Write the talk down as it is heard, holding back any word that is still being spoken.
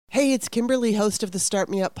Hey, it's Kimberly, host of the Start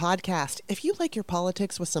Me Up podcast. If you like your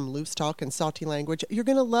politics with some loose talk and salty language, you're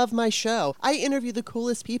going to love my show. I interview the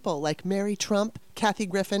coolest people like Mary Trump, Kathy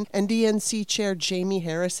Griffin, and DNC Chair Jamie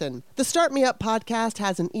Harrison. The Start Me Up podcast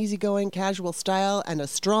has an easygoing, casual style and a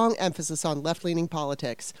strong emphasis on left-leaning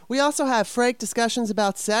politics. We also have frank discussions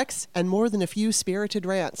about sex and more than a few spirited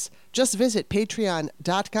rants. Just visit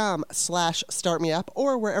patreon.com/startmeup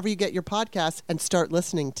or wherever you get your podcasts and start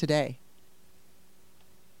listening today.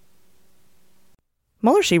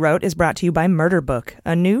 Mueller, She Wrote is brought to you by Murder Book,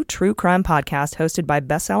 a new true crime podcast hosted by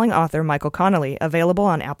best-selling author Michael Connelly, available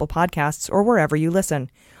on Apple Podcasts or wherever you listen.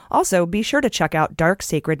 Also, be sure to check out Dark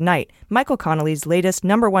Sacred Night, Michael Connelly's latest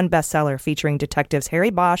 #1 bestseller featuring detectives Harry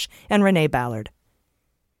Bosch and Renee Ballard.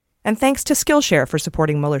 And thanks to Skillshare for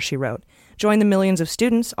supporting Mueller, She Wrote. Join the millions of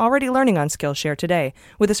students already learning on Skillshare today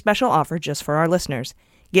with a special offer just for our listeners.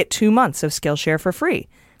 Get 2 months of Skillshare for free.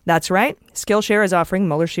 That's right. Skillshare is offering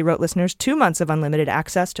Mueller, She Wrote listeners 2 months of unlimited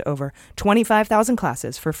access to over 25,000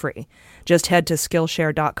 classes for free. Just head to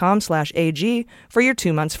Skillshare.com/AG for your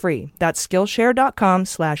 2 months free. That's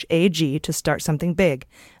Skillshare.com/AG to start something big.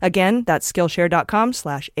 Again, that's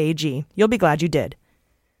Skillshare.com/AG. You'll be glad you did.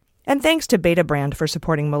 And thanks to Beta Brand for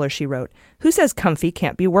supporting Mueller, She Wrote. Who says comfy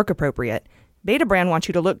can't be work appropriate? Beta Brand wants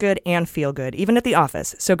you to look good and feel good, even at the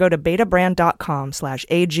office. So go to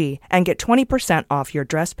betabrand.com/AG and get 20% off your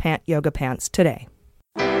dress pant yoga pants today.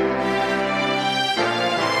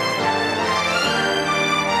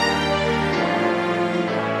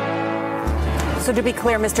 So to be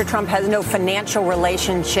clear, Mr. Trump has no financial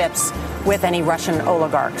relationships with any Russian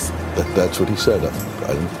oligarchs. That's what he said.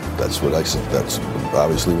 That's what I said. That's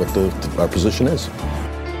obviously what our position is.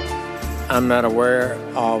 I'm not aware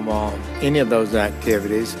of any of those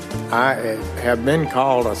activities. I have been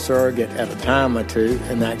called a surrogate at a time or two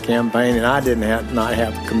in that campaign, and I did not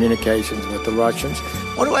have communications with the Russians.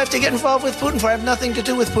 What do I have to get involved with Putin for? I have nothing to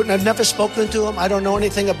do with Putin. I've never spoken to him. I don't know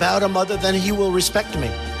anything about him other than he will respect me.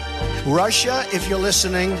 Russia, if you're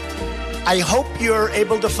listening, I hope you're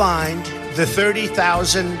able to find the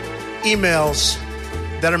 30,000 emails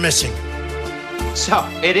that are missing. So,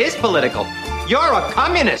 it is political. You're a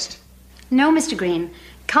communist. No, Mr. Green.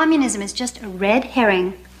 Communism is just a red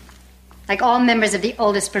herring. Like all members of the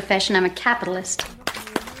oldest profession, I'm a capitalist.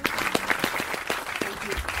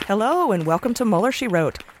 Hello, and welcome to Mueller, She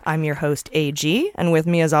Wrote. I'm your host, AG, and with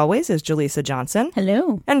me, as always, is Jaleesa Johnson.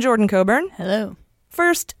 Hello. And Jordan Coburn. Hello.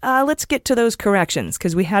 First, let's get to those corrections,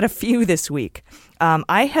 because we had a few this week.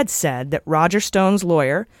 I had said that Roger Stone's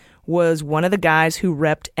lawyer was one of the guys who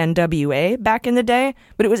repped NWA back in the day,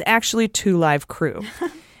 but it was actually Two Live Crew.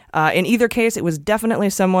 In either case, it was definitely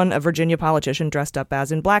someone a Virginia politician dressed up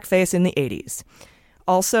as in blackface in the 80s.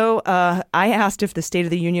 Also, I asked if the State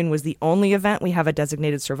of the Union was the only event we have a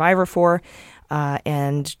designated survivor for,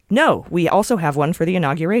 and no, we also have one for the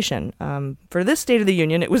inauguration. For this State of the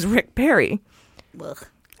Union, it was Rick Perry. Ugh.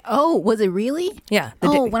 Oh, was it really? Yeah.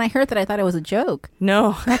 When I heard that, I thought it was a joke.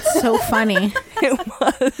 No. That's so funny. It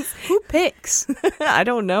was. Who picks? I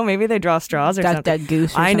don't know. Maybe they draw straws or something. That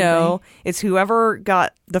goose or something. I know. It's whoever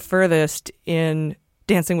got the furthest in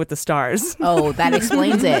Dancing with the Stars. Oh, that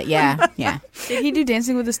explains it. Yeah. Did he do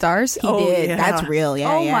Dancing with the Stars? He did. Yeah. That's real.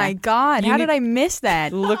 Yeah. Oh my God. How did I miss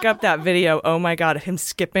that? Look up that video. Oh my God. Him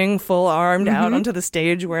skipping full armed out onto the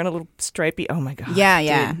stage wearing a little stripey. Oh my God.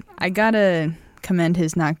 Yeah. Dude, I gotta commend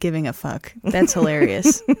his not giving a fuck. That's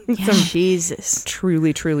hilarious. Jesus.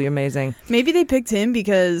 Truly, truly amazing. Maybe they picked him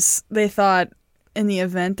because they thought in the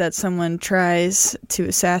event that someone tries to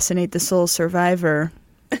assassinate the sole survivor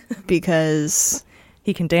because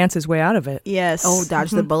he can dance his way out of it. Yes. Oh, dodge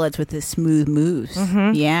the bullets with his smooth moves.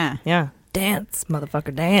 Mm-hmm. Yeah. Dance,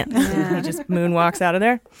 motherfucker, dance. Yeah. He just moonwalks out of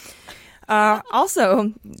there.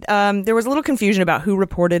 Also, there was a little confusion about who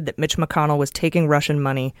reported that Mitch McConnell was taking Russian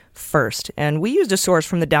money first. And we used a source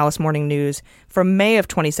from the Dallas Morning News from May of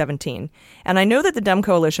 2017. And I know that the Dem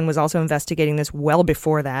Coalition was also investigating this well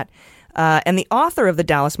before that. And the author of the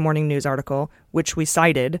Dallas Morning News article, which we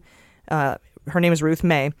cited, her name is Ruth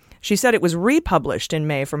May. She said it was republished in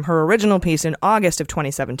May from her original piece in August of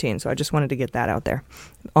 2017. So I just wanted to get that out there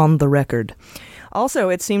on the record. Also,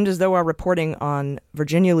 it seemed as though our reporting on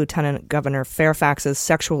Virginia Lieutenant Governor Fairfax's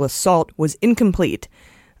sexual assault was incomplete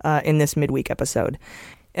in this midweek episode.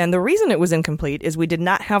 And the reason it was incomplete is we did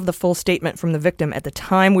not have the full statement from the victim at the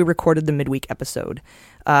time we recorded the midweek episode.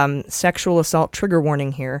 Sexual assault trigger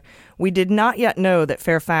warning here. We did not yet know that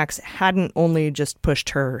Fairfax hadn't only just pushed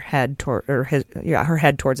her head her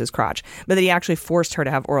head towards his crotch, but that he actually forced her to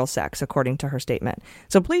have oral sex, according to her statement.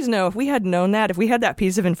 So please know, if we had known that, if we had that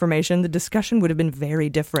piece of information, the discussion would have been very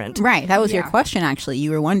different. Right. That was your question, actually. You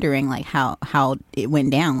were wondering, like, how it went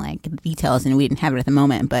down, like, the details, and we didn't have it at the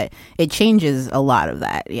moment, but it changes a lot of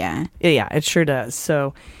that, yeah. Yeah, it sure does.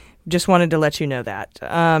 So just wanted to let you know that.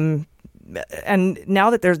 And now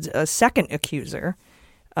that there's a second accuser,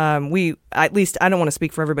 at least I don't want to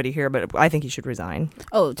speak for everybody here, but I think he should resign.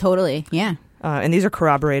 Oh, totally. Yeah. And these are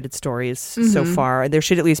corroborated stories so far. There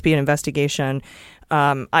should at least be an investigation.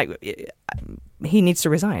 He needs to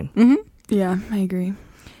resign. Mm-hmm. Yeah, I agree.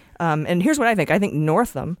 And here's what I think. I think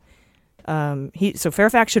Northam, so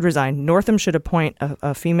Fairfax should resign. Northam should appoint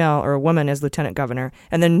a female or a woman as lieutenant governor,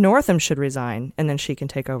 and then Northam should resign, and then she can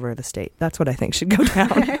take over the state. That's what I think should go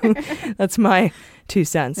down. That's my 2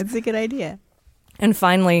 cents. That's a good idea. And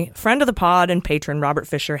finally, friend of the pod and patron Robert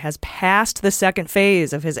Fisher has passed the second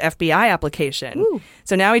phase of his FBI application. Ooh.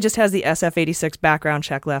 So now he just has the SF-86 background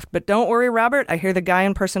check left. But don't worry, Robert. I hear the guy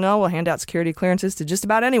in personnel will hand out security clearances to just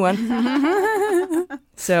about anyone.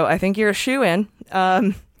 So I think you're a shoo-in.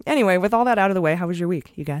 Anyway, with all that out of the way, how was your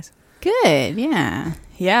week, you guys? Good, yeah.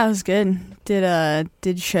 Yeah, it was good.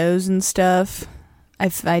 Did shows and stuff.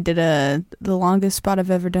 I did the longest spot I've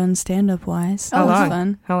ever done stand-up wise. How long? Was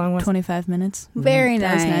fun. How long was it? 25 minutes. Very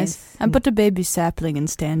That was nice. I put a baby sapling in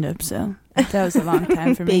stand-up, so that was a long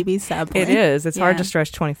time for me. Baby sapling. It is. It's hard to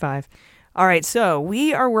stretch 25. All right, so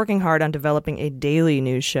we are working hard on developing a daily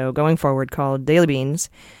news show going forward called Daily Beans.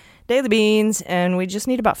 Daily Beans, and we just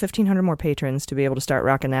need about 1,500 more patrons to be able to start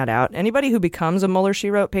rocking that out. Anybody who becomes a Mueller, She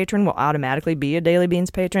Wrote patron will automatically be a Daily Beans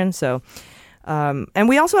patron, so... and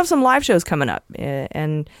we also have some live shows coming up,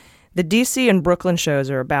 and the DC and Brooklyn shows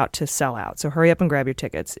are about to sell out, so hurry up and grab your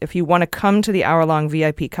tickets. If you want to come to the hour-long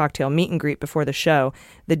VIP cocktail meet and greet before the show,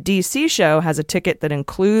 the DC show has a ticket that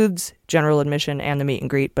includes general admission and the meet and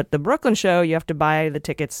greet, but the Brooklyn show, you have to buy the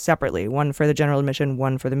tickets separately, one for the general admission,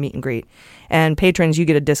 one for the meet and greet. And patrons, you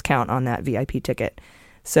get a discount on that VIP ticket.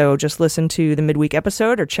 So just listen to the midweek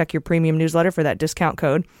episode or check your premium newsletter for that discount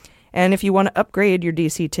code. And if you want to upgrade your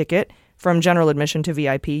DC ticket from general admission to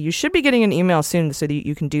VIP, you should be getting an email soon so that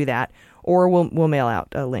you can do that, or we'll mail out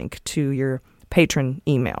a link to your patron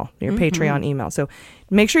email, your Patreon email. So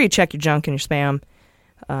make sure you check your junk and your spam,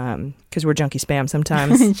 because we're junky spam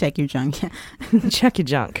sometimes. Check your junk. Check your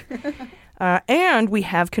junk. And we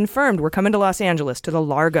have confirmed we're coming to Los Angeles to the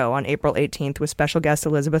Largo on April 18th with special guest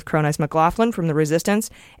Elizabeth Cronise McLaughlin from The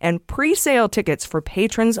Resistance, and pre-sale tickets for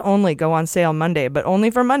patrons only go on sale Monday, but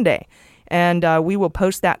only for Monday. And we will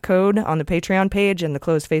post that code on the Patreon page and the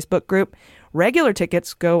closed Facebook group. Regular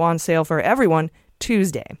tickets go on sale for everyone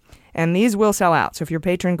Tuesday. And these will sell out. So if you're a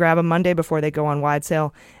patron, grab them Monday before they go on wide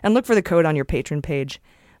sale. And look for the code on your patron page.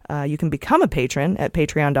 You can become a patron at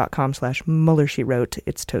patreon.com/MuellerSheWrote.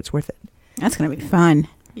 It's totes worth it. That's going to be fun.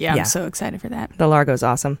 Yeah, I'm so excited for that. The Largo's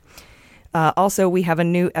awesome. Also, we have a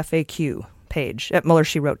new FAQ page at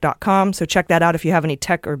MuellerSheWrote.com. So check that out if you have any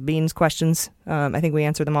tech or beans questions. I think we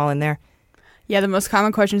answer them all in there. Yeah, the most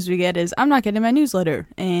common questions we get is, I'm not getting my newsletter,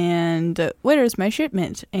 and where's my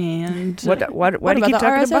shipment, and what do you keep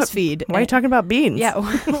talking about? Feed? Why are you talking about beans? Yeah,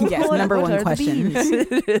 yes, number one question.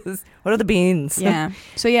 It is. What are the beans? Yeah.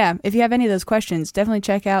 So yeah, if you have any of those questions, definitely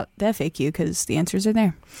check out the FAQ because the answers are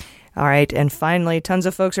there. All right, and finally, tons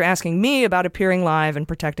of folks are asking me about appearing live and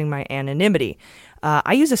protecting my anonymity.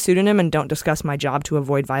 I use a pseudonym and don't discuss my job to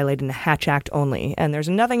avoid violating the Hatch Act only, and there's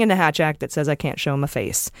nothing in the Hatch Act that says I can't show my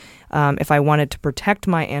face. If I wanted to protect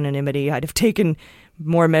my anonymity, I'd have taken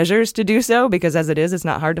more measures to do so, because as it is, it's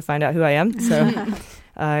not hard to find out who I am, so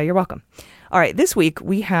you're welcome. All right, this week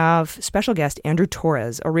we have special guest Andrew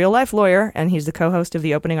Torrez, a real-life lawyer, and he's the co-host of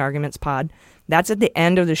the Opening Arguments pod. That's at the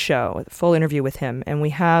end of the show, a full interview with him, and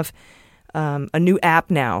we have a new app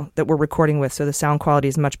now that we're recording with, so the sound quality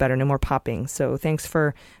is much better, no more popping. So thanks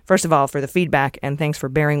first of all, for the feedback, and thanks for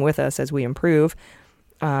bearing with us as we improve.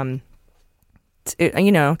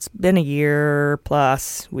 It's been a year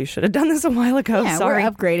plus. We should have done this a while ago. Yeah, Sorry. We're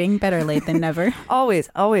upgrading. Better late than never. Always.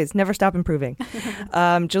 Never stop improving.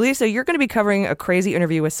 Jaleesa, you're going to be covering a crazy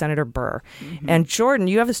interview with Senator Burr. Mm-hmm. And Jordan,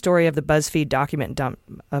 you have a story of the BuzzFeed document dump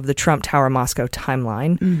of the Trump Tower Moscow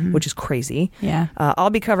timeline, which is crazy. Yeah. I'll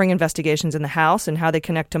be covering investigations in the House and how they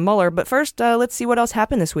connect to Mueller. But first, let's see what else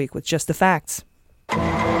happened this week with Just the Facts.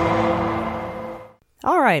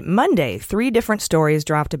 All right, Monday, 3 different stories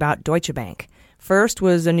dropped about Deutsche Bank. First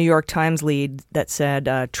was a New York Times lead that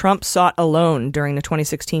said Trump sought a loan during the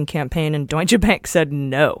 2016 campaign and Deutsche Bank said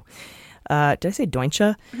no. Did I say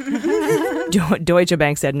Deutsche? Deutsche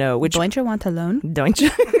Bank said no. Which Deutsche want a loan? Deutsche?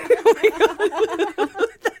 Oh my God.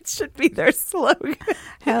 That should be their slogan.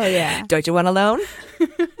 Hell yeah. Deutsche want a loan?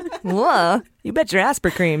 Whoa, you bet your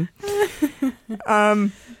Asper cream.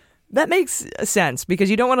 That makes sense because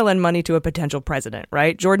you don't want to lend money to a potential president,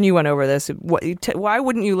 right? Jordan, you went over this. Why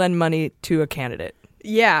wouldn't you lend money to a candidate?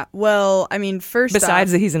 Yeah, well, I mean,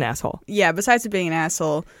 besides that he's an asshole. Yeah, besides it being an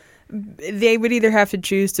asshole, they would either have to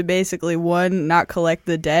choose to basically, one, not collect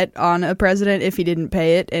the debt on a president if he didn't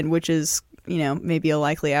pay it, and which is, maybe a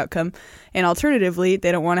likely outcome. And alternatively,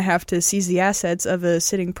 they don't want to have to seize the assets of a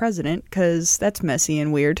sitting president because that's messy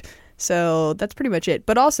and weird. So that's pretty much it.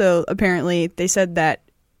 But also, apparently, they said that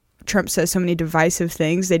Trump says so many divisive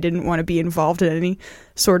things, they didn't want to be involved in any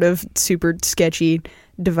sort of super sketchy,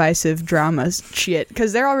 divisive drama shit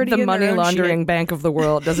because they're already the in money their own laundering shit. bank of the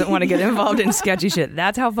world doesn't want to get involved in sketchy shit.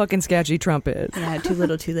 That's how fucking sketchy Trump is. Yeah, too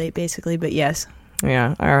little, too late, basically. But yes.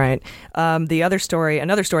 Yeah. All right. Another story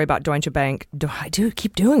about Deutsche Bank. I do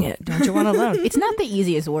keep doing it. Don't you want a loan? It's not the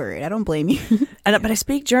easiest word. I don't blame you. But I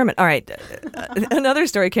speak German. All right. Another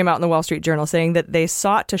story came out in the Wall Street Journal saying that they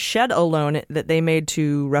sought to shed a loan that they made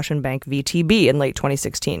to Russian bank VTB in late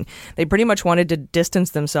 2016. They pretty much wanted to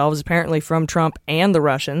distance themselves, apparently, from Trump and the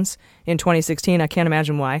Russians in 2016. I can't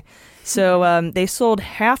imagine why. So they sold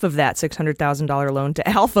half of that $600,000 loan to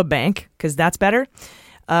Alpha Bank because that's better.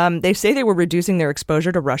 They say they were reducing their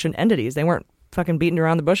exposure to Russian entities. They weren't fucking beating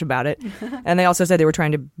around the bush about it. And they also said they were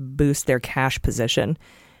trying to boost their cash position.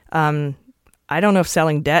 I don't know if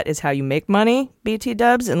selling debt is how you make money, BT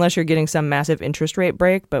dubs, unless you're getting some massive interest rate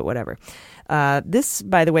break, but whatever. This,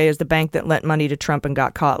 by the way, is the bank that lent money to Trump and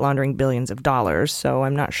got caught laundering billions of dollars. So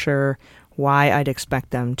I'm not sure why I'd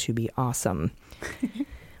expect them to be awesome.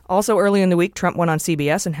 Also, early in the week, Trump went on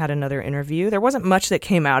CBS and had another interview. There wasn't much that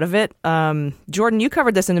came out of it. Jordan, you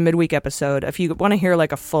covered this in the midweek episode. If you want to hear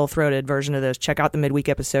like a full-throated version of this, check out the midweek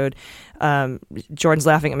episode. Jordan's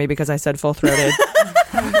laughing at me because I said full-throated.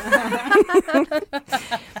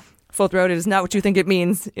 Full-throated is not what you think it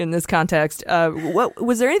means in this context. What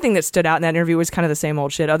was there anything that stood out in that interview? Was kind of the same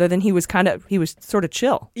old shit, other than he was sort of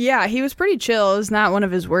chill. Yeah, he was pretty chill. It was not one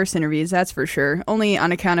of his worst interviews, that's for sure. Only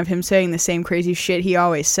on account of him saying the same crazy shit he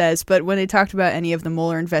always says. But when they talked about any of the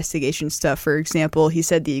Mueller investigation stuff, for example, he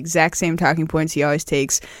said the exact same talking points he always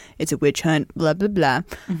takes. It's a witch hunt, blah, blah, blah.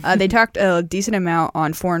 They talked a decent amount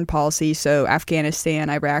on foreign policy, so Afghanistan,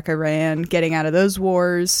 Iraq, Iran, getting out of those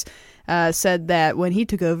wars. Said that when he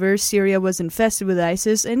took over, Syria was infested with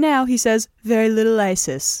ISIS, and now he says very little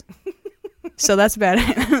ISIS. So that's about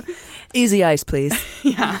it. Easy ice, please.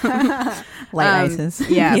 Yeah, light ISIS.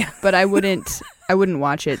 Yeah, but I wouldn't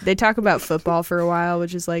watch it. They talk about football for a while,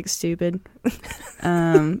 which is like stupid.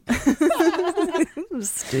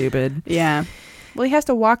 Stupid. Yeah. Well, he has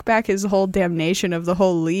to walk back his whole damnation of the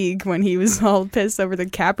whole league when he was all pissed over the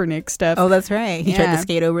Kaepernick stuff. Oh, that's right. He tried to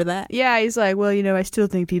skate over that. Yeah, he's like, well, I still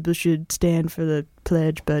think people should stand for the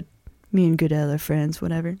pledge, but me and Goodell are friends,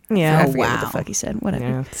 whatever. Yeah. I forget what the fuck he said. Whatever.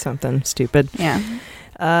 Yeah, something stupid. Yeah.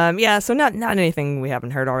 So not anything we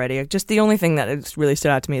haven't heard already. Just the only thing that has really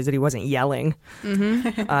stood out to me is that he wasn't yelling.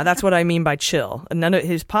 Mm-hmm. That's what I mean by chill. None of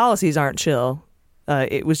his policies aren't chill.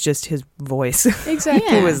 It was just his voice.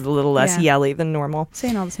 Exactly. It was a little less yelly than normal.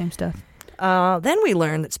 Saying all the same stuff. Then we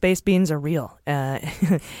learned that space beans are real.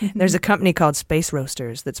 There's a company called Space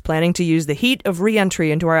Roasters that's planning to use the heat of re-entry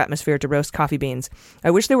into our atmosphere to roast coffee beans.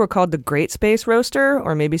 I wish they were called the Great Space Roaster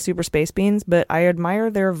or maybe Super Space Beans, but I admire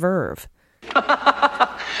their verve.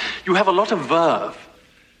 You have a lot of verve.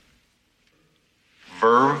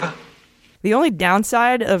 Verve? The only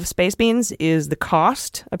downside of space beans is the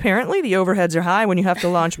cost. Apparently, the overheads are high when you have to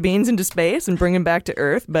launch beans into space and bring them back to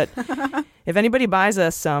Earth. But if anybody buys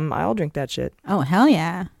us some, I'll drink that shit. Oh, hell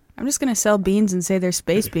yeah. I'm just going to sell beans and say they're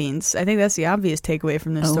space beans. I think that's the obvious takeaway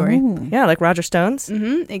from this story. Yeah, like Roger Stone's?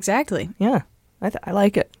 Mm-hmm, exactly. Yeah, I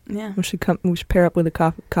like it. Yeah. We should pair up with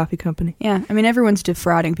a coffee company. Yeah, I mean, everyone's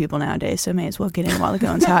defrauding people nowadays, so may as well get in while the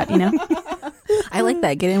going's hot, I like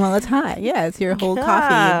that. Get in while it's hot. Yeah, it's your whole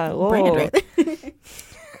coffee brand right there.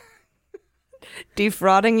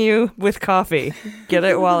 Defrauding you with coffee. Get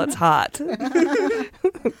it while it's hot.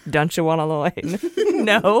 Don't you want a loin?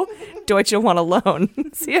 No. Don't you want a loan?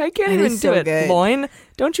 See, I can't even do it. Good. Loin?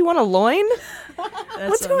 Don't you want a loin?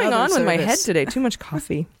 What's going on with my head today? Too much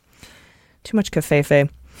coffee. Too much cafefe.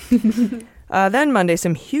 Then Monday,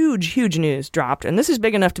 some huge news dropped, and this is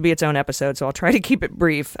big enough to be its own episode, so I'll try to keep it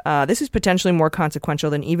brief. This is potentially more consequential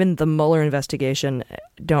than even the Mueller investigation.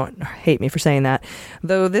 Don't hate me for saying that,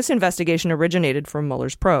 though this investigation originated from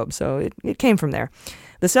Mueller's probe, so it came from there.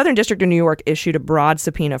 The Southern District of New York issued a broad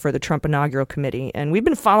subpoena for the Trump inaugural committee, and we've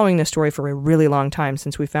been following this story for a really long time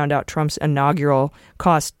since we found out Trump's inaugural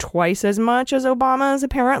cost twice as much as Obama's,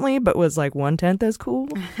 apparently, but was like 1/10 as cool.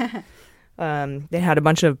 They had a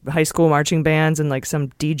bunch of high school marching bands and like some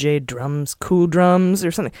DJ drums, cool drums or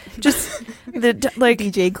something. Just like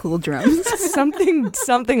DJ cool drums,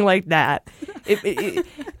 something like that.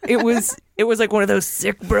 It was like one of those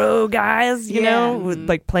sick bro guys, you know, with,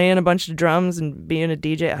 like playing a bunch of drums and being a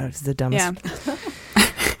DJ. Oh, it's the dumbest. Yeah.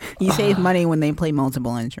 You save money when they play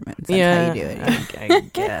multiple instruments. That's how you do it. I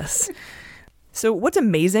guess. So what's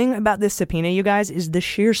amazing about this subpoena, you guys, is the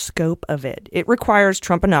sheer scope of it. It requires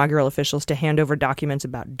Trump inaugural officials to hand over documents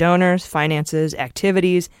about donors, finances,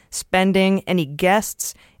 activities, spending, any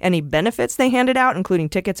guests, any benefits they handed out, including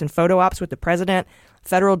tickets and photo ops with the president,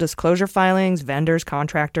 federal disclosure filings, vendors,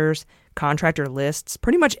 contractors, contractor lists,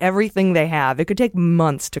 pretty much everything they have. It could take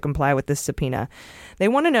months to comply with this subpoena. They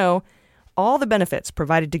want to know all the benefits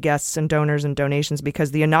provided to guests and donors and donations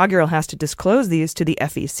because the inaugural has to disclose these to the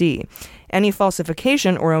FEC. Any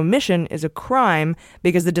falsification or omission is a crime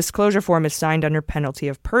because the disclosure form is signed under penalty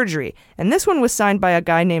of perjury. And this one was signed by a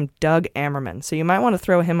guy named Doug Ammerman. So you might want to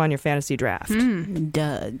throw him on your fantasy draft.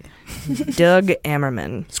 Doug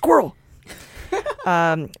Ammerman. Squirrel.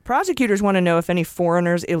 Prosecutors want to know if any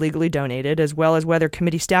foreigners illegally donated, as well as whether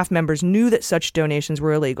committee staff members knew that such donations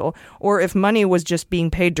were illegal, or if money was just being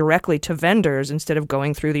paid directly to vendors instead of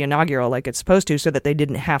going through the inaugural like it's supposed to, so that they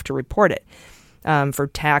didn't have to report it for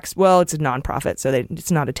tax. Well, it's a nonprofit, so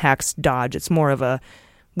it's not a tax dodge. It's more of a,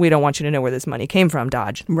 we don't want you to know where this money came from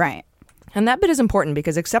dodge. Right. And that bit is important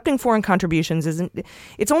because accepting foreign contributions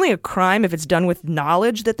it's only a crime if it's done with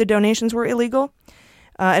knowledge that the donations were illegal.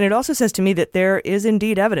 And it also says to me that there is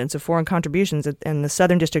indeed evidence of foreign contributions, and the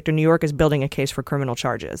Southern District of New York is building a case for criminal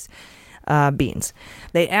charges. Beans.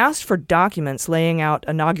 They asked for documents laying out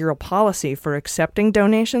inaugural policy for accepting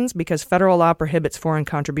donations because federal law prohibits foreign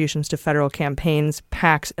contributions to federal campaigns,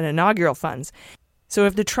 PACs, and inaugural funds. So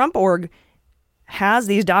if the Trump org has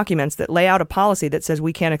these documents that lay out a policy that says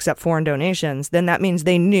we can't accept foreign donations, then that means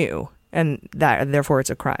they knew, and that therefore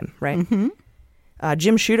it's a crime, right? Mm-hmm.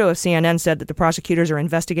 Jim Sciutto of CNN said that the prosecutors are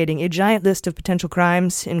investigating a giant list of potential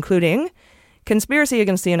crimes, including conspiracy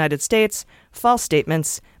against the United States, false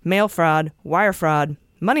statements, mail fraud, wire fraud,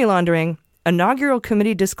 money laundering, inaugural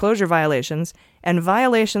committee disclosure violations, and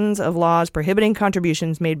violations of laws prohibiting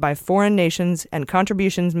contributions made by foreign nations and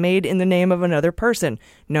contributions made in the name of another person,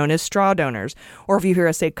 known as straw donors, or if you hear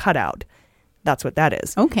us say cutout. That's what that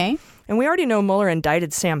is. Okay. And we already know Mueller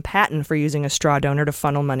indicted Sam Patton for using a straw donor to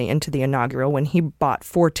funnel money into the inaugural when he bought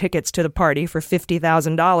 4 tickets to the party for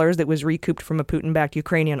 $50,000 that was recouped from a Putin-backed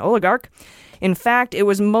Ukrainian oligarch. In fact, it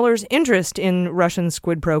was Mueller's interest in Russian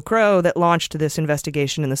squid pro quo that launched this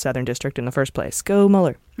investigation in the Southern District in the first place. Go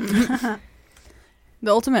Mueller. The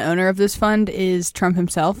ultimate owner of this fund is Trump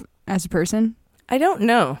himself as a person? I don't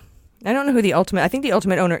know. I don't know who the ultimate. I think the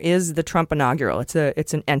ultimate owner is the Trump inaugural. It's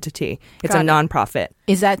an entity. It's a nonprofit.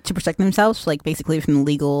 Is that to protect themselves, like basically from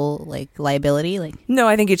legal liability? No,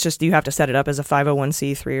 I think it's just you have to set it up as a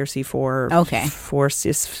 501c3 or C4. Okay.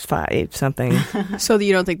 4C5 something. So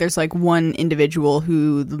you don't think there's one individual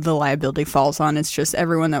who the liability falls on? It's just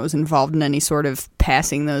everyone that was involved in any sort of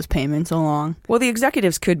passing those payments along. Well, the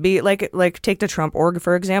executives could be like take the Trump org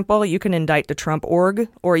for example. You can indict the Trump org,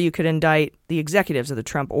 or you could indict the executives of the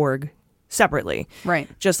Trump org separately. Right.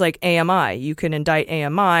 Just like AMI. You can indict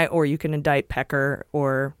AMI or you can indict Pecker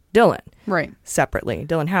or Dylan. Right. Separately.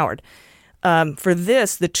 Dylan Howard. For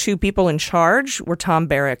this, the 2 people in charge were Tom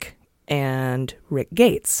Barrack and Rick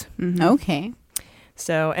Gates. Mm-hmm. Okay.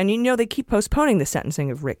 So, and they keep postponing the sentencing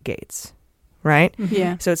of Rick Gates. Right? Mm-hmm.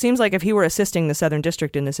 Yeah. So it seems like if he were assisting the Southern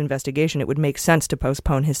District in this investigation, it would make sense to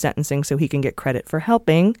postpone his sentencing so he can get credit for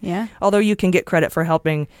helping. Yeah. Although you can get credit for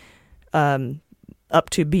helping up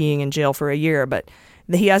to being in jail for a year, but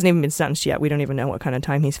he hasn't even been sentenced yet. We don't even know what kind of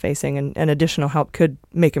time he's facing, and additional help could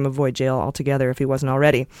make him avoid jail altogether if he wasn't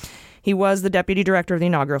already. He was the deputy director of the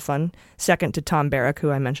inaugural fund, second to Tom Barrack, who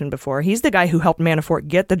I mentioned before. He's the guy who helped Manafort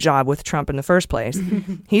get the job with Trump in the first place.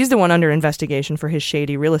 He's the one under investigation for his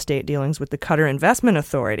shady real estate dealings with the Qatar Investment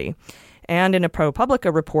Authority. And in a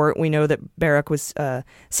ProPublica report, we know that Barrack was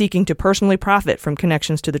seeking to personally profit from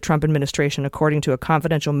connections to the Trump administration, according to a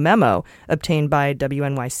confidential memo obtained by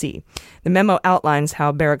WNYC. The memo outlines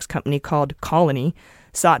how Barrack's company called Colony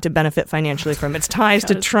sought to benefit financially from its ties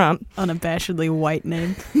to Trump. Unabashedly white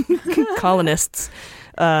name. Colonists.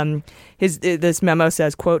 This memo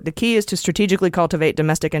says, quote, "The key is to strategically cultivate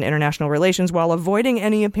domestic and international relations while avoiding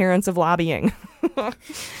any appearance of lobbying."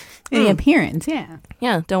 Any appearance, yeah.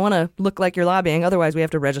 Yeah, don't want to look like you're lobbying. Otherwise, we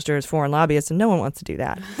have to register as foreign lobbyists, and no one wants to do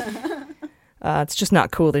that. It's just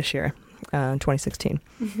not cool this year, 2016.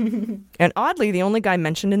 And oddly, the only guy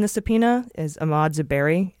mentioned in the subpoena is Ahmad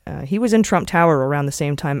Zuberi. He was in Trump Tower around the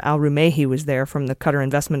same time Al Rumehi was there from the Qatar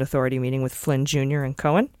Investment Authority meeting with Flynn Jr. and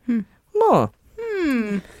Cohen.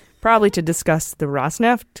 Probably to discuss the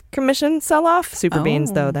Rosneft Commission sell-off. Super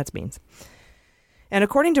beans, though. That's beans. And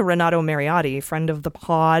according to Renato Mariotti, friend of the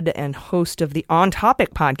pod and host of the On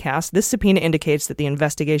Topic podcast, this subpoena indicates that the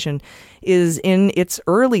investigation is in its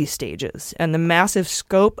early stages. And the massive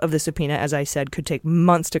scope of the subpoena, as I said, could take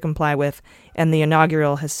months to comply with. And the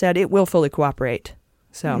inaugural has said it will fully cooperate.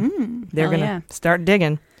 So they're going to start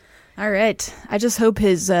digging. All right. I just hope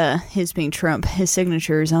his being Trump, his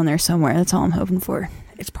signature is on there somewhere. That's all I'm hoping for.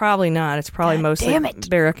 It's probably not. It's probably mostly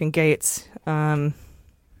Barrack and Gates.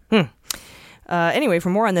 Anyway, for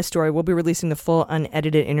more on this story, we'll be releasing the full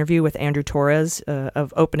unedited interview with Andrew Torrez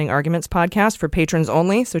of Opening Arguments podcast for patrons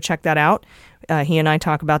only. So check that out. He and I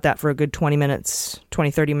talk about that for a good 30 minutes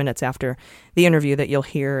after the interview that you'll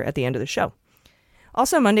hear at the end of the show.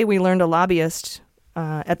 Also, Monday, we learned a lobbyist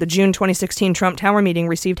at the June 2016 Trump Tower meeting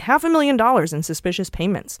received $500,000 in suspicious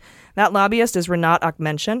payments. That lobbyist is Rinat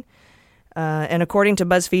Akhmetshan. And according to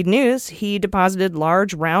BuzzFeed News, he deposited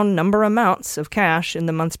large round number amounts of cash in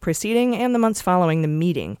the months preceding and the months following the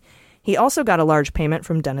meeting. He also got a large payment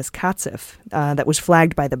from Dennis Katzif that was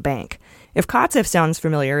flagged by the bank. If Katzif sounds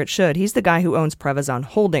familiar, it should. He's the guy who owns Prevazon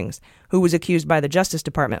Holdings, who was accused by the Justice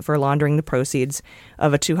Department for laundering the proceeds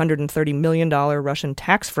of a $230 million Russian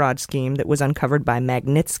tax fraud scheme that was uncovered by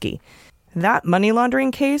Magnitsky. That money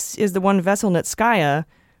laundering case is the one Veselnitskaya,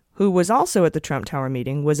 who was also at the Trump Tower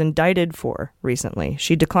meeting, was indicted for recently.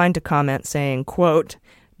 She declined to comment, saying, quote,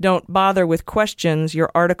 "Don't bother with questions.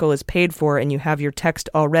 Your article is paid for and you have your text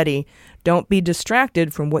already. Don't be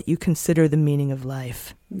distracted from what you consider the meaning of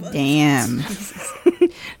life." Damn.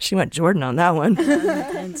 She went Jordan on that one.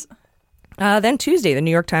 Then Tuesday, the New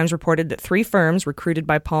York Times reported that 3 firms recruited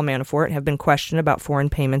by Paul Manafort have been questioned about foreign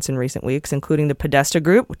payments in recent weeks, including the Podesta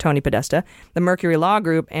Group, Tony Podesta, the Mercury Law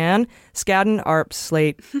Group, and Skadden, Arps,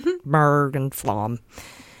 Slate, Berg, and Flom.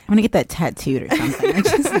 I'm going to get that tattooed or something. I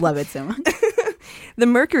just love it so much. The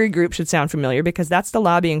Mercury Group should sound familiar because that's the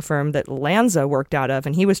lobbying firm that Lanza worked out of,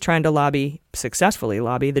 and he was trying to successfully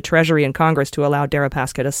lobby the Treasury and Congress to allow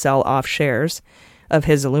Deripaska to sell off shares of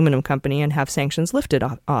his aluminum company and have sanctions lifted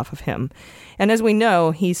off of him. And as we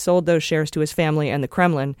know, he sold those shares to his family and the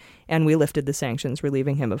Kremlin, and we lifted the sanctions,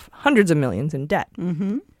 relieving him of hundreds of millions in debt.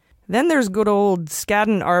 Mm-hmm. Then there's good old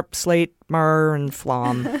Skadden, Arp, Slate, Mar, and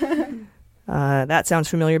Flom. That sounds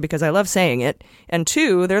familiar because I love saying it. And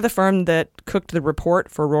 2, they're the firm that cooked the report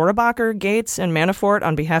for Rohrabacher, Gates, and Manafort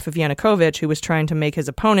on behalf of Yanukovych, who was trying to make his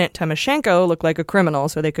opponent, Tymoshenko, look like a criminal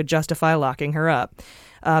so they could justify locking her up.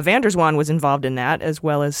 Van der Zwaan was involved in that, as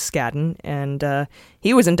well as Skadden, and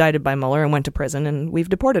he was indicted by Mueller and went to prison, and we've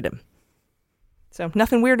deported him. So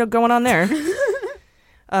nothing weird going on there.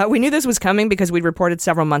 We knew this was coming because we'd reported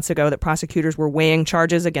several months ago that prosecutors were weighing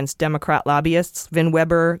charges against Democrat lobbyists, Vin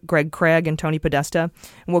Weber, Greg Craig, and Tony Podesta, and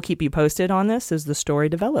we'll keep you posted on this as the story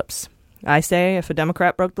develops. I say if a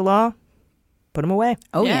Democrat broke the law, put him away.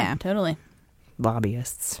 Oh, yeah. Totally.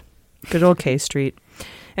 Lobbyists. Good old K Street.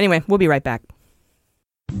 Anyway, we'll be right back.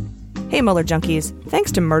 Hey, Mueller junkies. Thanks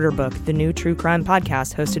to Murder Book, the new true crime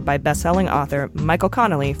podcast hosted by best-selling author Michael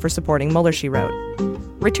Connelly, for supporting Mueller, She Wrote.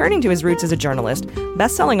 Returning to his roots as a journalist,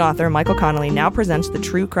 best-selling author Michael Connelly now presents the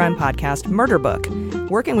true crime podcast Murder Book,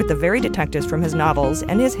 working with the very detectives from his novels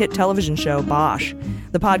and his hit television show Bosch.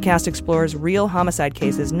 The podcast explores real homicide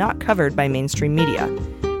cases not covered by mainstream media.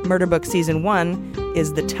 Murder Book Season 1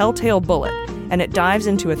 is The Telltale Bullet, and it dives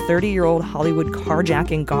into a 30-year-old Hollywood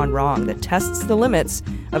carjacking gone wrong that tests the limits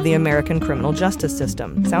of the American criminal justice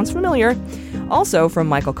system. Sounds familiar? Also from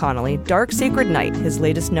Michael Connelly, Dark Sacred Night, his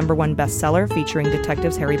latest #1 bestseller featuring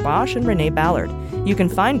detectives Harry Bosch and Renee Ballard. You can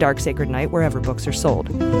find Dark Sacred Night wherever books are sold.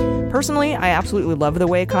 Personally, I absolutely love the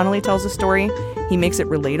way Connelly tells a story. He makes it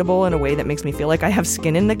relatable in a way that makes me feel like I have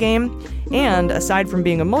skin in the game. And aside from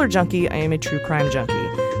being a Mueller junkie, I am a true crime junkie.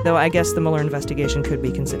 Though I guess the Mueller investigation could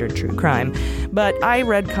be considered true crime. But I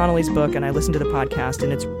read Connelly's book and I listened to the podcast,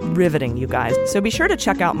 and it's riveting, you guys. So be sure to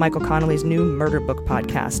check out Michael Connelly's new Murder Book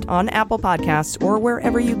podcast on Apple Podcasts or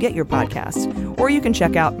wherever you get your podcasts. Or you can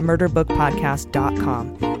check out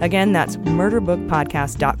murderbookpodcast.com. Again, that's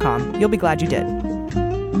murderbookpodcast.com. You'll be glad you did.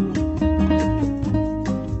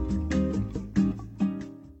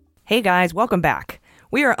 Hey guys, welcome back.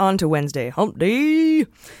 We are on to Wednesday, hump day.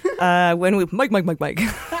 When we Mike.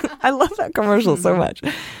 I love that commercial so much.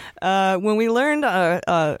 When we learned,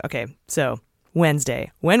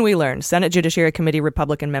 Wednesday, when we learned Senate Judiciary Committee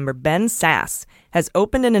Republican member Ben Sasse has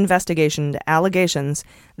opened an investigation into allegations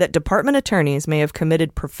that department attorneys may have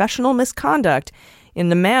committed professional misconduct in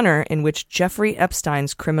the manner in which Jeffrey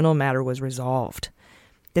Epstein's criminal matter was resolved.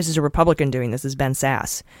 This is a Republican doing this, is Ben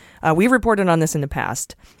Sasse. We reported on this in the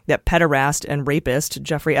past, that pederast and rapist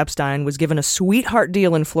Jeffrey Epstein was given a sweetheart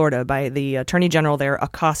deal in Florida by the attorney general there,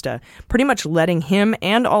 Acosta, pretty much letting him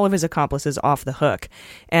and all of his accomplices off the hook.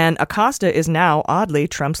 And Acosta is now, oddly,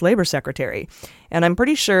 Trump's labor secretary. And I'm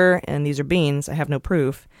pretty sure, and these are beans, I have no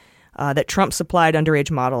proof, that Trump supplied underage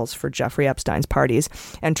models for Jeffrey Epstein's parties.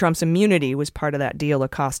 And Trump's immunity was part of that deal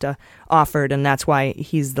Acosta offered, and that's why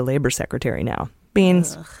he's the labor secretary now.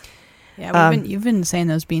 Beans. Ugh. Yeah, you've been saying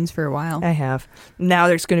those beans for a while. I have. Now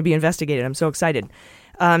there's going to be investigated. I'm so excited.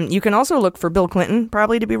 You can also look for Bill Clinton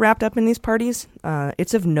probably to be wrapped up in these parties.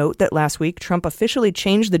 It's of note that last week Trump officially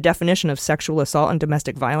changed the definition of sexual assault and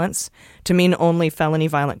domestic violence to mean only felony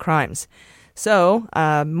violent crimes. So,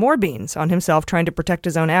 more beans on himself trying to protect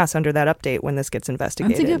his own ass under that update when this gets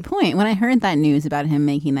investigated. That's a good point. When I heard that news about him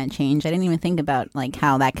making that change, I didn't even think about like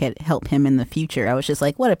how that could help him in the future. I was just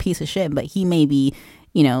like, what a piece of shit. But he may be,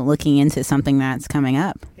 looking into something that's coming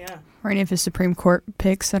up. Yeah. Or any of his Supreme Court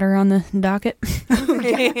picks that are on the docket.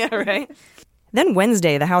 Yeah, right. Then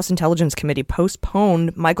Wednesday, the House Intelligence Committee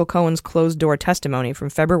postponed Michael Cohen's closed-door testimony from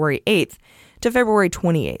February 8th to February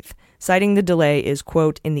 28th. Citing the delay is,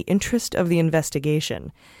 quote, in the interest of the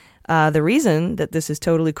investigation. The reason that this is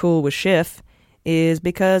totally cool with Schiff is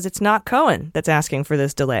because it's not Cohen that's asking for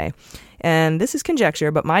this delay. And this is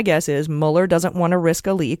conjecture, but my guess is Mueller doesn't want to risk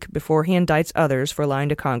a leak before he indicts others for lying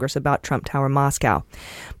to Congress about Trump Tower Moscow.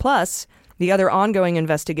 Plus, the other ongoing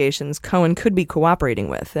investigations Cohen could be cooperating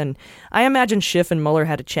with. And I imagine Schiff and Mueller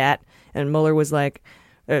had a chat, and Mueller was like,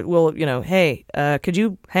 hey, could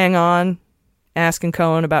you hang on asking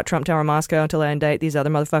Cohen about Trump Tower Moscow until I indict these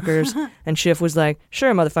other motherfuckers? And Schiff was like,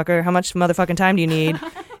 sure, motherfucker, how much motherfucking time do you need?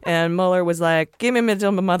 And Mueller was like, give me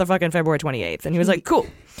until motherfucking February 28th. And he was like, cool.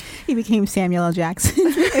 He became Samuel L.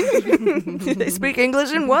 Jackson. They speak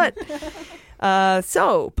English and what?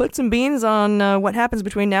 So put some beans on what happens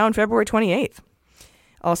between now and February 28th.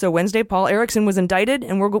 Also, Wednesday, Paul Erickson was indicted,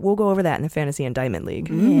 and we'll go over that in the Fantasy Indictment League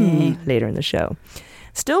later in the show.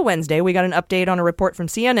 Still Wednesday, we got an update on a report from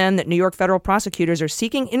CNN that New York federal prosecutors are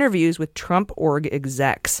seeking interviews with Trump org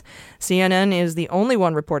execs. CNN is the only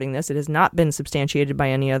one reporting this. It has not been substantiated by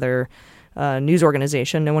any other news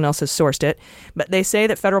organization. No one else has sourced it. But they say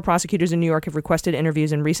that federal prosecutors in New York have requested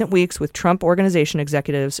interviews in recent weeks with Trump organization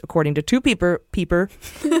executives, according to two people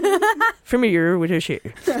familiar with his shit.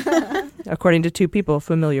 According to two people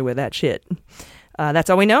familiar with that shit. That's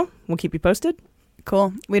all we know. We'll keep you posted.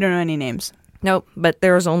 Cool. We don't know any names. Nope, but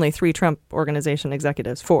there's only 3 Trump organization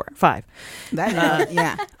executives. 5.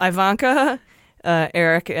 Yeah. Ivanka,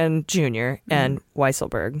 Eric, and Jr., and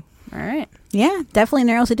Weisselberg. All right. Yeah, definitely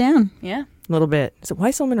narrows it down. Yeah. A little bit. Is it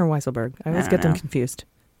Weisselman or Weisselberg? I always get them confused.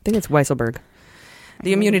 I think it's Weisselberg.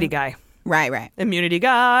 The immunity guy. Right. Immunity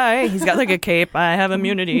guy. He's got like a cape. I have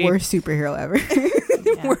immunity. Worst superhero ever.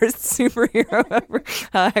 Worst superhero ever.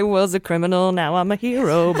 I was a criminal. Now I'm a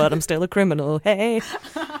hero, but I'm still a criminal. Hey.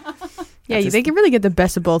 Yeah, they can really get the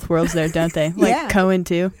best of both worlds there, don't they? Like Cohen,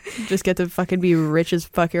 too. Just get to fucking be rich as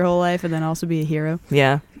fuck your whole life and then also be a hero.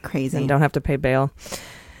 Yeah. Crazy. And don't have to pay bail.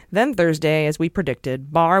 Then Thursday, as we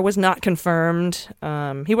predicted, Barr was not confirmed.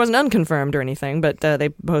 He wasn't unconfirmed or anything, but they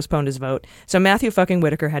postponed his vote. So Matthew fucking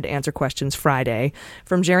Whitaker had to answer questions Friday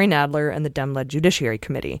from Jerry Nadler and the Dem-led Judiciary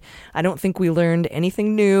Committee. I don't think we learned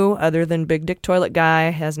anything new other than Big Dick Toilet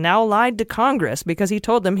Guy has now lied to Congress because he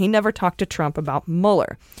told them he never talked to Trump about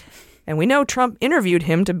Mueller. And we know Trump interviewed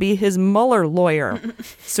him to be his Mueller lawyer.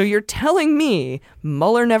 So you're telling me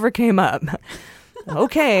Mueller never came up.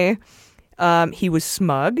 Okay. He was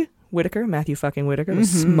smug. Matthew fucking Whitaker was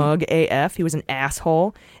smug AF. He was an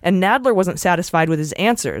asshole. And Nadler wasn't satisfied with his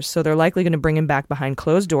answers, so they're likely going to bring him back behind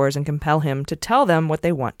closed doors and compel him to tell them what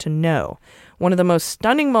they want to know. One of the most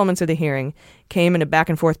stunning moments of the hearing came in a back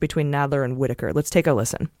and forth between Nadler and Whitaker. Let's take a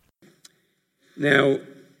listen. Now,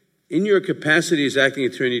 in your capacity as acting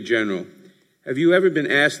attorney general, have you ever been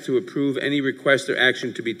asked to approve any request or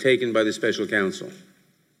action to be taken by the special counsel?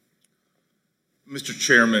 Mr.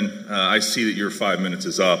 Chairman, I see that your 5 minutes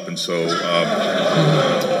is up, and so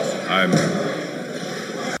I'm...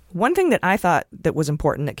 One thing that I thought that was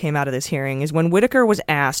important that came out of this hearing is when Whitaker was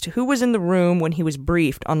asked who was in the room when he was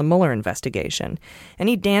briefed on the Mueller investigation, and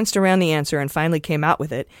he danced around the answer and finally came out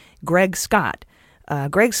with it, Greg Scott.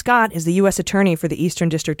 Greg Scott is the U.S. Attorney for the Eastern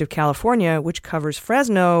District of California, which covers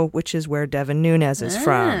Fresno, which is where Devin Nunes is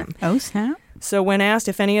from. Oh, snap. So when asked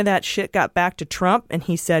if any of that shit got back to Trump and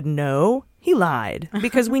he said no, he lied.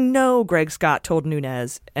 Because we know Greg Scott told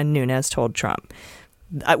Nunes and Nunes told Trump.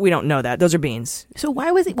 We don't know that. Those are beans. So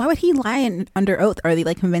why would he lie under oath? Are they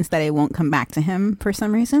like convinced that it won't come back to him for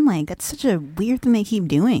some reason? Like, that's such a weird thing they keep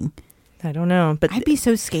doing. I don't know, but I'd be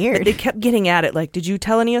so scared. They kept getting at it like, did you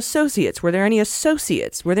tell any associates? Were there any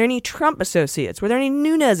associates? Were there any Trump associates? Were there any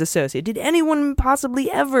Nunes associates? Did anyone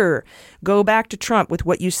possibly ever go back to Trump with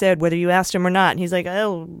what you said, whether you asked him or not? And he's like,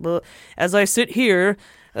 oh, as I sit here,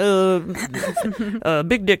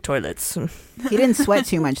 big dick toilets. He didn't sweat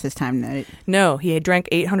too much this time, though. No, he had drank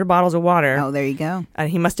 800 bottles of water. Oh, there you go.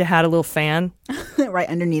 And he must have had a little fan. Right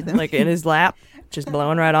underneath him. Like in his lap, just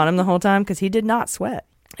blowing right on him the whole time because he did not sweat.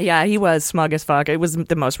 Yeah, he was smug as fuck. It was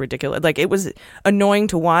the most ridiculous. Like, it was annoying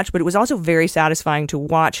to watch, but it was also very satisfying to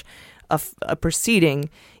watch a proceeding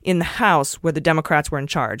in the House where the Democrats were in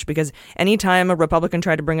charge. Because anytime a Republican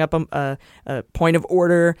tried to bring up a point of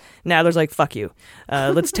order, Nadler's like, fuck you.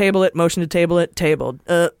 Let's table it. Motion to table it. Tabled.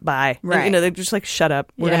 Bye. Right. And, they're just like, shut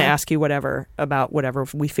up. We're going to ask you whatever about whatever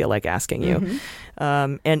we feel like asking you.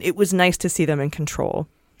 Mm-hmm. And it was nice to see them in control.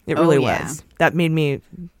 It really was. That made me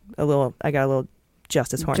I got a little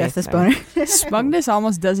justice horny. Justice boner. Smugness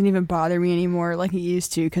almost doesn't even bother me anymore like it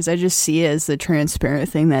used to, because I just see it as the transparent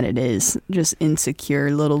thing that it is. Just insecure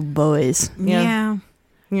little boys. Yeah.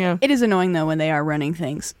 It is annoying, though, when they are running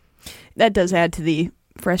things. That does add to the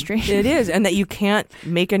frustration. It is, and that you can't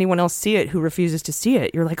make anyone else see it who refuses to see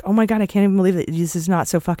it. You're like, oh my God, I can't even believe that this is not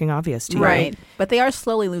so fucking obvious to you. Right. But they are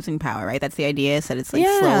slowly losing power, right? That's the idea, is that it's like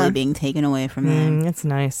slowly being taken away from them. It's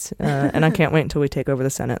nice. And I can't wait until we take over the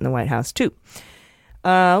Senate and the White House, too.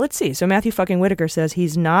 Let's see. So Matthew fucking Whitaker says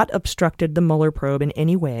he's not obstructed the Mueller probe in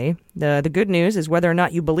any way. The good news is whether or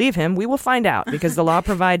not you believe him, we will find out, because the law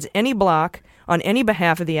provides any block on any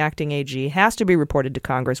behalf of the acting AG has to be reported to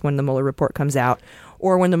Congress when the Mueller report comes out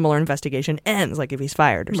or when the Mueller investigation ends, like if he's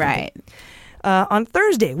fired or something. Right. On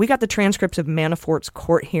Thursday, we got the transcripts of Manafort's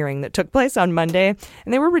court hearing that took place on Monday,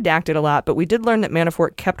 and they were redacted a lot, but we did learn that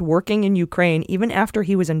Manafort kept working in Ukraine even after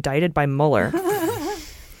he was indicted by Mueller.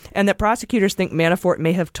 And that prosecutors think Manafort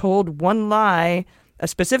may have told one lie, a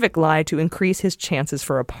specific lie, to increase his chances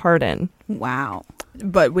for a pardon. Wow.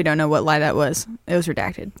 But we don't know what lie that was. It was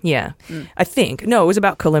redacted. Yeah. I think. No, it was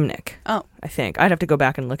about Kalimnik. Oh. I think. I'd have to go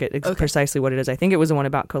back and look at precisely what it is. I think it was the one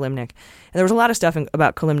about Kalimnik. And there was a lot of stuff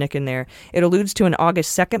about Kalimnik in there. It alludes to an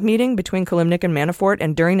August 2nd meeting between Kalimnik and Manafort,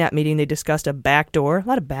 and during that meeting they discussed a back door, a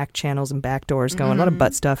lot of back channels and back doors going, a lot of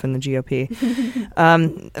butt stuff in the GOP.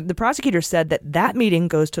 The prosecutor said that meeting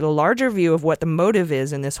goes to the larger view of what the motive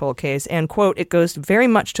is in this whole case, and, quote, it goes very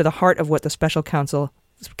much to the heart of what the special counsel's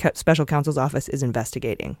office is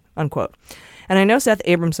investigating, unquote. And I know Seth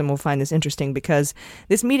Abramson will find this interesting because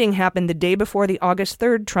this meeting happened the day before the August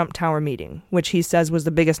 3rd Trump Tower meeting, which he says was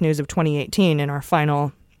the biggest news of 2018 in our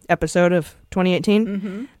final episode of 2018.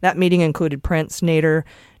 Mm-hmm. That meeting included Prince, Nader,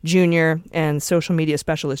 Jr., and social media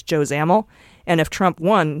specialist Joe Zamel. And after Trump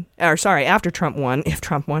won, after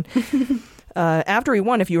he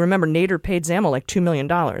won, if you remember, Nader paid Zamel like $2 million.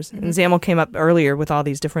 Mm-hmm. And Zamel came up earlier with all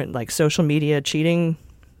these different like social media cheating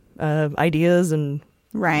ideas and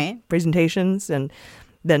presentations, and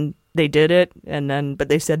then they did it, but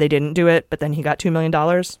they said they didn't do it, but then he got $2 million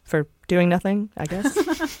for doing nothing, I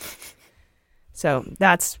guess. So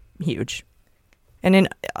that's huge. And in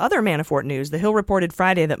other Manafort news, The Hill reported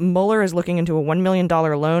Friday that Mueller is looking into a $1 million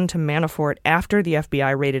loan to Manafort after the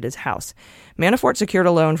FBI raided his house. Manafort secured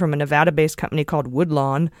a loan from a Nevada-based company called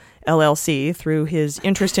Woodlawn, LLC, through his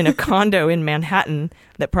interest in a condo in Manhattan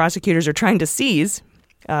that prosecutors are trying to seize,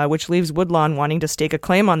 which leaves Woodlawn wanting to stake a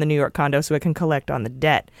claim on the New York condo so it can collect on the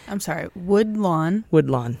debt. I'm sorry, Woodlawn?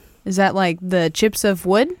 Woodlawn. Is that like the chips of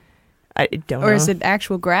wood? I don't know. Or is it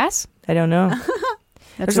actual grass? I don't know.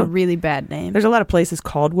 That's a really bad name. There's a lot of places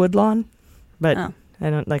called Woodlawn, but I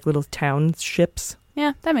don't like little townships.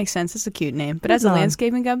 Yeah, that makes sense. It's a cute name. But as a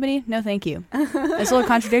landscaping company, no thank you. That's a little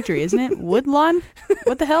contradictory, isn't it? Woodlawn?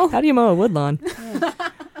 What the hell? How do you mow a woodlawn?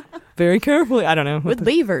 Very carefully. I don't know. With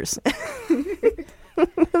levers.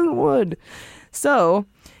 Wood. So,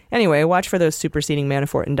 anyway, watch for those superseding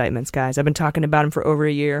Manafort indictments, guys. I've been talking about them for over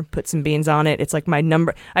a year. Put some beans on it. It's like my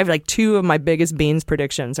number. I have like two of my biggest beans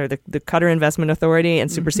predictions are the Qatar Investment Authority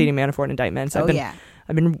and superseding Manafort indictments. I've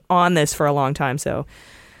been on this for a long time, so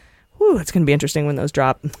it's going to be interesting when those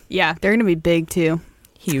drop. Yeah, they're going to be big too.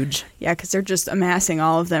 Huge. Yeah, because they're just amassing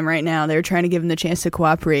all of them right now. They're trying to give him the chance to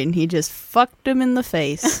cooperate, and he just fucked him in the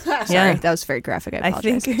face. Sorry, that was very graphic. I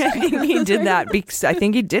apologize. I think he did that because I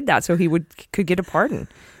think he did that so he could get a pardon.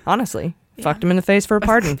 Honestly, fucked him in the face for a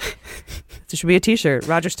pardon. This should be a T-shirt.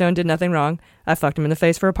 Roger Stone did nothing wrong. I fucked him in the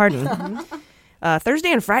face for a pardon.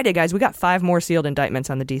 Thursday and Friday, guys, we got 5 more sealed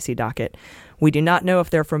indictments on the D.C. docket. We do not know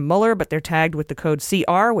if they're from Mueller, but they're tagged with the code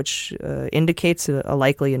CR, which indicates a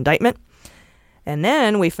likely indictment. And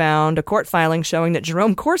then we found a court filing showing that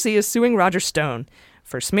Jerome Corsi is suing Roger Stone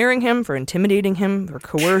for smearing him, for intimidating him, for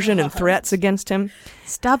coercion and threats against him.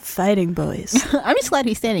 Stop fighting, boys. I'm just glad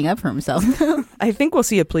he's standing up for himself. I think we'll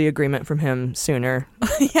see a plea agreement from him sooner.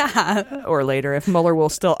 Yeah. Or later, if Mueller will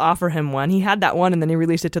still offer him one. He had that one and then he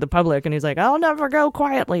released it to the public and he's like, I'll never go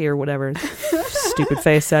quietly or whatever. Stupid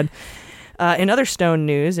face said. In other Stone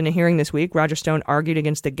news, in a hearing this week, Roger Stone argued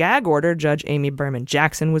against the gag order Judge Amy Berman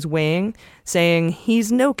Jackson was weighing, saying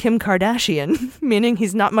he's no Kim Kardashian, meaning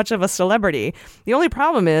he's not much of a celebrity. The only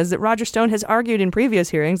problem is that Roger Stone has argued in previous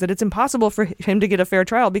hearings that it's impossible for him to get a fair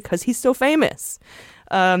trial because he's so famous.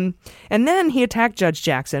 And then he attacked Judge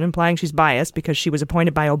Jackson, implying she's biased because she was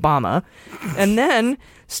appointed by Obama. And then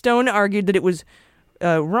Stone argued that it was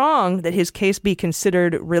wrong that his case be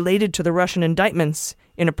considered related to the Russian indictments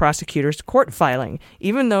in a prosecutor's court filing,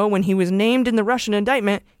 even though when he was named in the Russian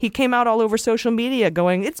indictment, he came out all over social media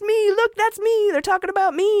going, it's me, look, that's me, they're talking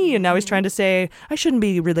about me. And now he's trying to say, I shouldn't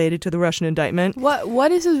be related to the Russian indictment.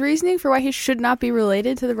 What is his reasoning for why he should not be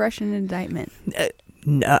related to the Russian indictment?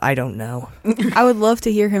 No, I don't know. I would love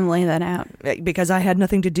to hear him lay that out. Because I had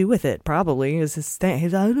nothing to do with it, probably, is his thing.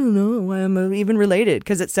 He's, I don't know why I'm even related.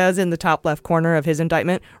 Because it says in the top left corner of his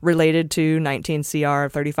indictment, related to 19 CR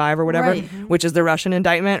 35 or whatever, right. Which is the Russian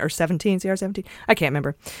indictment, or 17 CR 17. I can't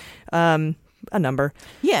remember. A number.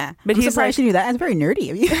 Yeah. But I'm he's surprised you knew that. That's very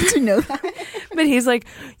nerdy of you to know that. But he's like,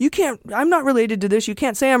 I'm not related to this. You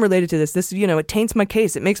can't say I'm related to this. This, it taints my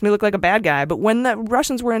case. It makes me look like a bad guy. But when the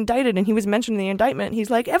Russians were indicted and he was mentioned in the indictment,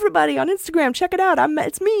 he's like, everybody on Instagram, check it out.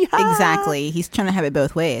 It's me. Ha! Exactly. He's trying to have it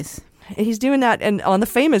both ways. And he's doing that. And on the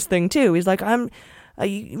famous thing, too. He's like,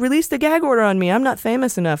 you released the gag order on me. I'm not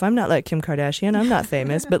famous enough. I'm not like Kim Kardashian. I'm not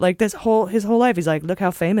famous. But like his whole life, he's like, look how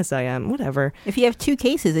famous I am. Whatever. If you have 2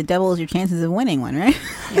 cases, it doubles your chances of winning one, right?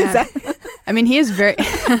 Yeah. I mean, he is very...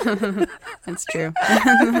 That's true.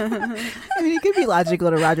 I mean, it could be logical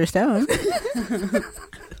to Roger Stone.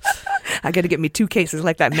 I got to get me 2 cases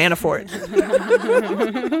like that Manafort.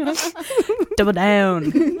 Double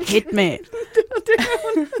down. Hit me. Double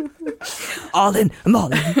down. All in. I'm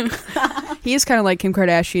all in. He is kind of like Kim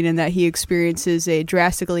Kardashian in that he experiences a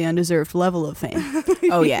drastically undeserved level of fame.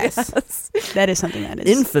 Oh, yes. That is something that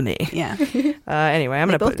is... infamy. Yeah. Anyway, I'm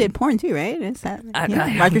going to both did porn, too, right? Is that...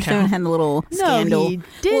 Roger Stone had a little scandal. He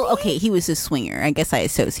did. Well, okay, he was a swinger. I guess I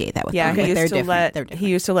associate that with porn. He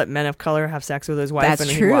used to let men of color have sex with his wife. That's and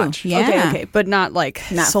true. He'd watch. Yeah. Okay, but not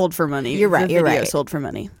sold for money. You're right. You're right. Sold for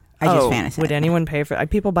money. I just fantasize. Would anyone pay for...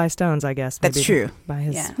 people buy stones, I guess. That's true. Buy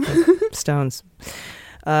his stones.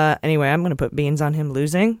 Anyway, I'm going to put beans on him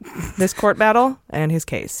losing this court battle and his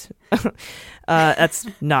case. That's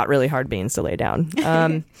not really hard beans to lay down.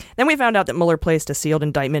 Then we found out that Mueller placed a sealed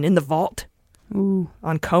indictment in the vault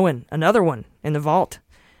on Cohen, another one in the vault,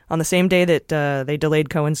 on the same day that they delayed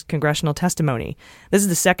Cohen's congressional testimony. This is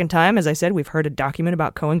the second time, as I said, we've heard a document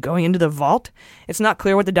about Cohen going into the vault. It's not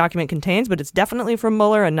clear what the document contains, but it's definitely from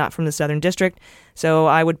Mueller and not from the Southern District. So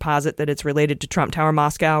I would posit that it's related to Trump Tower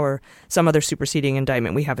Moscow or some other superseding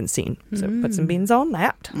indictment we haven't seen. So put some beans on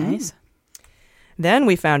that. Nice. Then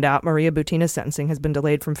we found out Maria Butina's sentencing has been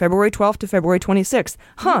delayed from February 12th to February 26th.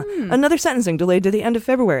 Another sentencing delayed to the end of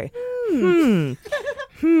February.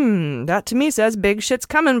 That to me says big shit's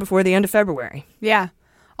coming before the end of February. Yeah.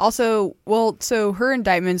 Also, so her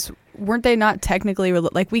indictments, weren't they not technically,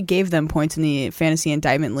 we gave them points in the Fantasy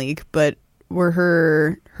Indictment League, but were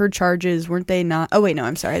her charges, weren't they not? Oh, wait, no,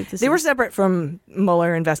 I'm sorry. They were separate from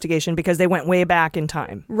Mueller investigation because they went way back in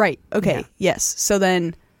time. Right. Okay. Yeah. Yes. So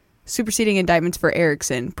then superseding indictments for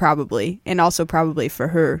Erickson, probably, and also probably for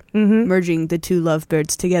her, merging the 2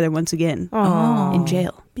 lovebirds together once again in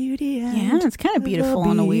jail. Beauty. Yeah, it's kind of beautiful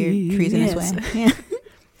in a weird treasonous way. Yeah.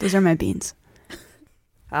 Those are my beans.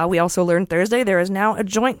 We also learned Thursday there is now a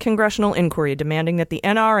joint congressional inquiry demanding that the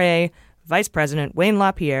NRA Vice President Wayne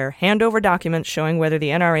LaPierre hand over documents showing whether the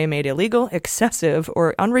NRA made illegal, excessive,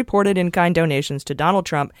 or unreported in-kind donations to Donald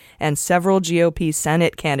Trump and several GOP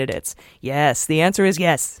Senate candidates. Yes, the answer is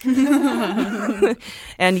yes.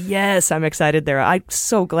 And yes, I'm excited there. I'm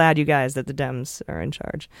so glad, you guys, that the Dems are in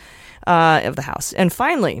charge of the House. And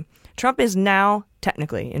finally, Trump is now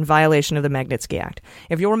technically, in violation of the Magnitsky Act.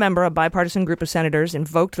 If you'll remember, a bipartisan group of senators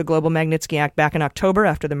invoked the Global Magnitsky Act back in October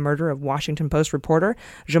after the murder of Washington Post reporter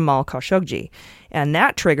Jamal Khashoggi. And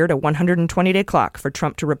that triggered a 120-day clock for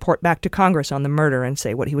Trump to report back to Congress on the murder and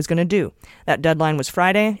say what he was going to do. That deadline was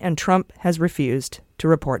Friday, and Trump has refused to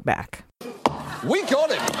report back. We got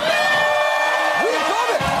it! We got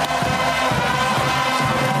it!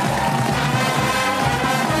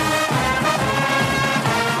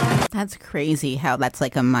 That's crazy how that's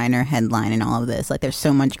like a minor headline in all of this. Like there's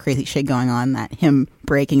so much crazy shit going on that him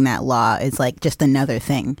breaking that law is like just another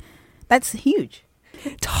thing. That's huge.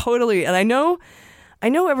 Totally. And I know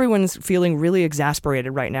everyone's feeling really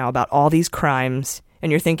exasperated right now about all these crimes. And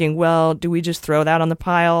you're thinking, well, do we just throw that on the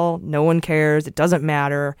pile? No one cares. It doesn't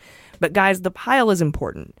matter. But guys, the pile is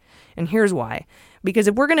important. And here's why. Because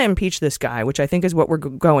if we're going to impeach this guy, which I think is what we're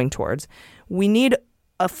going towards, we need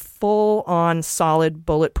a full-on, solid,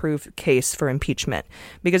 bulletproof case for impeachment.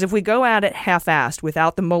 Because if we go at it half-assed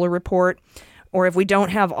without the Mueller report, or if we don't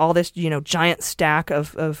have all this, giant stack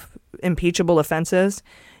of impeachable offenses,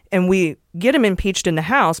 and we get him impeached in the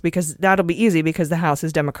House, because that'll be easy because the House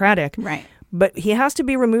is Democratic. Right. But he has to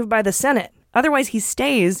be removed by the Senate. Otherwise, he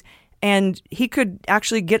stays, and he could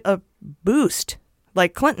actually get a boost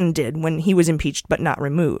like Clinton did when he was impeached but not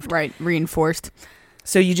removed. Right. Reinforced.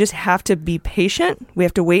 So you just have to be patient. We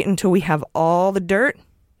have to wait until we have all the dirt,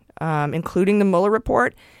 including the Mueller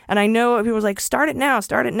report. And I know people are like, start it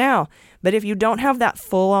now. But if you don't have that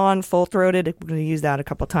full-on, full-throated, I'm going to use that a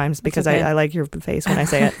couple times because okay. I like your face when I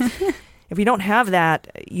say it. If you don't have that,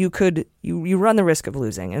 you run the risk of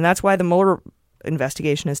losing. And that's why the Mueller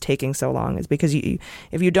investigation is taking so long, is because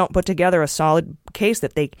if you don't put together a solid case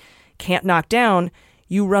that they can't knock down,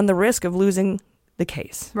 you run the risk of losing the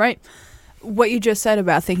case. Right. What you just said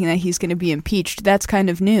about thinking that he's going to be impeached, that's kind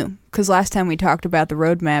of new. Because last time we talked about the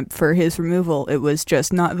roadmap for his removal, it was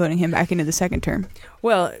just not voting him back into the second term.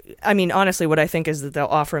 Well, I mean, honestly, what I think is that they'll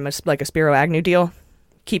offer him a Spiro Agnew deal.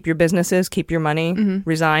 Keep your businesses, keep your money,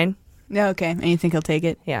 resign. Yeah, okay. And you think he'll take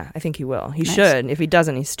it? Yeah, I think he will. He should. If he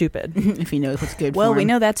doesn't, he's stupid. If he knows what's good for him. Well, we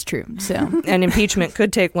know that's true. So, and impeachment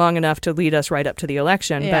could take long enough to lead us right up to the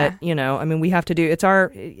election. Yeah. But, I mean, we have to do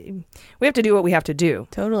what we have to do.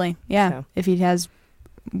 Totally. Yeah. So. If he has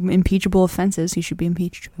impeachable offenses, he should be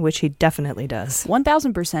impeached. Which he definitely does.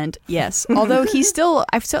 1,000%, yes. Although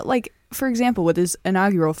I've felt like, for example, with his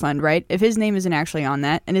inaugural fund, right? If his name isn't actually on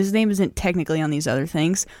that, and his name isn't technically on these other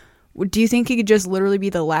things, do you think he could just literally be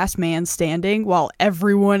the last man standing while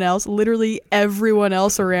literally everyone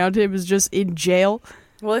else around him is just in jail?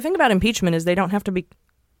 Well, the thing about impeachment is they don't have to be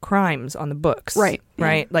crimes on the books. Right.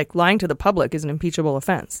 Right? Yeah. Like lying to the public is an impeachable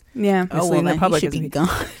offense. Yeah. Misleading the public should be gone.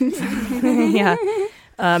 Yeah.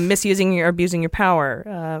 Misusing or abusing your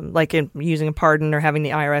power, like in using a pardon or having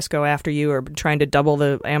the IRS go after you or trying to double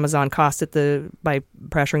the Amazon cost by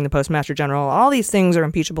pressuring the Postmaster General. All these things are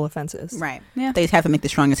impeachable offenses. Right. Yeah. They just have to make the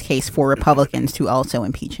strongest case for Republicans to also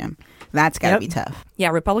impeach him. That's got to be tough. Yeah,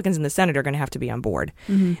 Republicans in the Senate are going to have to be on board.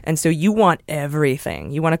 Mm-hmm. And so you want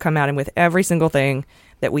everything. You want to come at him with every single thing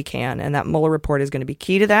that we can. And that Mueller report is going to be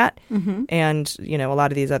key to that. Mm-hmm. And, a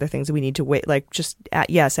lot of these other things we need to wait, like just, add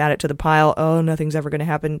it to the pile. Oh, nothing's ever going to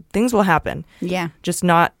happen. Things will happen. Yeah. Just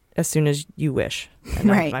not as soon as you wish.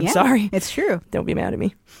 Right. I'm sorry. It's true. Don't be mad at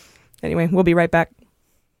me. Anyway, we'll be right back.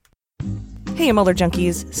 Hey, Mueller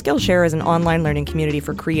Junkies. Skillshare is an online learning community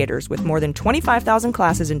for creators with more than 25,000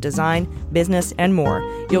 classes in design, business, and more.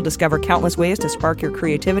 You'll discover countless ways to spark your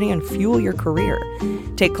creativity and fuel your career.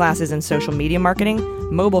 Take classes in social media marketing,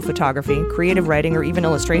 mobile photography, creative writing, or even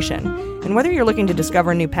illustration. And whether you're looking to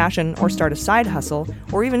discover a new passion or start a side hustle,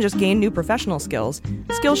 or even just gain new professional skills,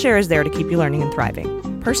 Skillshare is there to keep you learning and thriving.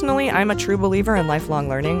 Personally, I'm a true believer in lifelong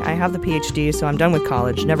learning. I have the PhD, so I'm done with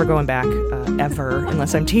college, never going back, ever,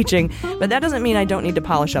 unless I'm teaching. But that doesn't mean I don't need to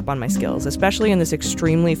polish up on my skills, especially in this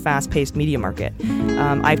extremely fast-paced media market.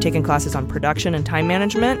 I've taken classes on production and time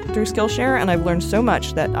management through Skillshare, and I've learned so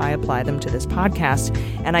much that I apply them to this podcast,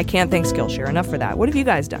 and I can't thank Skillshare enough for that. What have you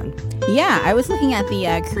guys done? Yeah, I was looking at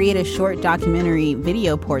the Create a Short Documentary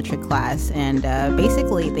Video Portrait class, and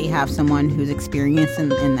basically they have someone who's experienced in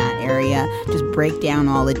that area just break down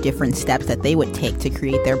all the different steps that they would take to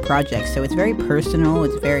create their project. So it's very personal,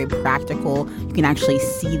 it's very practical. You can actually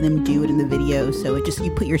see them do it in the video, so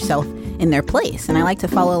you put yourself in their place. And I like to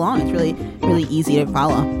follow along. It's really, really easy to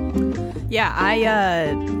follow. Yeah,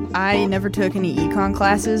 I never took any econ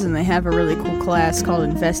classes, and they have a really cool class called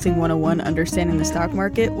Investing 101, Understanding the Stock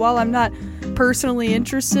Market. While I'm not personally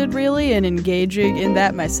interested really in engaging in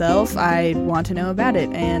that myself, I want to know about it,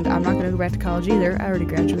 and I'm not going to go back to college either. I already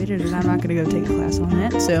graduated, and I'm not going to go take a class on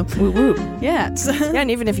that. So, woo woo. Yeah. Yeah,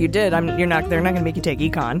 and even if you did, they're not going to make you take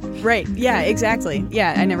econ. Right. Yeah. Exactly.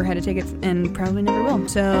 Yeah. I never had to take it, and probably never will.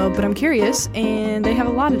 So, but I'm curious, and they have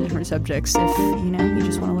a lot of different subjects. If you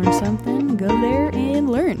just want to learn something, go there and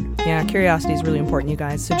learn. Yeah, curiosity is really important, you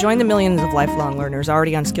guys. So join the millions of lifelong learners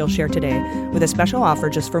already on Skillshare today with a special offer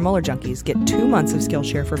just for Mueller junkies. Get 2 months of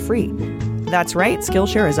Skillshare for free. That's right,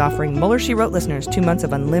 Skillshare is offering Mueller, She Wrote listeners 2 months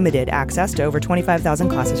of unlimited access to over 25,000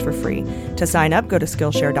 classes for free. To sign up, go to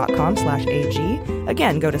Skillshare.com/AG.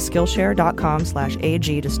 Again, go to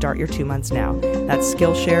Skillshare.com/AG to start your 2 months now. That's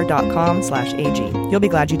Skillshare.com/AG. You'll be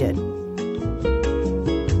glad you did.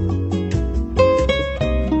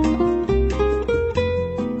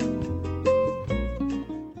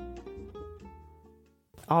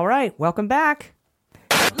 All right, welcome back.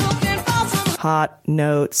 Hot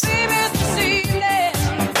Notes.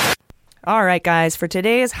 All right, guys, for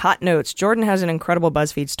today's Hot Notes, Jordan has an incredible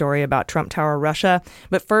BuzzFeed story about Trump Tower Russia.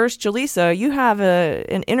 But first, Jaleesa, you have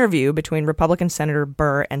an interview between Republican Senator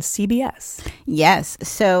Burr and CBS. Yes.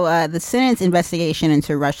 So the Senate's investigation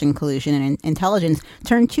into Russian collusion and intelligence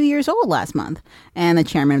turned 2 years old last month. And the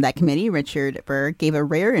chairman of that committee, Richard Burr, gave a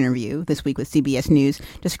rare interview this week with CBS News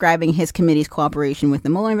describing his committee's cooperation with the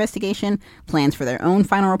Mueller investigation, plans for their own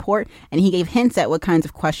final report, and he gave hints at what kinds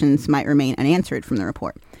of questions might remain unanswered from the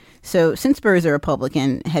report. So since Burr is a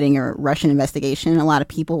Republican heading a Russian investigation, a lot of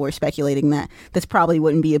people were speculating that this probably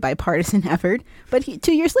wouldn't be a bipartisan effort. But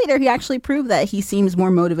 2 years later, he actually proved that he seems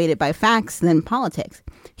more motivated by facts than politics.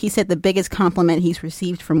 He said the biggest compliment he's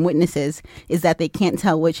received from witnesses is that they can't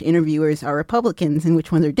tell which interviewers are Republicans and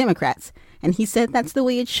which ones are Democrats. And he said that's the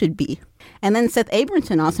way it should be. And then Seth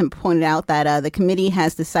Abramson also pointed out that the committee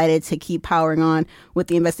has decided to keep powering on with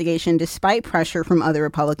the investigation despite pressure from other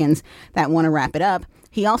Republicans that want to wrap it up.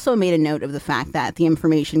 He also made a note of the fact that the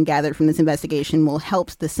information gathered from this investigation will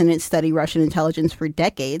help the Senate study Russian intelligence for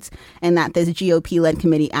decades, and that this GOP-led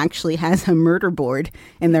committee actually has a murder board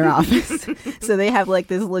in their office. So they have like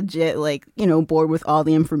this legit, board with all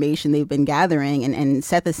the information they've been gathering. And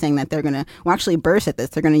Seth is saying that they're going to, actually Burr said this,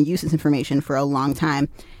 they're going to use this information for a long time.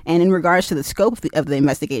 And in regards to the scope of the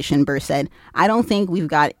investigation, Burr said, "I don't think we've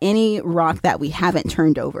got any rock that we haven't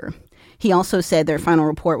turned over." He also said their final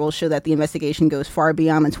report will show that the investigation goes far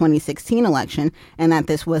beyond the 2016 election and that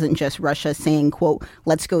this wasn't just Russia saying, quote,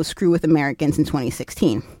 "let's go screw with Americans in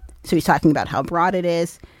 2016. So he's talking about how broad it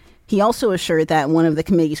is. He also assured that one of the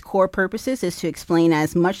committee's core purposes is to explain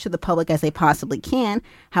as much to the public as they possibly can.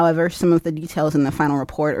 However, some of the details in the final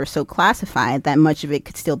report are so classified that much of it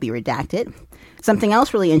could still be redacted. Something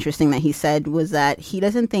else really interesting that he said was that he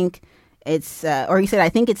doesn't think it's, he said, "I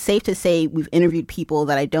think it's safe to say we've interviewed people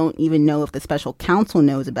that I don't even know if the special counsel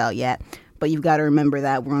knows about yet. But you've got to remember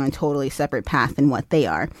that we're on a totally separate path than what they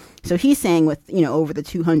are." So he's saying with, over the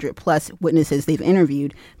 200 plus witnesses they've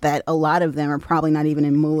interviewed, that a lot of them are probably not even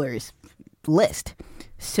in Mueller's list.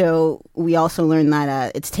 So we also learned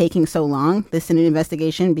that it's taking so long, the Senate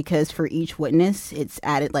investigation, because for each witness, it's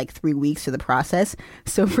added 3 weeks to the process.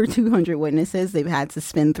 So for 200 witnesses, they've had to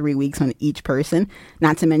spend 3 weeks on each person,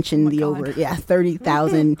 not to mention over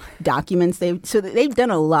 30,000 documents. They've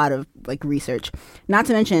done a lot of research, not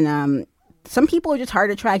to mention some people are just hard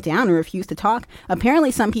to track down and refuse to talk. Apparently,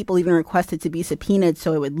 some people even requested to be subpoenaed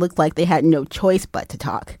so it would look like they had no choice but to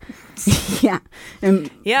talk. Yeah.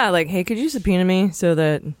 Hey, could you subpoena me so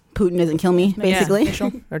that Putin doesn't kill me, basically? Yeah,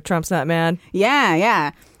 or Trump's not mad. Yeah.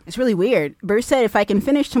 It's really weird. Burr said, "If I can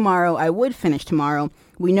finish tomorrow, I would finish tomorrow.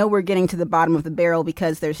 We know we're getting to the bottom of the barrel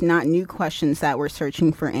because there's not new questions that we're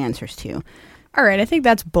searching for answers to." All right, I think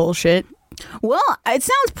that's bullshit. Well, it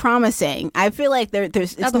sounds promising. I feel like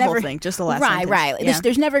there's not the never, whole thing, just the last right, sentence. Right. Yeah.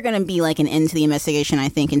 There's never going to be an end to the investigation, I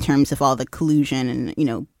think, in terms of all the collusion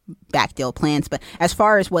and backdeal plans. But as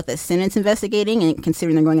far as what the Senate's investigating, and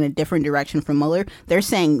considering they're going in a different direction from Mueller, they're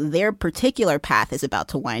saying their particular path is about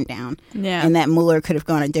to wind down, and that Mueller could have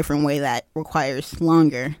gone a different way that requires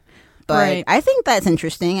longer. But I think that's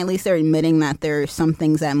interesting. At least they're admitting that there are some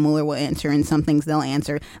things that Mueller will answer and some things they'll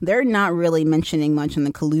answer. They're not really mentioning much on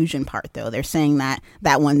the collusion part, though. They're saying that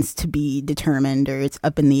one's to be determined or it's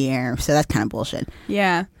up in the air. So that's kind of bullshit.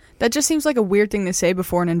 Yeah. That just seems like a weird thing to say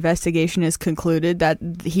before an investigation is concluded, that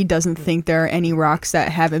he doesn't think there are any rocks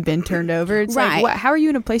that haven't been turned over. It's Right. like, how are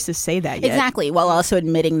you in a place to say that yet? Exactly, while also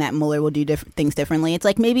admitting that Mueller will do things differently. It's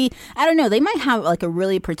like maybe, I don't know, they might have like a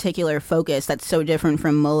really particular focus that's so different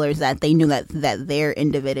from Mueller's that they knew that their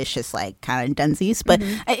individ is just like kind of dunsies. But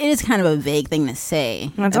it is kind of a vague thing to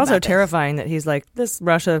say. And it's also terrifying that he's like, this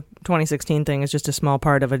Russia 2016 thing is just a small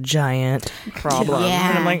part of a giant problem. Yeah.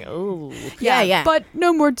 And I'm like, oh. Yeah. But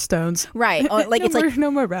no more stones. Right. Like it's like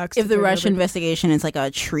no more rocks. If the Russian investigation is like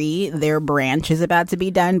a tree, their branch is about to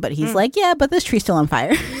be done, but he's like, yeah, but this tree's still on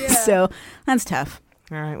fire. So that's tough.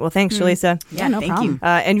 All right. Well, thanks, Jaleesa. Yeah, no thank problem. you.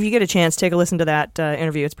 And if you get a chance, take a listen to that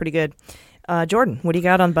interview. It's pretty good. Jordan, what do you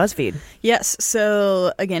got on BuzzFeed? Yes.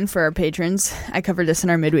 So again, for our patrons, I covered this in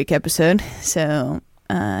our midweek episode. So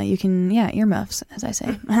you can, earmuffs, as I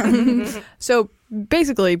say. So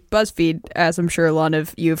basically, BuzzFeed, as I'm sure a lot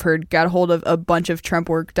of you have heard, got a hold of a bunch of Trump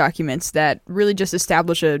work documents that really just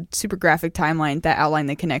establish a super graphic timeline that outline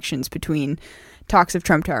the connections between talks of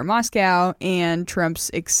Trump Tower Moscow and Trump's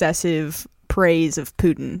excessive praise of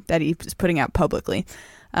Putin that he was putting out publicly.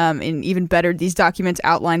 And even better, these documents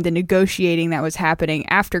outlined the negotiating that was happening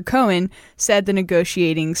after Cohen said the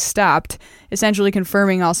negotiating stopped, essentially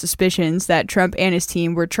confirming all suspicions that Trump and his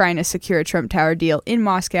team were trying to secure a Trump Tower deal in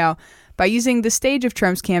Moscow by using the stage of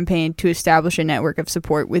Trump's campaign to establish a network of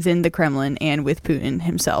support within the Kremlin and with Putin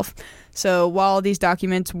himself. So while these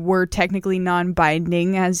documents were technically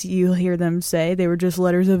non-binding, as you'll hear them say, they were just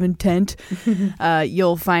letters of intent,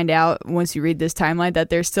 you'll find out once you read this timeline that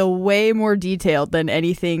they're still way more detailed than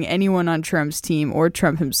anything anyone on Trump's team or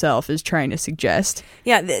Trump himself is trying to suggest.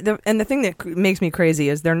 Yeah, and the thing that makes me crazy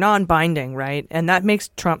is they're non-binding, right? And that makes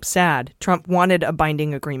Trump sad. Trump wanted a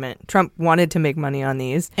binding agreement. Trump wanted to make money on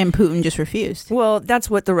these. And Putin just refused. Well, that's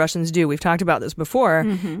what the Russians do. We've talked about this before.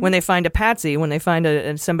 When they find a patsy, when they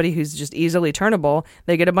find somebody who's just easily turnable,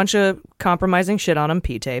 they get a bunch of compromising shit on them,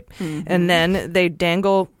 P-tape, and then they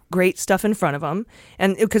dangle great stuff in front of them.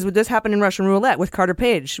 And because this happened in Russian roulette with Carter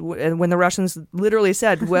Page, when the Russians literally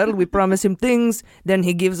said, well, we promise him things, then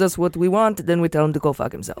he gives us what we want, then we tell him to go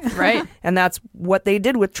fuck himself. Right. And that's what they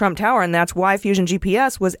did with Trump Tower, and that's why Fusion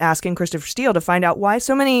GPS was asking Christopher Steele to find out why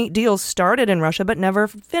so many deals started in Russia but never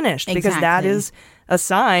finished. Exactly. Because that is a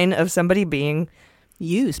sign of somebody being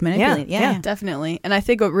used, manipulated. Yeah, definitely. And I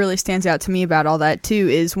think what really stands out to me about all that too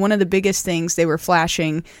is one of the biggest things they were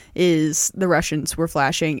flashing is the Russians were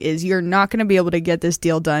flashing is you're not going to be able to get this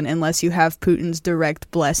deal done unless you have Putin's direct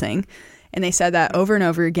blessing. And they said that over and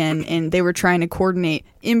over again, and they were trying to coordinate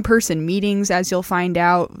in-person meetings, as you'll find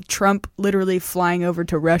out. Trump literally flying over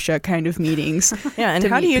to Russia kind of meetings. Yeah, and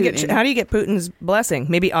how do you get Putin's blessing?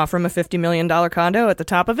 Maybe offer him a $50 million condo at the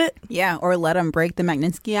top of it? Yeah, or let him break the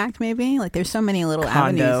Magnitsky Act, maybe. Like, there's so many little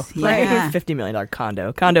condo. avenues. Right? Yeah. $50 million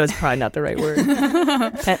condo. Condo is probably not the right word.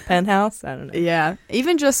 Penthouse? I don't know. Yeah,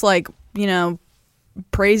 even just like,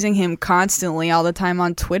 praising him constantly all the time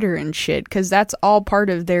on Twitter and shit, because that's all part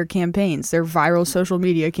of their campaigns, their viral social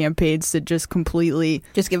media campaigns that just completely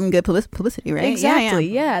just give them good publicity, right? Exactly.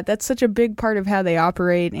 Yeah, that's such a big part of how they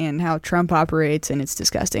operate and how Trump operates, and it's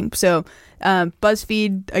disgusting. So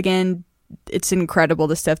BuzzFeed, again, it's incredible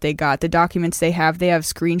the stuff they got, the documents they have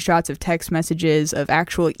screenshots of text messages, of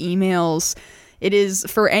actual emails. It is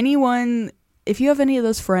for anyone, if you have any of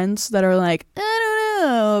those friends that are like,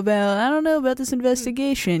 I don't know about this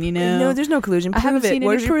investigation, No, there's no collusion. Prove I haven't seen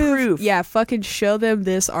Where's any proof. Yeah, fucking show them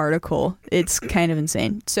this article. It's kind of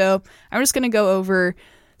insane. So I'm just going to go over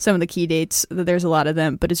some of the key dates. There's a lot of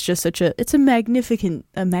them, but it's just it's a magnificent.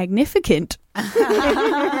 I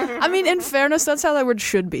mean, in fairness, that's how that word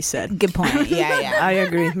should be said. Good point. Yeah. I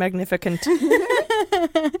agree. Magnificent.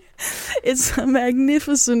 It's a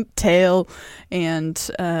magnificent tale, and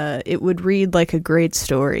it would read like a great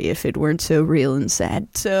story if it weren't so real and sad.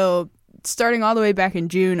 So starting all the way back in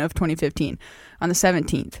June of 2015, on the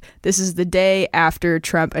 17th, this is the day after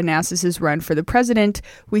Trump announces his run for the president,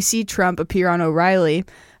 we see Trump appear on O'Reilly,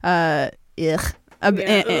 and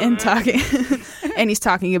talking, and he's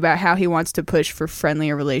talking about how he wants to push for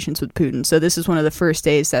friendlier relations with Putin. So this is one of the first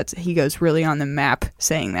days that he goes really on the map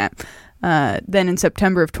saying that. Then in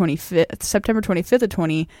September 25th of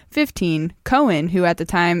 2015, Cohen, who at the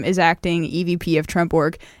time is acting EVP of Trump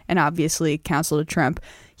Org and obviously counsel to Trump,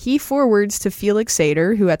 he forwards to Felix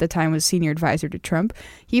Sater, who at the time was senior advisor to Trump,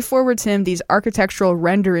 he forwards him these architectural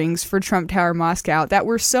renderings for Trump Tower Moscow that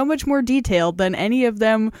were so much more detailed than any of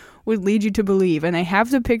them would lead you to believe. And I have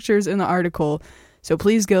the pictures in the article, so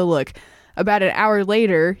please go look. About an hour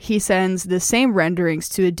later, he sends the same renderings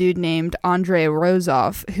to a dude named Andrei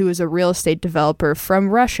Rozov, who is a real estate developer from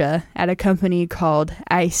Russia at a company called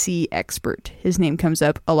IC Expert. His name comes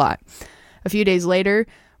up a lot. A few days later,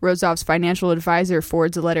 Rozov's financial advisor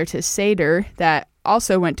forwards a letter to Sater that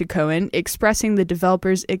also went to Cohen, expressing the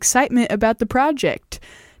developer's excitement about the project.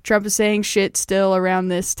 Trump is saying shit still around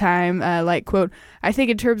this time, like, quote, "I think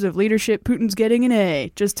in terms of leadership, Putin's getting an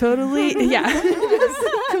A." Just totally,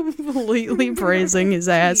 completely praising his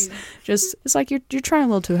ass. Just, it's like, you're trying a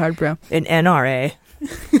little too hard, bro. An NRA.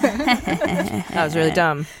 That was really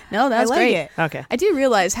dumb. No, that was great. It. Okay. I do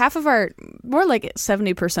realize half of our, more like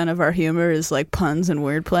 70% of our humor is like puns and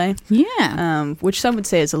wordplay. Yeah. Which some would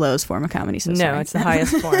say is the lowest form of comedy. So no, sorry. it's the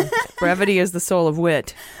highest form. Brevity is the soul of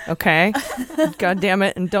wit. Okay? God damn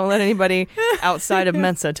it. And don't let anybody outside of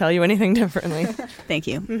Mensa tell you anything differently. Thank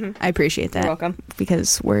you. Mm-hmm. I appreciate that. You're welcome.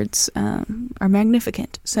 Because words are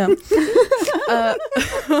magnificent. So.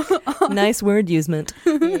 Nice word usement.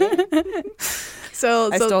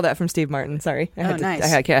 So I stole that from Steve Martin. Sorry.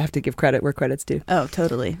 Nice. I have to give credit where credit's due. Oh,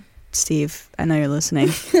 totally. Steve, I know you're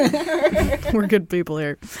listening. We're good people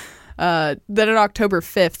here. Then on October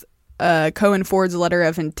 5th, Cohen forwards a letter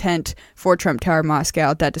of intent for Trump Tower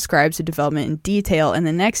Moscow that describes the development in detail. And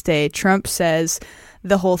the next day, Trump says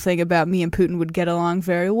the whole thing about me and Putin would get along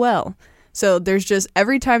very well. So there's just,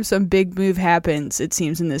 every time some big move happens, it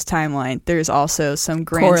seems in this timeline, there's also some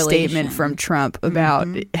grand statement from Trump about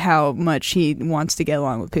how much he wants to get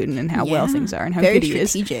along with Putin and how well things are and how very good he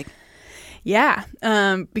is. strategic. Yeah,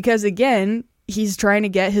 because again, he's trying to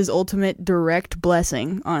get his ultimate direct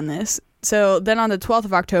blessing on this. So then on the 12th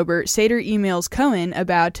of October, Sater emails Cohen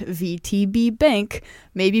about VTB Bank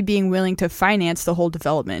maybe being willing to finance the whole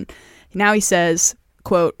development. Now he says,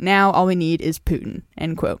 quote, "Now all we need is Putin,"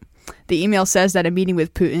 end quote. The email says that a meeting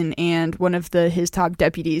with Putin and one of his top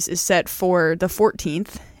deputies is set for the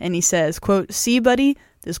 14th, and he says, quote, "See, buddy,"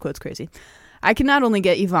 this quote's crazy, "I can not only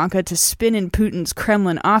get Ivanka to spin in Putin's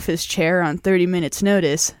Kremlin office chair on 30 minutes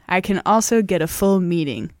notice, I can also get a full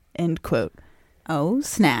meeting," end quote. Oh,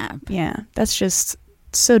 snap. Yeah, that's just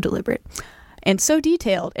so deliberate. And so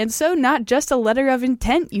detailed, and so not just a letter of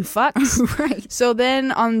intent, you fucks. Right. So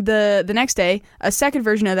then on the next day, a second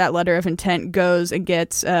version of that letter of intent goes and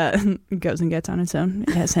gets on its own.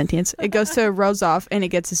 It has sentience. It goes to Rozov, and it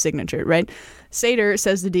gets a signature, right? Sater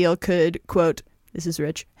says the deal could, quote, this is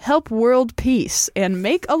rich, help world peace and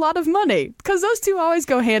make a lot of money. Because those two always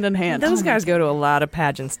go hand in hand. Those guys go to a lot of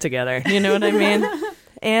pageants together. You know what I mean?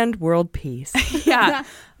 And world peace. Yeah.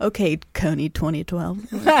 Okay, Coney 2012.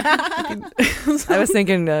 I was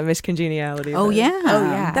thinking Miss Congeniality. Oh, yeah. Oh,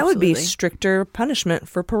 yeah. That would be absolutely. stricter punishment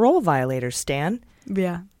for parole violators, Stan.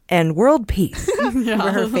 Yeah. And world peace. For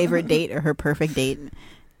her favorite date or her perfect date.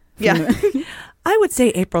 Yeah. I would say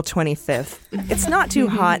April 25th. It's not too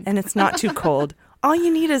hot and it's not too cold. All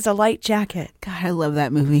you need is a light jacket. God, I love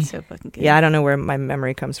that movie. So fucking good. Yeah, I don't know where my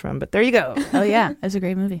memory comes from, but there you go. Oh, yeah. That's a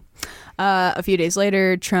great movie. A few days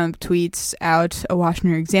later, Trump tweets out a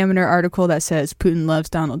Washington Examiner article that says Putin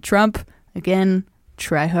loves Donald Trump. Again,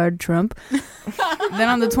 try hard Trump. Then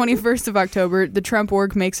on the 21st of October, the Trump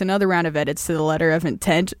org makes another round of edits to the letter of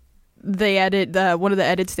intent. They edit, one of the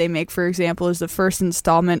edits they make, for example, is the first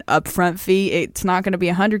installment upfront fee. It's not going to be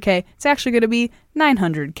 $100K. It's actually going to be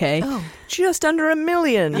 $900K. Oh, just under $1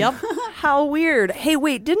 million. Yep. How weird. Hey,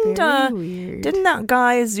 wait, didn't that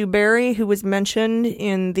guy Zuberi, who was mentioned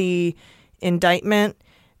in the indictment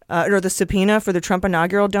or the subpoena for the Trump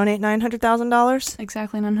inaugural, donate $900,000?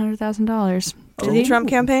 Exactly $900,000. To the Trump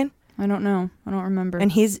campaign? I don't know. I don't remember.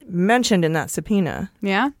 And he's mentioned in that subpoena.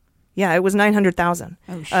 Yeah? Yeah, it was $900,000.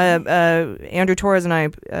 Oh, shit. Andrew Torrez and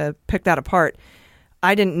I picked that apart.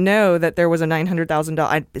 I didn't know that there was a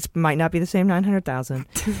 $900,000. It might not be the same $900,000.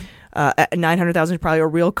 $900,000 is probably a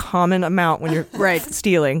real common amount when you're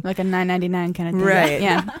stealing, like a $9.99 kind of thing. Right?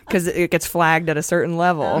 Yeah, because it gets flagged at a certain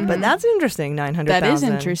level. But that's interesting. $900,000. That is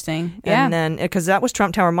interesting. Yeah, and then because that was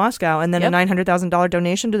Trump Tower Moscow, and then a $900,000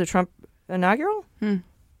 donation to the Trump inaugural.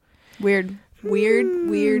 Weird.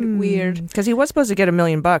 Because he was supposed to get $1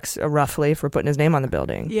 million roughly for putting his name on the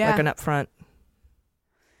building. Yeah, like an upfront.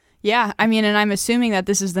 Yeah, I mean, and I'm assuming that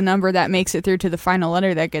this is the number that makes it through to the final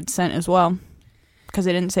letter that gets sent as well, because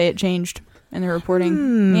they didn't say it changed in the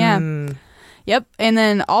reporting. Yeah. Yep. And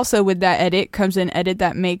then also with that edit comes an edit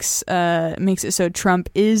that makes it so Trump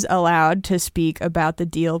is allowed to speak about the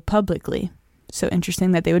deal publicly. So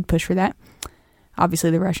interesting that they would push for that.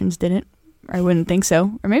 Obviously, the Russians didn't. I wouldn't think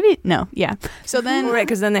so. Or maybe, no, yeah. So then... Right,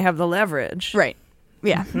 because then they have the leverage. Right.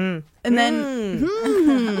 Yeah. And then...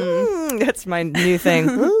 That's my new thing.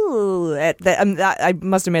 Ooh, I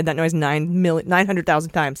must have made that noise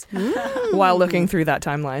 900,000 times. while looking through that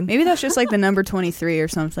timeline. Maybe that's just like the number 23 or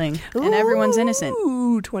something, and everyone's innocent.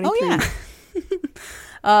 Ooh, 23. Oh,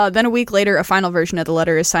 yeah. Then a week later, a final version of the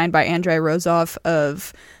letter is signed by Andrei Rozov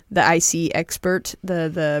of the IC expert,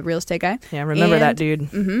 the real estate guy. Yeah, remember that dude.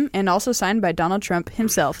 Mm-hmm, and also signed by Donald Trump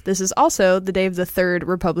himself. This is also the day of the third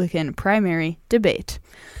Republican primary debate.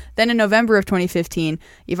 Then in November of 2015,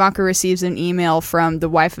 Ivanka receives an email from the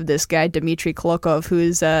wife of this guy, Dmitry Klokov, who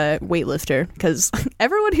is a weightlifter. Because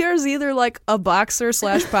everyone here is either like a boxer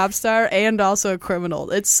 / pop star and also a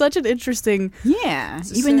criminal. It's such an interesting... Yeah.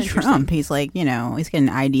 Even Trump, he's like, he's got an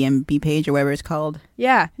IDMB page or whatever it's called.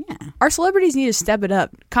 Yeah. Our celebrities need to step it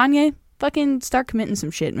up. Kanye, fucking start committing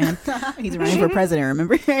some shit, man. He's running for president,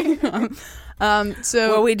 remember?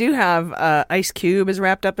 Well, we do have Ice Cube is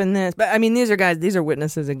wrapped up in this, but I mean, these are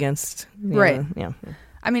witnesses against, right? Yeah.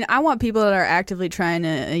 I mean, I want people that are actively trying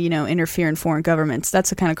to, interfere in foreign governments.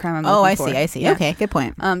 That's the kind of crime I'm looking for. I see. Yeah. Okay, good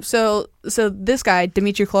point. So this guy,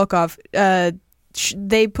 Dmitry Klokov,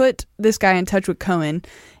 they put this guy in touch with Cohen,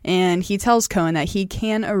 and he tells Cohen that he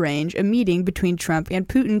can arrange a meeting between Trump and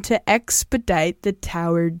Putin to expedite the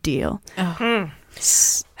Tower deal.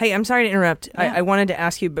 Hey, I'm sorry to interrupt. Yeah. I wanted to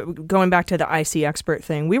ask you, but going back to the IC expert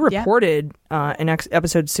thing, we reported in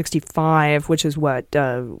episode 65, which is what,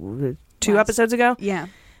 2 episodes ago? Yeah.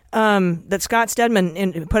 That Scott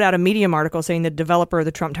Stedman put out a Medium article saying the developer of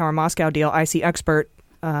the Trump Tower Moscow deal, IC expert,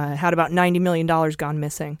 had about $90 million gone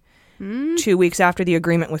missing. 2 weeks after the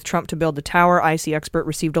agreement with Trump to build the tower, IC expert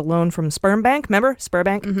received a loan from Sperm Bank. Remember?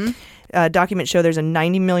 Sperbank? Mm-hmm. Documents show there's a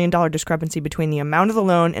 $90 million discrepancy between the amount of the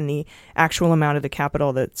loan and the actual amount of the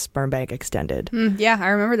capital that Sperm Bank extended. Yeah, I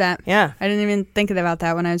remember that. Yeah. I didn't even think about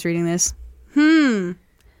that when I was reading this. And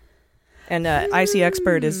IC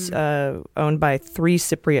Expert is owned by 3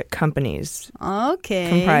 Cypriot companies. Okay.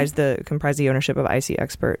 Comprise the ownership of IC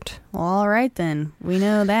Expert. All right, then. We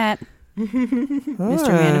know that. Mr.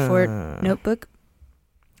 Manafort notebook.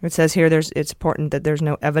 It says here it's important that there's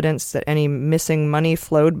no evidence that any missing money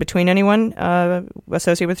flowed between anyone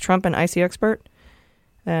associated with Trump and IC Expert.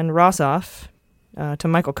 And Rossoff, to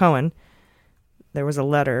Michael Cohen, there was a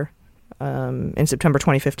letter in September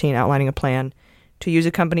 2015 outlining a plan to use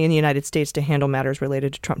a company in the United States to handle matters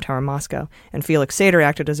related to Trump Tower Moscow. And Felix Sater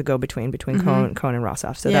acted as a go-between between Cohen and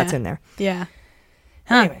Rossoff. So that's in there. Yeah.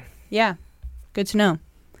 Anyway. Yeah. Good to know.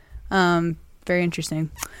 Very interesting.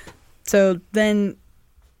 So then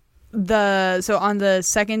on the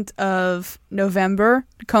 2nd of November,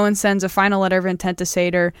 Cohen sends a final letter of intent to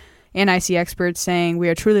Sater and IC Experts saying, "We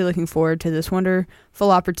are truly looking forward to this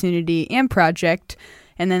wonderful opportunity and project."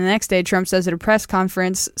 And then the next day, Trump says at a press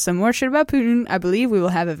conference, "Some more shit about Putin. I believe we will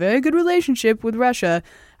have a very good relationship with Russia.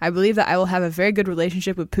 I believe that I will have a very good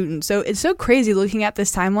relationship with Putin." So it's so crazy looking at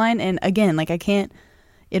this timeline. And again, I can't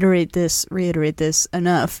reiterate this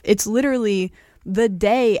enough. It's literally the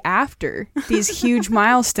day after these huge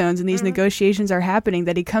milestones and these negotiations are happening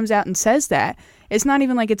that he comes out and says that. It's not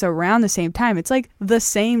even like it's around the same time. It's like the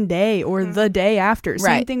same day or the day after. Same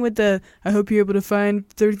Right. thing with I hope you're able to find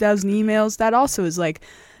 30,000 emails. That also is like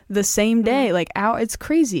the same day. Like, it's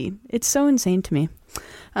crazy. It's so insane to me.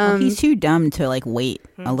 Well, he's too dumb to wait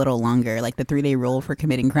a little longer, like the 3-day rule for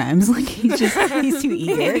committing crimes. Like he's too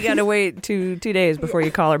eager. You got to wait two days before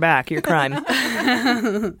you call her back. Your crime.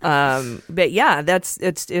 But yeah,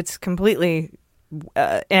 it's completely.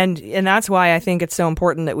 And that's why I think it's so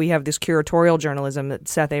important that we have this curatorial journalism that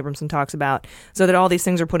Seth Abramson talks about, so that all these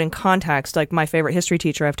things are put in context. Like my favorite history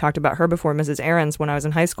teacher, I've talked about her before, Mrs. Ahrens, when I was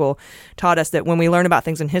in high school, taught us that when we learn about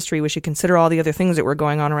things in history, we should consider all the other things that were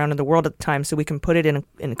going on around in the world at the time, so we can put it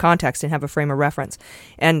in context and have a frame of reference.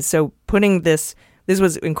 And so putting this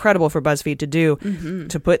was incredible for BuzzFeed to do,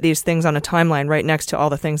 to put these things on a timeline right next to all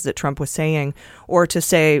the things that Trump was saying, or to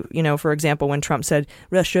say, for example, when Trump said,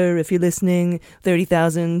 "Russia, if you're listening,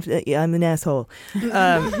 30,000, I'm an asshole."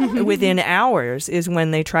 Within hours is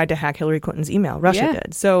when they tried to hack Hillary Clinton's email. Russia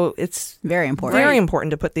did. So it's very important. Very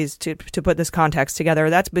important to put these to put this context together.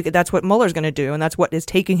 That's what Mueller's going to do, and that's what is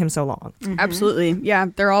taking him so long. Absolutely. Yeah,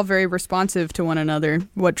 they're all very responsive to one another,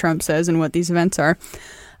 what Trump says and what these events are.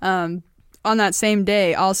 On that same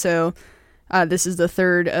day, also, this is the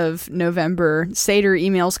 3rd of November, Sater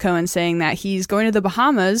emails Cohen saying that he's going to the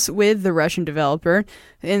Bahamas with the Russian developer,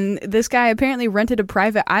 and this guy apparently rented a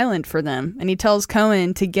private island for them, and he tells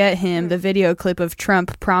Cohen to get him the video clip of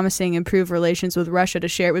Trump promising improved relations with Russia to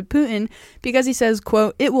share it with Putin, because he says,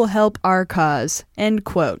 quote, "It will help our cause," end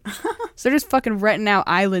quote. So they're just fucking renting out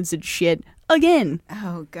islands and shit. again.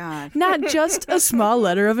 Oh, God. Not just a small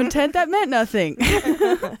letter of intent that meant nothing.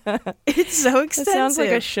 It's so extensive. It sounds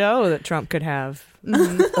like a show that Trump could have.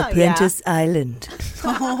 Apprentice Island.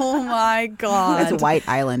 Oh my God. That's White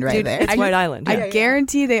Island right there. It's White Island. I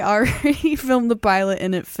guarantee they already filmed the pilot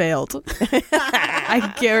and it failed.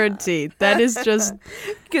 I guarantee. That is just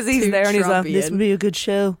because he's there and he's like, this would be a good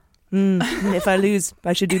show. If I lose,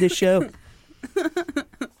 I should do this show.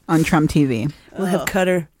 On Trump TV. We'll have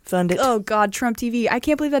Cutter fund it. Oh God, Trump TV. I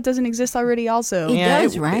can't believe that doesn't exist already also. It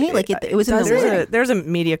does, right? Like it was in the there's a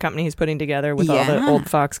media company he's putting together with all the old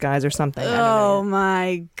Fox guys or something. Oh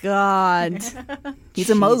my God. He's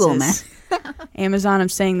a mogul, man. Amazon, I'm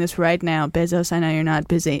saying this right now. Bezos, I know you're not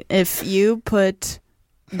busy. If you put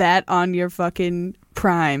that on your fucking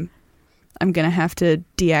Prime, I'm going to have to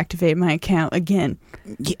deactivate my account again.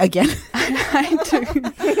 Again?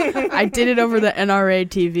 I did it over the NRA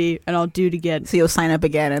TV, and I'll do it again. So you'll sign up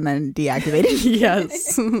again and then deactivate it?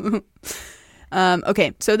 Yes.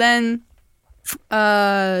 Okay, so then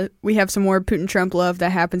we have some more Putin-Trump love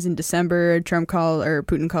that happens in December.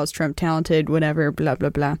 Putin calls Trump talented, whatever, blah, blah,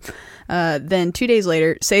 blah. Then 2 days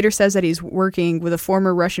later, Sater says that he's working with a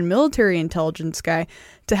former Russian military intelligence guy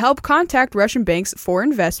to help contact Russian banks for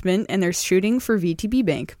investment, and they're shooting for VTB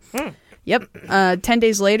Bank. Yep. 10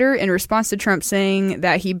 days later, in response to Trump saying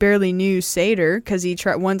that he barely knew Sater, because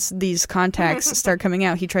once these contacts start coming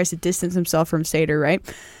out, he tries to distance himself from Sater, right?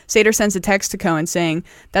 Sater sends a text to Cohen saying,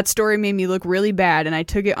 "That story made me look really bad, and I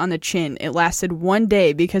took it on the chin. It lasted 1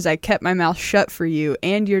 day because I kept my mouth shut for you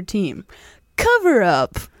and your team. Cover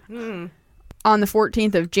up." On the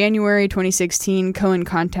 14th of January 2016, Cohen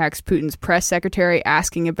contacts Putin's press secretary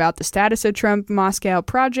asking about the status of Trump Moscow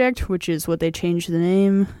project, which is what they changed the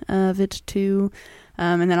name of it to,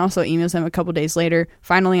 and then also emails them a couple days later.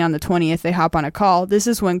 Finally, on the 20th, they hop on a call. This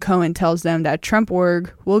is when Cohen tells them that Trump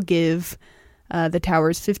Org will give the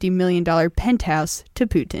tower's $50 million penthouse to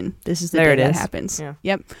Putin. This is the day that happens. Yeah.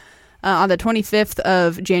 Yep. On the 25th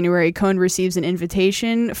of January, Cohen receives an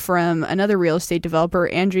invitation from another real estate developer,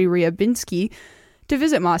 Andriy Ryabinsky, to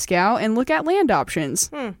visit Moscow and look at land options.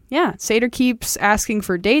 Yeah, Sater keeps asking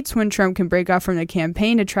for dates when Trump can break off from the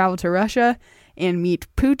campaign to travel to Russia and meet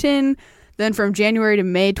Putin. Then from January to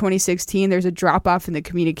May 2016, there's a drop-off in the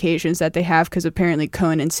communications that they have because apparently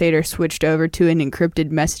Cohen and Sater switched over to an encrypted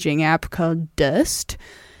messaging app called Dust.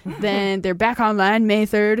 Then they're back online May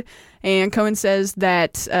 3rd. And Cohen says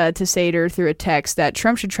that to Sater through a text that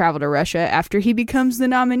Trump should travel to Russia after he becomes the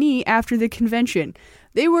nominee after the convention.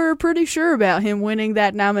 They were pretty sure about him winning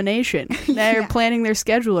that nomination. They're planning their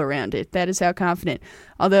schedule around it. That is how confident.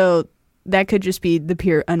 Although that could just be the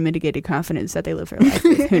pure unmitigated confidence that they live their life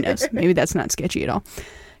with. Who knows? Maybe that's not sketchy at all.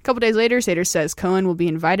 A couple days later, Sater says Cohen will be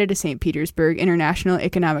invited to St. Petersburg International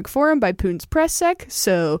Economic Forum by Putin's press sec.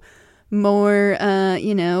 So more,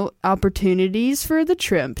 opportunities for the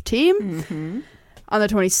Trump team. On the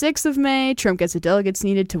 26th of May, Trump gets the delegates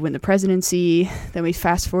needed to win the presidency. Then we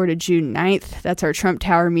fast forward to June 9th. That's our Trump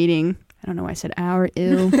Tower meeting. I don't know why I said our,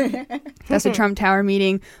 ew. That's the Trump Tower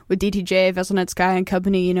meeting with DTJ, VesselNet Sky and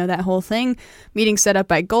company, that whole thing. Meeting set up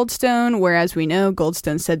by Goldstone, where, as we know,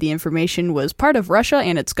 Goldstone said the information was part of Russia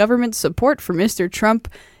and its government's support for Mr. Trump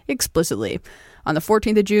explicitly. On the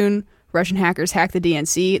 14th of June, Russian hackers hacked the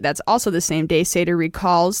DNC. That's also the same day Sater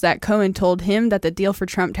recalls that Cohen told him that the deal for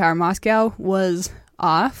Trump Tower Moscow was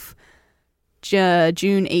off.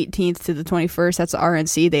 June 18th to the 21st, that's the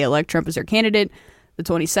RNC. They elect Trump as their candidate. The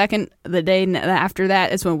 22nd, the day after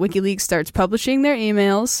that, is when WikiLeaks starts publishing their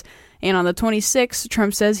emails. And on the 26th,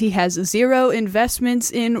 Trump says he has 0 investments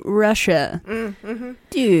in Russia.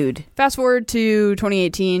 Dude. Fast forward to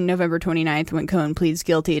 2018, November 29th, when Cohen pleads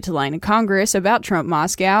guilty to lying to Congress about Trump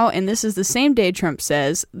Moscow. And this is the same day Trump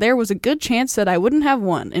says, there was a good chance that I wouldn't have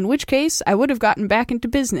won, in which case I would have gotten back into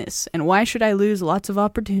business. And why should I lose lots of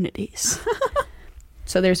opportunities?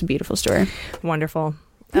 So there's a beautiful story. Wonderful.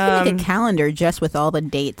 We can make a calendar just with all the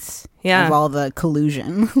dates of all the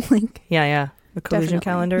collusion. Yeah. The collusion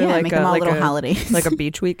calendar, make them all little holidays. Like a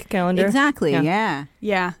beach week calendar. Exactly, yeah.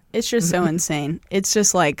 Yeah, it's just so insane. It's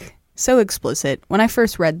just so explicit. When I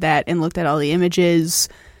first read that and looked at all the images,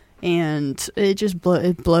 and it just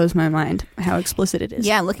it blows my mind how explicit it is.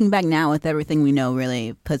 Yeah, looking back now with everything we know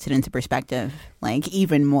really puts it into perspective,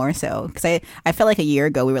 even more so. Because I felt like a year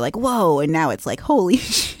ago we were like, whoa, and now it's like, holy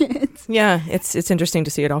shit. Yeah, it's interesting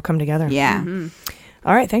to see it all come together. Yeah.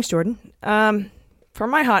 All right, thanks, Jordan. For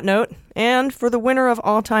my hot note, and for the winner of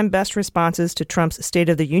all-time best responses to Trump's State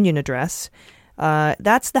of the Union address,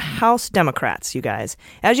 that's the House Democrats, you guys.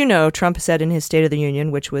 As you know, Trump said in his State of the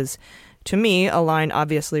Union, which was To me, a line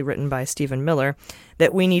obviously written by Stephen Miller,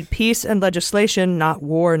 that we need peace and legislation, not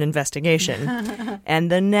war and investigation.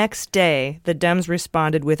 And the next day, the Dems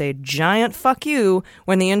responded with a giant fuck you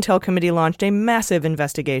when the Intel Committee launched a massive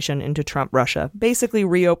investigation into Trump-Russia, basically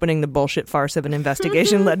reopening the bullshit farce of an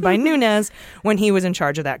investigation led by Nunes when he was in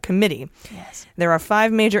charge of that committee. Yes. There are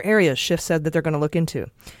 5 major areas Schiff said that they're going to look into.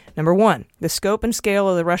 Number 1, the scope and scale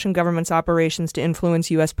of the Russian government's operations to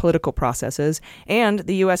influence U.S. political processes and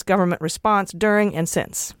the U.S. government response during and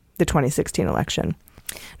since the 2016 election.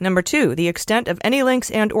 Number 2, the extent of any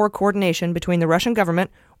links and or coordination between the Russian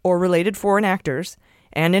government or related foreign actors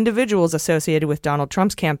and individuals associated with Donald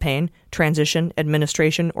Trump's campaign, transition,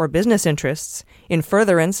 administration, or business interests in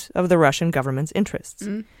furtherance of the Russian government's interests.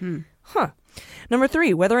 Number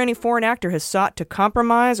 3, whether any foreign actor has sought to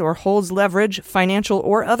compromise or holds leverage, financial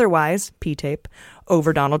or otherwise, P-tape,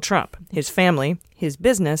 over Donald Trump, his family, his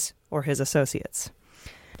business, or his associates.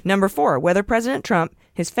 Number 4, whether President Trump,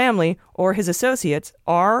 his family, or his associates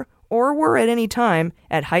are or were at any time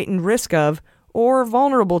at heightened risk of or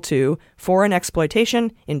vulnerable to foreign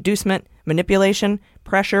exploitation, inducement, manipulation,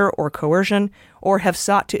 pressure, or coercion, or have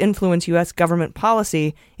sought to influence U.S. government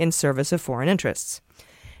policy in service of foreign interests.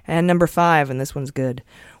 And number 5, and this one's good,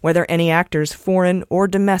 whether any actors, foreign or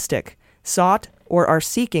domestic, sought or are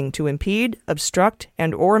seeking to impede, obstruct,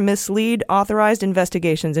 and or mislead authorized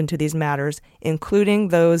investigations into these matters, including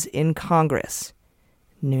those in Congress.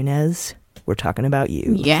 Nunes, we're talking about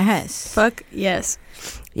you. Yes. Fuck yes.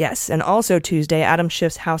 Yes, and also Tuesday, Adam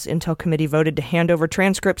Schiff's House Intel Committee voted to hand over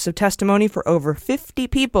transcripts of testimony for over 50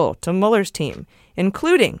 people to Mueller's team,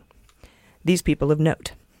 including these people of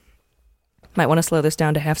note. Might want to slow this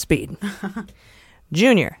down to half speed.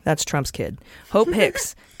 Junior, that's Trump's kid. Hope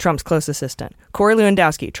Hicks, Trump's close assistant. Corey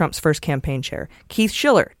Lewandowski, Trump's first campaign chair. Keith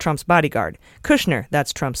Schiller, Trump's bodyguard. Kushner,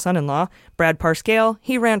 that's Trump's son-in-law. Brad Parscale,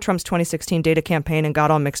 he ran Trump's 2016 data campaign and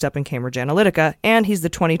got all mixed up in Cambridge Analytica, and he's the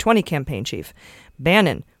 2020 campaign chief.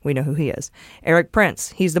 Bannon, we know who he is. Eric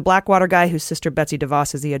Prince, he's the Blackwater guy whose sister Betsy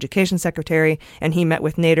DeVos is the education secretary, and he met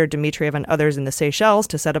with Nader, Dmitriev, and others in the Seychelles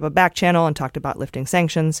to set up a back channel and talked about lifting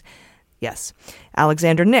sanctions. Yes.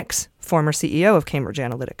 Alexander Nix, former CEO of Cambridge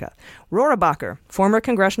Analytica. Rohrabacher, former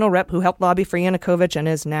congressional rep who helped lobby for Yanukovych and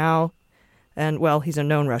is now, he's a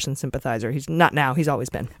known Russian sympathizer. He's not now, he's always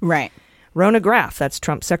been. Right. Rona Graff, that's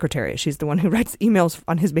Trump's secretary. She's the one who writes emails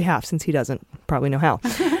on his behalf since he doesn't probably know how.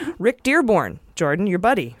 Rick Dearborn, Jordan, your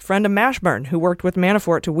buddy, friend of Mashburn, who worked with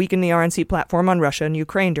Manafort to weaken the RNC platform on Russia and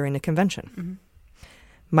Ukraine during the convention. Mm-hmm.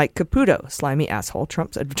 Mike Caputo, slimy asshole,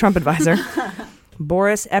 Trump advisor.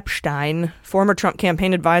 Boris Epstein, former Trump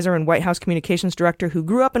campaign advisor and White House communications director who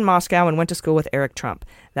grew up in Moscow and went to school with Eric Trump.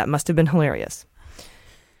 That must have been hilarious.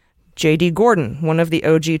 J.D. Gordon, one of the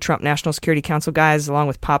OG Trump National Security Council guys, along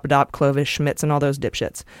with Papadop, Clovis, Schmitz, and all those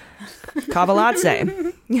dipshits.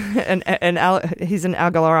 Kavaladze, he's an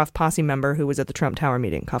Al-Galarov posse member who was at the Trump Tower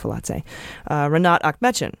meeting, Kavaladze. Renat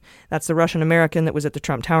Akhmetshin, that's the Russian-American that was at the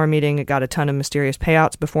Trump Tower meeting. It got a ton of mysterious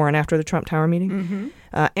payouts before and after the Trump Tower meeting. Mm-hmm.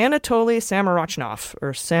 Anatoly Samorochnov,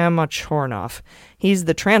 or Samachornov. He's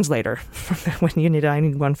the translator. I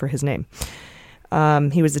need one for his name.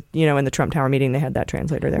 He was, in the Trump Tower meeting, they had that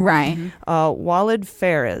translator there. Right. Walid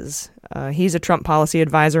Pharez, he's a Trump policy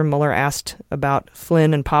advisor. Mueller asked about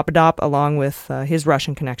Flynn and Papadop, along with his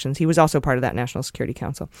Russian connections. He was also part of that National Security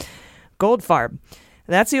Council. Goldfarb,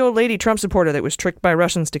 that's the old lady Trump supporter that was tricked by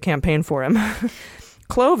Russians to campaign for him.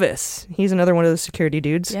 Clovis, he's another one of those security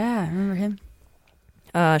dudes. Yeah, I remember him.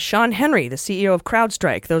 Sean Henry, the CEO of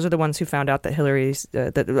CrowdStrike. Those are the ones who found out that Hillary's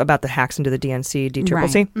about the hacks into the DNC, DCCC.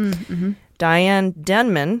 Right. Mm-hmm. Diane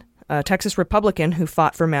Denman, a Texas Republican who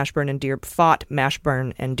fought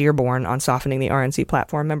Mashburn and Dearborn on softening the RNC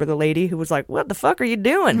platform. Remember the lady who was like, "What the fuck are you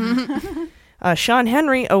doing?" Sean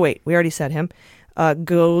Henry. Oh wait, we already said him.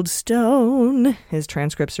 Goldstone. His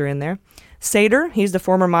transcripts are in there. Sater. He's the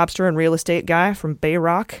former mobster and real estate guy from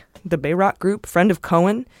Bayrock. The Bayrock Group, friend of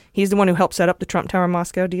Cohen. He's the one who helped set up the Trump Tower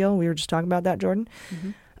Moscow deal. We were just talking about that, Jordan.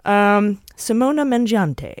 Mm-hmm. Simona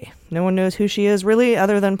Mengiante. No one knows who she is, really,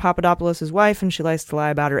 other than Papadopoulos' wife, and she likes to lie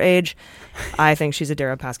about her age. I think she's a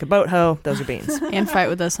Deripaska boat hoe. Those are beans. And fight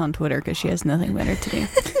with us on Twitter, because she has nothing better to do.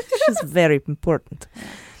 She's very important.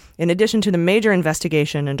 In addition to the major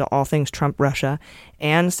investigation into all things Trump-Russia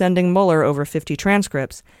and sending Mueller over 50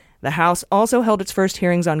 transcripts, the House also held its first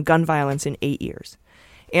hearings on gun violence in 8 years.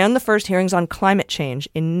 And the first hearings on climate change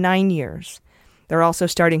in 9 years. They're also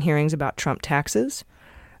starting hearings about Trump taxes.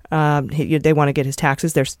 They want to get his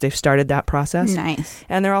taxes. They've started that process. Nice.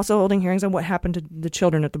 And they're also holding hearings on what happened to the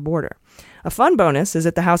children at the border. A fun bonus is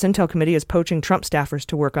that the House Intel Committee is poaching Trump staffers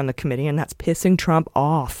to work on the committee, and that's pissing Trump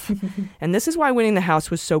off. And this is why winning the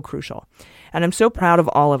House was so crucial. And I'm so proud of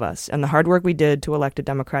all of us and the hard work we did to elect a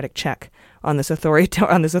Democratic check on this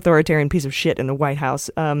authoritarian piece of shit in the White House.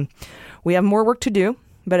 We have more work to do,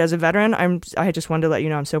 but as a veteran, I just wanted to let you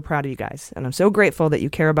know I'm so proud of you guys, and I'm so grateful that you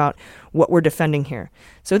care about what we're defending here.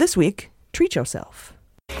 So this week, treat yourself.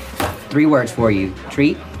 3 words for you.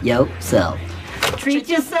 Treat yourself. Treat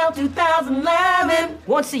yourself 2011.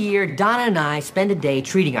 Once a year, Donna and I spend a day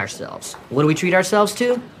treating ourselves. What do we treat ourselves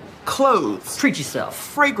to? Clothes. Treat yourself.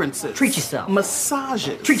 Fragrances. Treat yourself.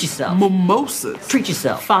 Massages. Treat yourself. Mimosas. Treat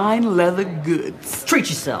yourself. Fine leather goods. Treat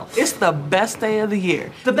yourself. It's the best day of the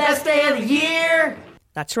year. The best day of the year.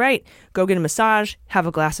 That's right. Go get a massage, have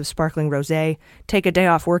a glass of sparkling rosé, take a day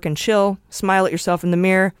off work and chill, smile at yourself in the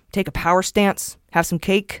mirror, take a power stance, have some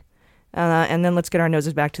cake, and then let's get our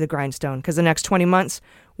noses back to the grindstone, because the next 20 months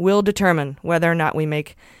will determine whether or not we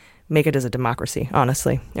make it as a democracy,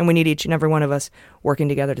 honestly. And we need each and every one of us working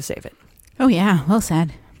together to save it. Oh, yeah. Well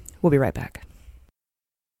said. We'll be right back.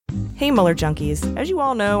 Hey, Mueller junkies. As you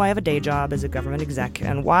all know, I have a day job as a government exec,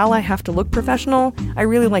 and while I have to look professional, I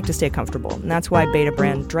really like to stay comfortable, and that's why Beta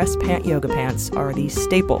brand dress pant yoga pants are the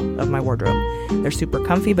staple of my wardrobe. They're super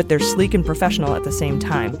comfy, but they're sleek and professional at the same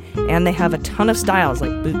time, and they have a ton of styles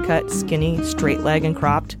like boot cut, skinny, straight leg, and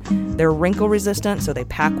cropped. They're wrinkle resistant, so they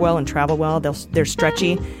pack well and travel well. They're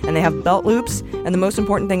stretchy, and they have belt loops, and the most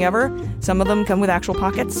important thing ever, some of them come with actual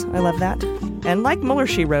pockets. I love that. And like Mueller,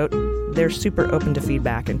 she wrote, they're super open to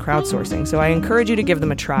feedback and crowdsourcing, so I encourage you to give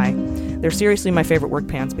them a try. They're seriously my favorite work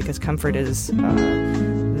pants because comfort is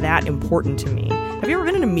that important to me. Have you ever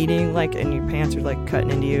been in a meeting and your pants are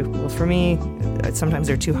cutting into you? Well, for me, sometimes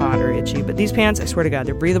they're too hot or itchy, but these pants, I swear to God,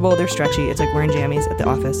 they're breathable, they're stretchy. It's like wearing jammies at the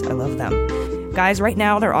office. I love them. Guys, right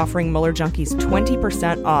now they're offering Mueller Junkies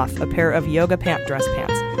 20% off a pair of yoga pant dress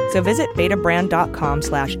pants. So visit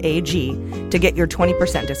betabrand.com/AG to get your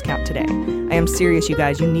 20% discount today. I am serious, you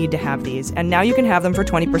guys. You need to have these. And now you can have them for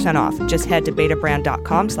 20% off. Just head to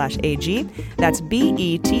betabrand.com/AG. That's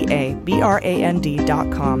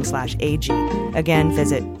betabrand.com/AG. Again,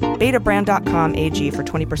 visit betabrand.com/AG for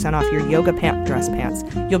 20% off your yoga pant dress pants.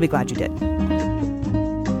 You'll be glad you did.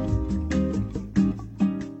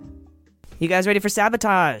 You guys ready for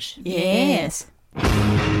sabotage? Yes.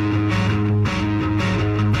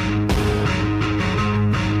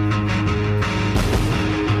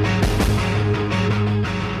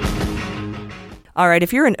 All right,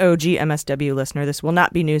 if you're an OG MSW listener, this will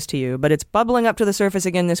not be news to you, but it's bubbling up to the surface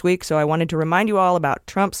again this week, so I wanted to remind you all about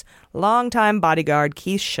Trump's longtime bodyguard,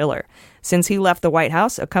 Keith Schiller. Since he left the White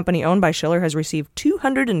House, a company owned by Schiller has received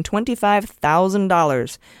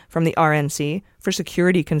 $225,000 from the RNC for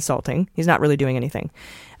security consulting. He's not really doing anything.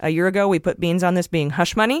 A year ago, we put beans on this being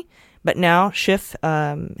hush money, but now Schiff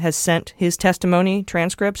has sent his testimony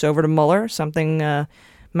transcripts over to Mueller. Something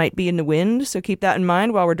might be in the wind, so keep that in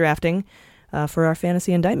mind while we're drafting for our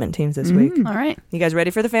fantasy indictment teams this week. All right. You guys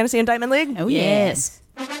ready for the Fantasy Indictment League? Oh, yes.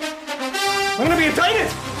 I'm going to be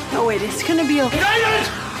indicted! No, wait, it's going to be okay. Indicted!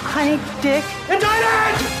 Honey, Dick.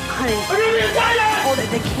 Indicted! Honey. I'm going to be indicted! Oh,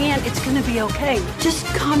 they can't. It's going to be okay. Just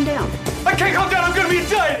calm down. I can't calm down. I'm going to be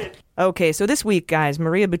indicted! Okay, so this week, guys,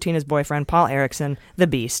 Maria Butina's boyfriend, Paul Erickson, the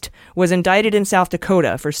Beast, was indicted in South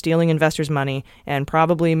Dakota for stealing investors' money and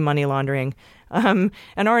probably money laundering. And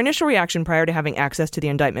our initial reaction prior to having access to the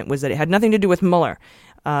indictment was that it had nothing to do with Mueller,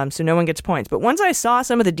 so no one gets points. But once I saw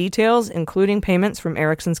some of the details, including payments from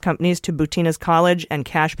Erickson's companies to Butina's college and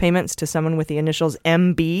cash payments to someone with the initials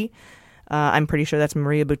MB, I'm pretty sure that's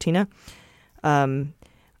Maria Butina,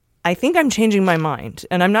 I think I'm changing my mind.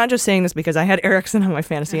 And I'm not just saying this because I had Erickson on my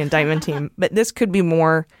fantasy indictment team, but this could be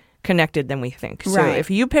more connected than we think. So Right.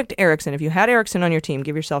 if you picked Erickson, if you had Erickson on your team,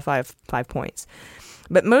 give yourself five points.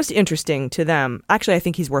 But most interesting to them, actually, I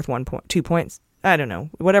think he's worth 2 points. I don't know,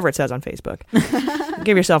 whatever it says on Facebook.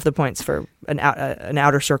 Give yourself the points for an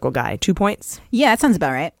outer circle guy. 2 points. Yeah, that sounds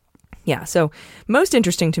about right. Yeah, so most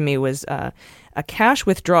interesting to me was a cash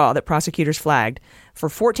withdrawal that prosecutors flagged for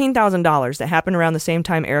 $14,000 that happened around the same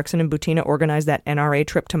time Erickson and Butina organized that NRA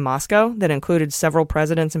trip to Moscow that included several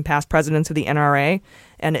presidents and past presidents of the NRA,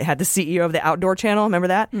 and it had the CEO of the Outdoor Channel, remember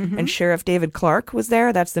that? Mm-hmm. And Sheriff David Clark was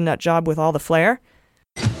there. That's the nut job with all the flair.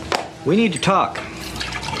 We need to talk.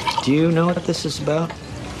 Do you know what this is about?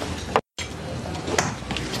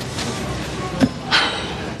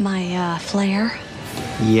 My, flair?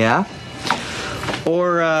 Yeah.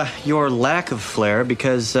 Or, your lack of flair,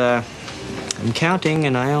 because, I'm counting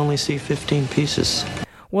and I only see 15 pieces.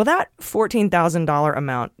 Well, that $14,000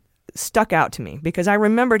 amount stuck out to me because I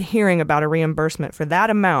remembered hearing about a reimbursement for that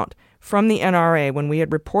amount from the NRA when we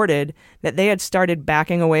had reported that they had started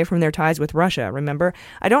backing away from their ties with Russia, remember?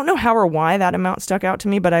 I don't know how or why that amount stuck out to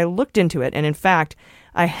me, but I looked into it, and in fact,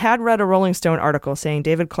 I had read a Rolling Stone article saying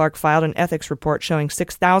David Clark filed an ethics report showing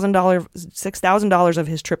 $6,000 of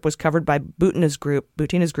his trip was covered by Butina's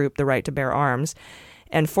group, the Right to Bear Arms,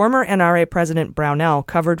 and former NRA President Brownell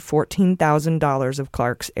covered $14,000 of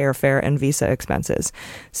Clark's airfare and visa expenses.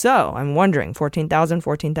 So I'm wondering,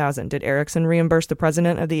 $14,000. Did Erickson reimburse the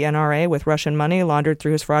president of the NRA with Russian money laundered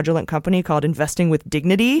through his fraudulent company called Investing with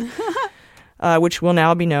Dignity? Which will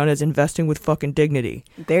now be known as Investing with Fucking Dignity.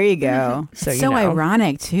 There you go. So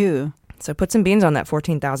ironic, too. So put some beans on that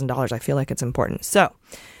 $14,000. I feel like it's important. So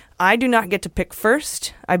I do not get to pick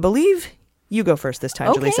first. I believe you go first this time,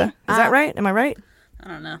 Okay. Jaleesa. Is that right? Am I right? I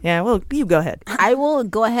don't know. Yeah, well, you go ahead. I will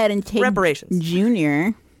go ahead and take reparations.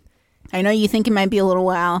 Junior. I know you think it might be a little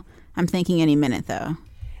while. I'm thinking any minute, though.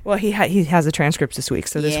 Well, he has the transcripts this week,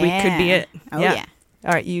 so this week could be it. Oh, yeah.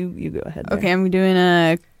 All right, you go ahead. There. Okay, I'm doing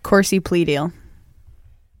a Corsi plea deal.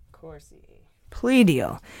 Plea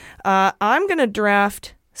deal. I'm going to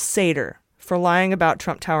draft Sater for lying about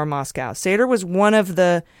Trump Tower Moscow. Sater was one of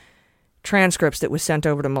the transcripts that was sent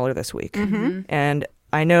over to Mueller this week. Mm-hmm. And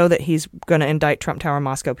I know that he's going to indict Trump Tower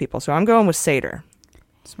Moscow people. So I'm going with Sater.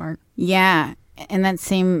 Smart. Yeah. In that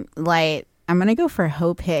same light, I'm going to go for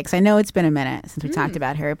Hope Hicks. I know it's been a minute since we talked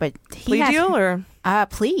about her, but plea deal or?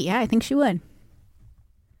 Plea. Yeah, I think she would.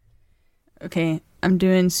 Okay. I'm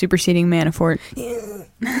doing superseding Manafort.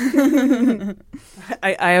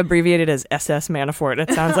 I abbreviated as SS Manafort.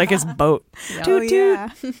 It sounds like his boat. Toot,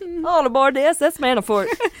 toot. All aboard the SS Manafort.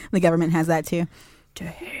 The government has that too. To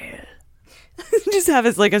hell. Just have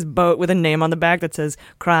his boat with a name on the back that says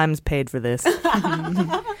 "Crimes paid for this."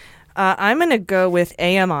 I'm going to go with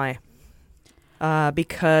AMI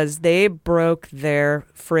because they broke their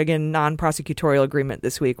friggin' non-prosecutorial agreement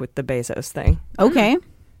this week with the Bezos thing. Okay.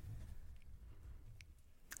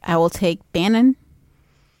 I will take Bannon.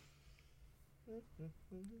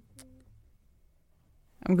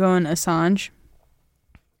 I'm going Assange.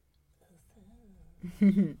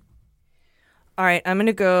 All right, I'm going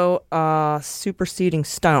to go superseding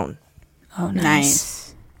Stone. Oh,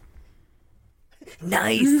 nice.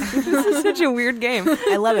 Nice. This is such a weird game.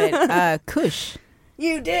 I love it. Kush.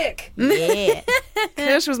 You dick. Yeah.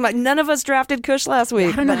 Kush was none of us drafted Kush last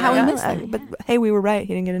week. I don't know how we missed that. But hey, we were right.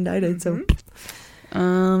 He didn't get indicted, so...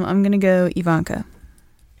 I'm going to go Ivanka.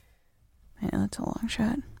 Yeah, that's a long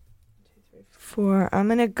shot. 4. I'm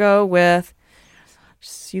going to go with...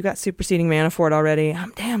 You got superseding Manafort already.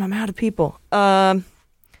 I'm out of people. Let's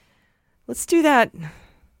do that.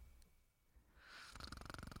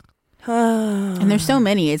 And there's so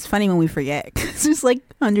many. It's funny when we forget. It's just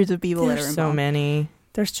hundreds of people that are involved. So many.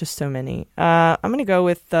 There's just so many. I'm going to go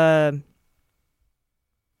with...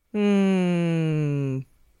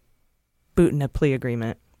 Butina plea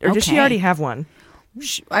agreement. Or does she already have one?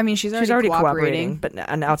 She's already cooperating. But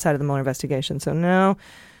outside of the Mueller investigation. So no.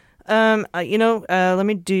 Let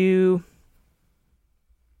me do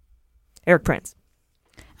Eric Prince.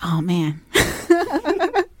 Oh man.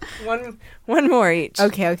 one more each.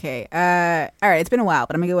 Okay. All right, it's been a while,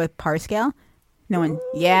 but I'm gonna go with Parscale. No one.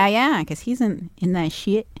 Yeah, because he's in that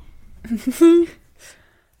shit.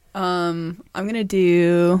 I'm gonna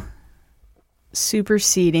do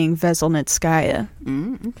superseding Veselnitskaya.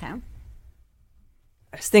 Okay. I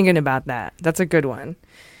was thinking about that. That's a good one.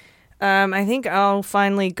 I think I'll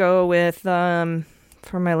finally go with, for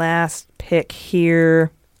my last pick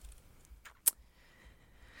here.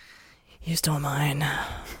 You stole mine. I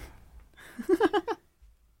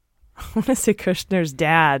want to say Kushner's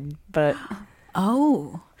dad, but...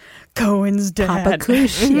 Oh. Cohen's dad. Papa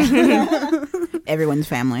Kush. Yeah. Everyone's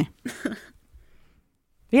family.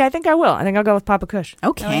 Yeah, I think I will. I think I'll go with Papa Kush.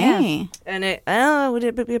 Okay. Oh, yeah. And would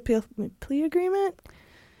it be a plea agreement?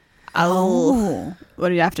 Oh. What,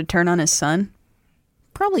 did you have to turn on his son?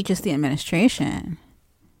 Probably just the administration.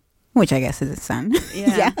 Which I guess is his son.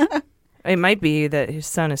 Yeah. It might be that his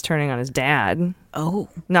son is turning on his dad. Oh.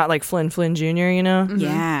 Not like Flynn Jr., you know? Mm-hmm.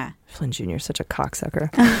 Yeah. Flynn Jr. is such a cocksucker.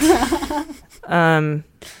 And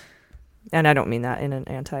I don't mean that in an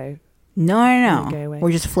anti... No. Gay way.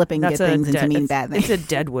 We're just flipping good things into mean bad things. It's a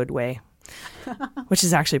Deadwood way. Which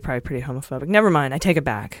is actually probably pretty homophobic. Never mind. I take it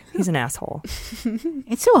back. He's an asshole.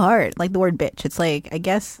 It's so hard. Like the word bitch. It's like, I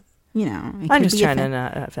guess, I'm just trying to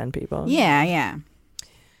not offend people. Yeah.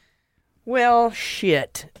 Well,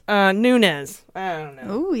 shit. Nunes. I don't know.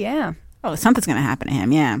 Oh, yeah. Oh, something's going to happen to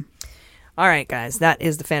him. Yeah. All right, guys. That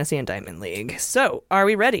is the Fantasy Indictment League. So, are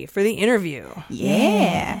we ready for the interview?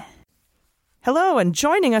 Yeah. Hello, and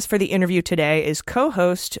joining us for the interview today is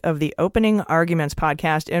co-host of the Opening Arguments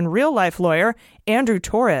podcast and real-life lawyer, Andrew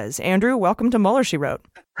Torrez. Andrew, welcome to Mueller, She Wrote.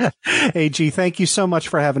 AG, thank you so much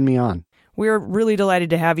for having me on. We're really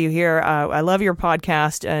delighted to have you here. I love your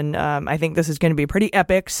podcast, and I think this is going to be pretty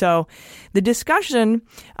epic. So the discussion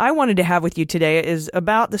I wanted to have with you today is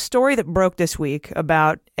about the story that broke this week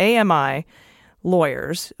about AMI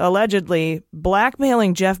lawyers allegedly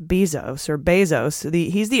blackmailing Jeff Bezos, or Bezos.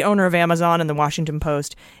 He's the owner of Amazon and the Washington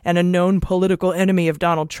Post and a known political enemy of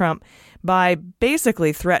Donald Trump, by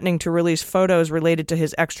basically threatening to release photos related to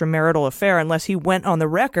his extramarital affair unless he went on the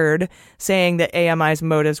record saying that AMI's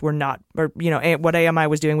motives were not, or, what AMI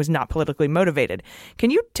was doing was not politically motivated. Can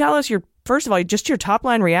you tell us first of all, just your top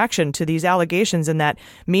line reaction to these allegations in that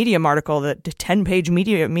Medium article, that 10-page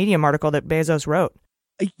Medium article that Bezos wrote?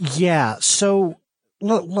 Yeah. So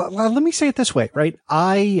let me say it this way, right?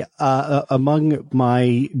 I, among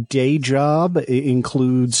my day job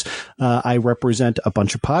includes, I represent a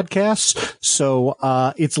bunch of podcasts. So,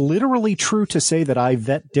 it's literally true to say that I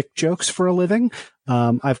vet dick jokes for a living.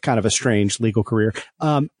 I've kind of a strange legal career.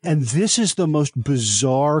 And this is the most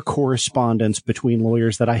bizarre correspondence between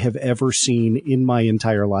lawyers that I have ever seen in my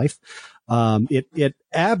entire life. It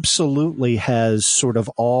absolutely has sort of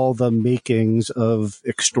all the makings of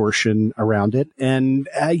extortion around it. And,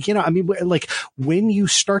 when you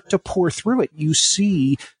start to pour through it, you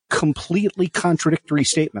see completely contradictory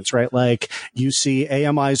statements, right? Like you see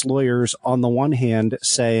AMI's lawyers on the one hand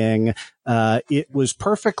saying, it was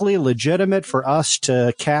perfectly legitimate for us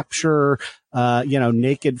to capture,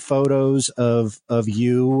 naked photos of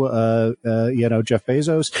you, Jeff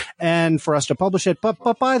Bezos, and for us to publish it.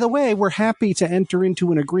 But by the way, we're happy to enter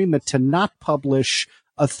into an agreement to not publish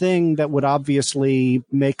a thing that would obviously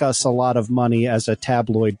make us a lot of money as a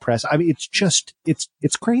tabloid press. I mean,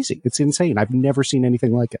 it's crazy. It's insane. I've never seen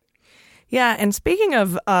anything like it. Yeah. And speaking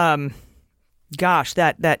of, that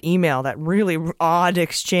email, that really odd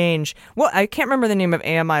exchange. Well, I can't remember the name of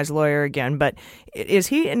AMI's lawyer again, but is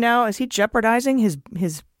he jeopardizing his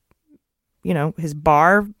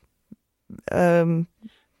bar,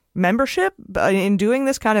 membership in doing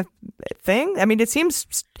this kind of thing? I mean, it seems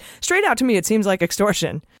straight out to me, it seems like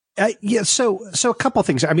extortion. So a couple of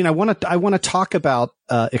things. I mean, I want to talk about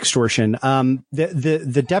extortion.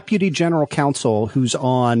 The deputy general counsel who's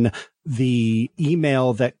on the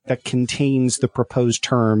email that contains the proposed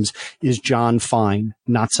terms is John Fine,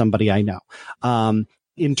 not somebody I know.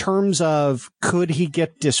 In terms of could he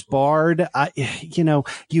get disbarred, you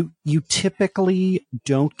typically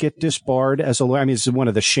don't get disbarred as a lawyer. I mean, this is one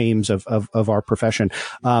of the shames of our profession.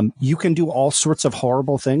 You can do all sorts of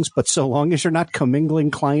horrible things, but so long as you're not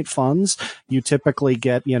commingling client funds, you typically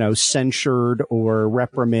get, censured or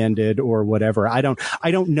reprimanded or whatever. I don't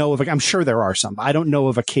know I'm sure there are some. I don't know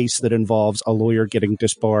of a case that involves a lawyer getting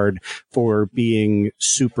disbarred for being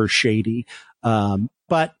super shady.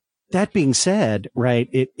 But that being said,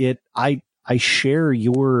 right, I share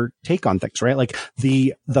your take on things, right? Like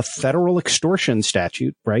the federal extortion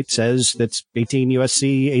statute, right, says that's 18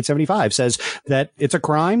 USC 875 says that it's a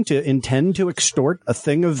crime to intend to extort a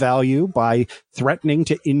thing of value by threatening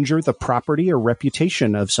to injure the property or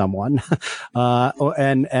reputation of someone.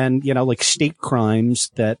 Like state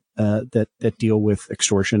crimes that deal with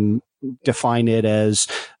extortion define it as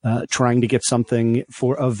trying to get something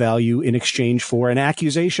for a value in exchange for an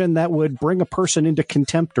accusation that would bring a person into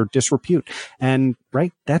contempt or disrepute. And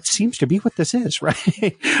right, that seems to be what this is,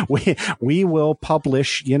 right? we will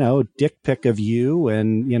publish, dick pic of you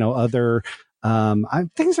and, other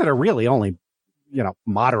things that are really only,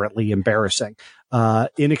 moderately embarrassing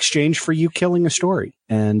in exchange for you killing a story.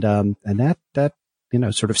 And that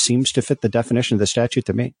sort of seems to fit the definition of the statute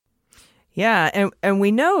to me. Yeah, and we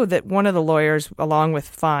know that one of the lawyers, along with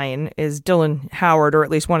Fine, is Dylan Howard, or at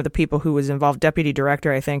least one of the people who was involved, deputy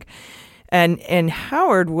director, I think. And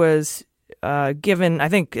Howard was given, I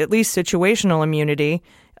think, at least situational immunity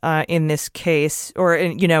in this case, or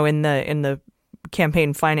in the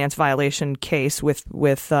campaign finance violation case with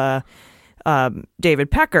David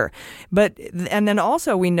Pecker. And then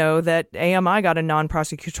also we know that AMI got a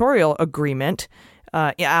non-prosecutorial agreement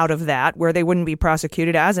out of that, where they wouldn't be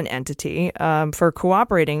prosecuted as an entity for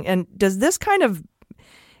cooperating. And does this kind of,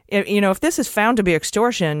 if this is found to be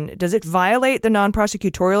extortion, does it violate the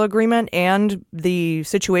non-prosecutorial agreement and the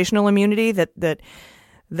situational immunity that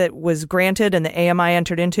was granted and the AMI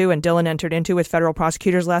entered into and Dylan entered into with federal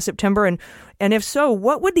prosecutors last September? And if so,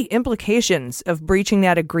 what would the implications of breaching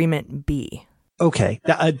that agreement be? Okay,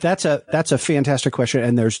 that's a fantastic question,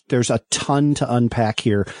 and there's a ton to unpack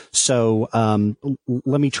here. So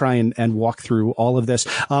let me try and walk through all of this.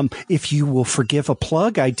 If you will forgive a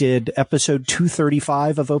plug, I did episode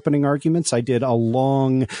 235 of Opening Arguments. I did a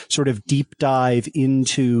long sort of deep dive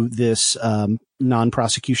into this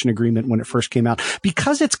non-prosecution agreement when it first came out,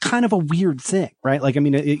 because it's kind of a weird thing, right? Like, I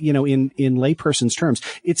mean, in layperson's terms,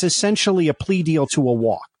 it's essentially a plea deal to a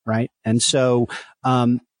walk, right? And so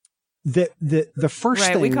the first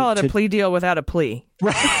right, thing, we call it a plea deal without a plea.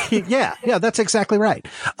 Right. Yeah, that's exactly right.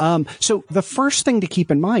 So the first thing to keep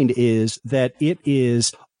in mind is that it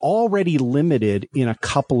is already limited in a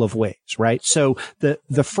couple of ways, right? So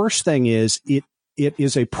the first thing is it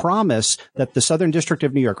is a promise that the Southern District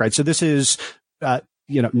of New York, right? So this is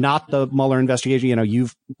not the Mueller investigation.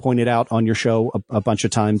 You've pointed out on your show a bunch of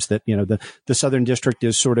times that, the Southern District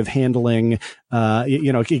is sort of handling,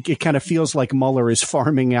 it kind of feels like Mueller is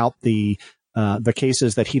farming out the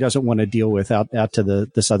cases that he doesn't want to deal with out to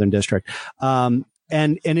the Southern District. And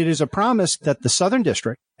it is a promise that the Southern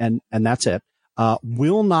District, and that's it,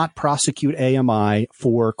 will not prosecute AMI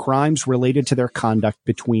for crimes related to their conduct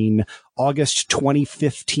between August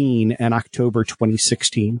 2015 and October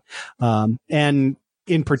 2016. And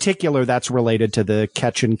in particular, that's related to the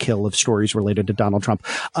catch and kill of stories related to Donald Trump.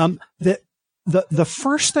 The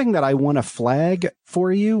first thing that I want to flag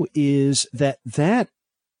for you is that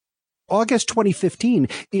August 2015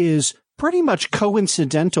 is pretty much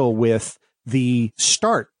coincidental with the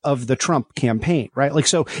start of the Trump campaign, right? Like,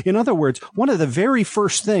 so in other words, one of the very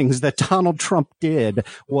first things that Donald Trump did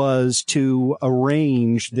was to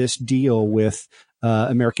arrange this deal with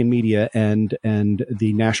American media and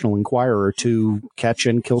the National Enquirer to catch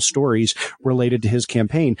and kill stories related to his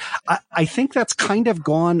campaign. I think that's kind of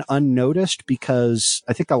gone unnoticed, because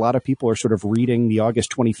I think a lot of people are sort of reading the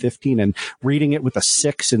August 2015 and reading it with a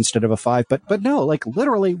 6 instead of a 5. But no, like,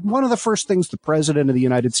 literally one of the first things the president of the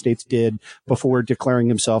United States did before declaring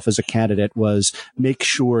himself as a candidate was make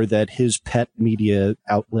sure that his pet media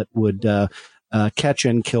outlet would catch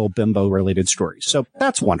and kill bimbo related stories. So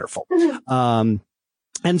that's wonderful.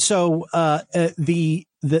 And so, the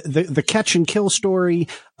catch and kill story,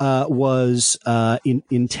 was,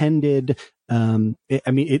 intended,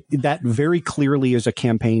 that very clearly is a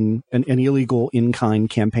campaign, an illegal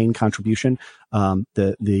in-kind campaign contribution.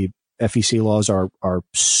 The FEC laws are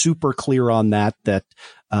super clear on that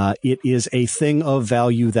it is a thing of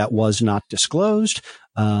value that was not disclosed.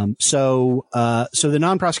 So the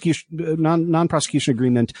non-prosecution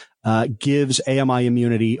agreement, gives AMI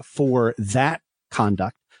immunity for that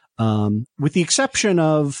conduct, with the exception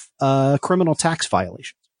of criminal tax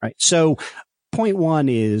violations, right? So point one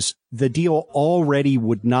is the deal already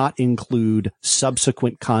would not include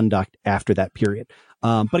subsequent conduct after that period.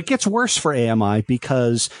 But it gets worse for AMI,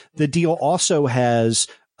 because the deal also has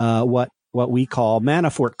what we call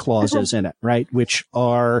Manafort clauses in it, right? Which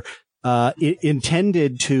are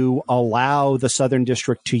intended to allow the Southern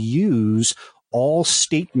District to use all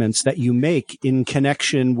statements that you make in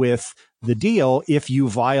connection with the deal if you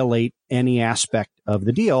violate any aspect of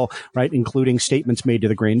the deal, right? Including statements made to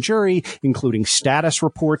the grand jury, including status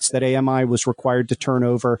reports that AMI was required to turn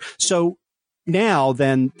over. So now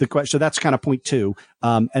then the question, so that's kind of point two.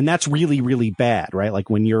 And that's really, really bad, right?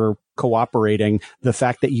 Like, when you're cooperating, the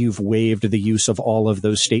fact that you've waived the use of all of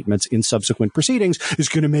those statements in subsequent proceedings is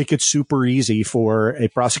going to make it super easy for a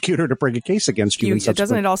prosecutor to bring a case against you.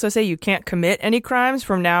 Doesn't it also say you can't commit any crimes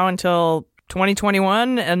from now until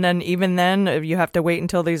 2021, and then even then you have to wait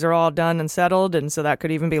until these are all done and settled, and so that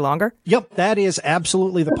could even be longer? Yep, that is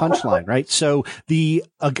absolutely the punchline, right? So the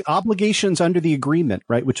obligations under the agreement,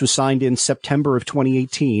 right, which was signed in September of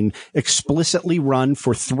 2018, explicitly run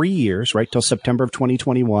for 3 years, right, till September of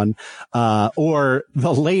 2021, or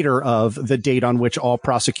the later of the date on which all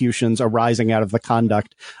prosecutions arising out of the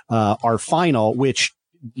conduct are final, which,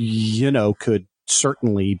 could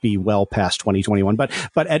certainly be well past 2021,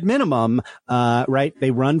 but at minimum, right,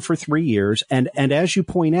 they run for 3 years. And as you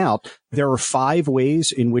point out, there are 5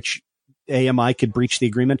 ways in which AMI could breach the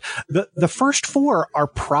agreement. The first 4 are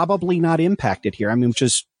probably not impacted here. I mean, which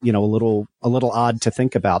is, a little odd to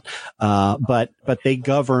think about. But they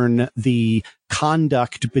govern the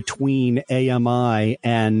conduct between AMI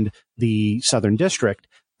and the Southern District.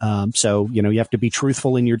 So, you have to be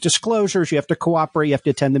truthful in your disclosures. You have to cooperate. You have to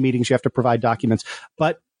attend the meetings. You have to provide documents.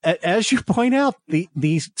 But as you point out, the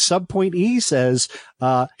subpoint E says,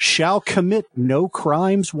 shall commit no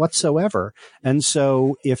crimes whatsoever. And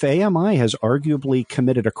so if AMI has arguably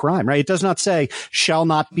committed a crime, right, it does not say shall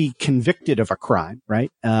not be convicted of a crime,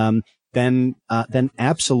 right? Then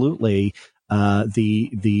absolutely,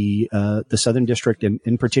 the Southern District,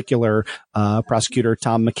 in particular, prosecutor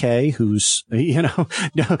Tom McKay, who's,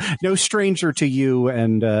 no stranger to you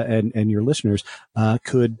and your listeners,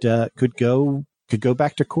 could go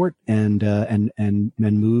back to court and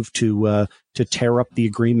move to tear up the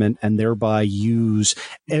agreement and thereby use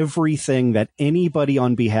everything that anybody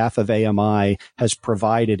on behalf of AMI has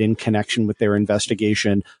provided in connection with their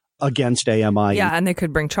investigation against AMI. Yeah, and they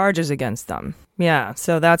could bring charges against them. Yeah,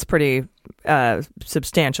 so that's pretty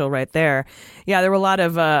substantial right there. Yeah, there were a lot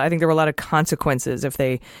of, I think there were a lot of consequences if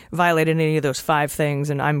they violated any of those 5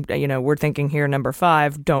 things. And we're thinking here, number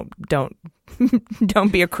 5, don't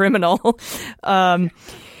be a criminal.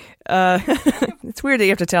 It's weird that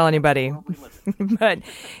you have to tell anybody, but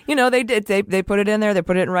they put it in there, they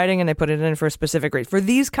put it in writing, and they put it in for a specific reason. For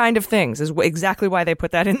these kind of things is exactly why they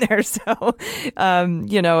put that in there. So,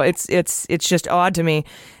 it's just odd to me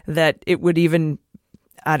that it would even,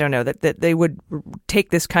 I don't know, that they would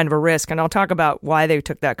take this kind of a risk. And I'll talk about why they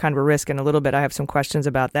took that kind of a risk in a little bit. I have some questions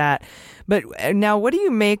about that. But now, what do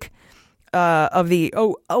you make of the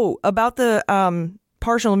about the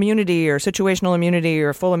partial immunity or situational immunity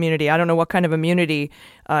or full immunity? I don't know what kind of immunity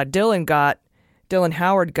Dylan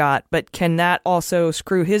Howard got, but can that also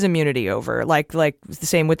screw his immunity over? Like the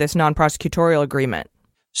same with this non-prosecutorial agreement.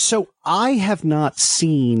 So I have not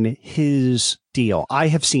seen his deal. I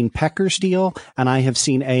have seen Pecker's deal and I have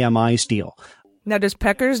seen AMI's deal. Now, does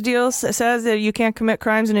Pecker's deal says that you can't commit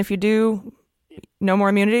crimes, and if you do, no more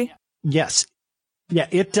immunity? Yes. Yeah,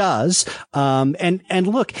 it does. And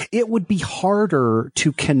look, it would be harder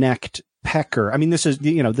to connect Pecker. I mean, this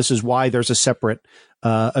is why there's a separate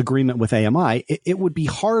agreement with AMI. It would be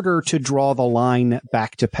harder to draw the line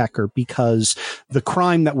back to Pecker because the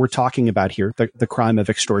crime that we're talking about here, the crime of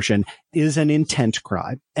extortion, is an intent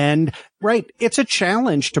crime. And right, it's a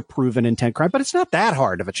challenge to prove an intent crime, but it's not that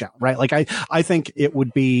hard of a challenge, right? Like I think it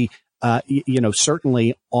would be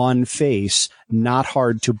certainly on face, not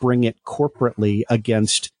hard to bring it corporately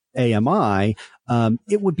against AMI.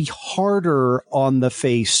 It would be harder on the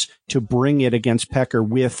face to bring it against Pecker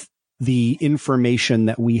with the information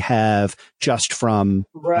that we have just from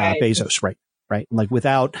Bezos, right? Like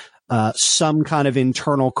without some kind of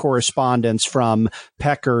internal correspondence from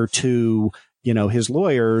Pecker to his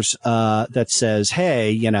lawyers that says,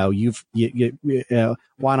 hey,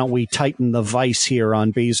 why don't we tighten the vice here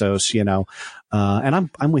on Bezos, and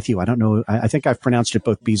I'm with you. I don't know. I think I've pronounced it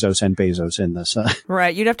both Bezos and Bezos in this.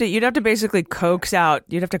 Right. You'd have to basically coax out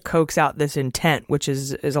this intent, which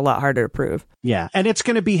is a lot harder to prove. Yeah. And it's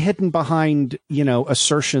going to be hidden behind,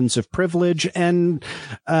 assertions of privilege. And,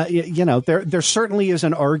 there certainly is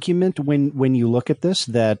an argument when you look at this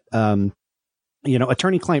that,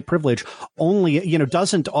 attorney-client privilege only,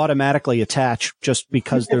 doesn't automatically attach just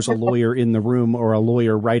because there's a lawyer in the room or a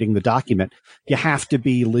lawyer writing the document. You have to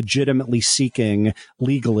be legitimately seeking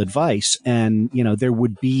legal advice. And, there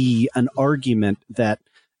would be an argument that,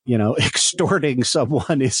 extorting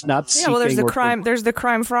someone is not seeking. Yeah, well, there's the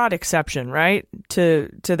crime fraud exception, right? To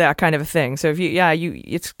that kind of a thing. So if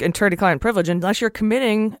it's attorney-client privilege unless you're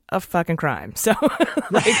committing a fucking crime. So,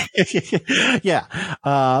 yeah.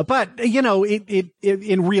 But it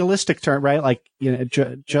in realistic terms, right? Like,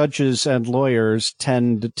 judges and lawyers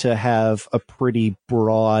tend to have a pretty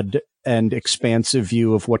broad and expansive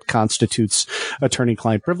view of what constitutes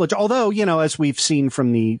attorney-client privilege. Although, as we've seen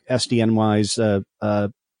from the SDNY's,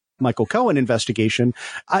 Michael Cohen investigation,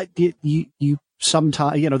 you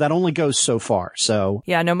sometimes, that only goes so far. So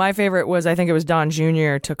yeah, no, my favorite was, I think it was Don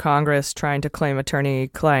Jr. to Congress trying to claim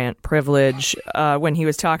attorney-client privilege when he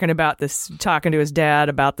was talking to his dad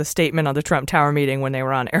about the statement on the Trump Tower meeting when they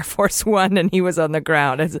were on Air Force One and he was on the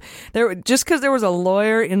ground. Just because there was a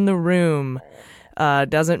lawyer in the room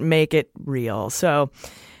doesn't make it real. So.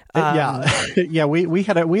 Yeah, we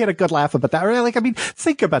had a good laugh about that. Like, I mean,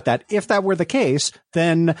 think about that. If that were the case,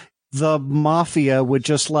 then the mafia would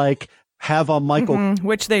just have a Michael,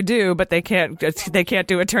 which they do, but they can't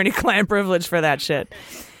do attorney-client privilege for that shit.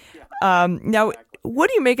 Now, what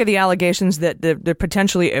do you make of the allegations that the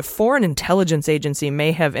potentially a foreign intelligence agency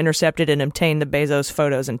may have intercepted and obtained the Bezos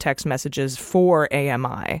photos and text messages for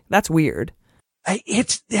AMI? That's weird.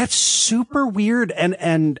 That's super weird.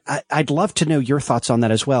 And I'd love to know your thoughts on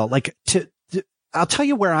that as well. Like I'll tell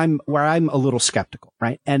you where I'm a little skeptical,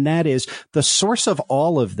 right? And that is the source of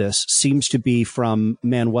all of this seems to be from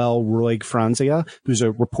Manuel Roig-Franzia, who's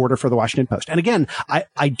a reporter for the Washington Post. And again,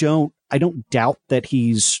 I don't doubt that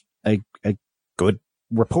he's a good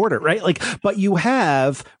reporter, right? Like, but you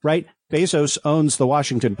have, right, Bezos owns the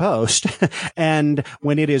Washington Post. And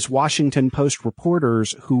when it is Washington Post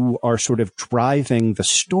reporters who are sort of driving the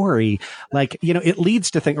story, like, you know, it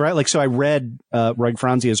leads to things, right? Like, so I read Roy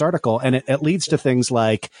Franzia's article, and it leads to things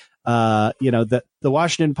like, you know, the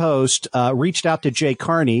Washington Post reached out to Jay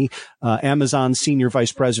Carney, Amazon's senior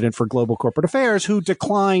vice president for global corporate affairs, who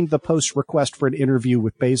declined the Post's request for an interview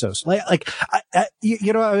with Bezos.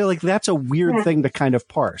 You know, like, that's a weird thing to kind of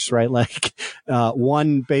parse, right? Like,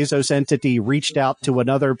 one Bezos entity reached out to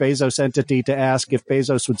another Bezos entity to ask if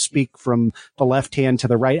Bezos would speak from the left hand to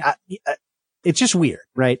the right. It's just weird,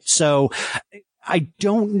 right? So I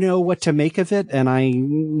don't know what to make of it. And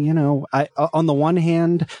on the one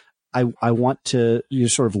hand, I want to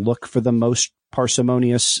sort of look for the most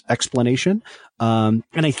parsimonious explanation. And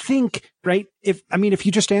I think, right, if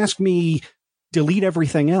you just ask me, delete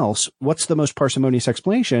everything else, what's the most parsimonious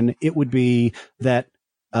explanation? It would be that,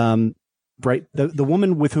 right, the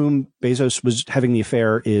woman with whom Bezos was having the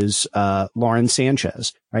affair is Lauren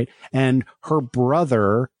Sanchez, right? And her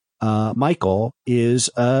brother, Michael, is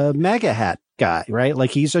a MAGA hat guy, right?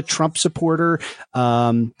 Like, he's a Trump supporter.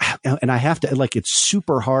 And I have to, like, it's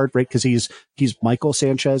super hard, right? Cause he's Michael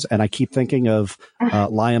Sanchez. And I keep thinking of,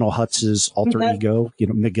 Lionel Hutz's alter ego, you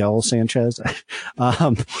know, Miguel Sanchez.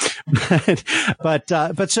 But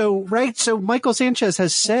so, right. So Michael Sanchez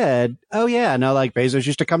has said, oh yeah, no, like, Bezos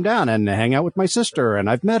used to come down and hang out with my sister, and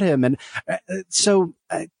I've met him. And so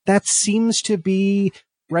that seems to be,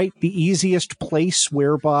 right, the easiest place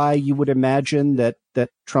whereby you would imagine that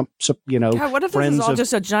Trump, you know, God, what if this is all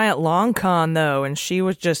just a giant long con, though, and she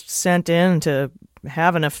was just sent in to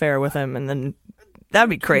have an affair with him, and then that'd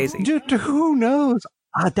be crazy. Dude, who knows?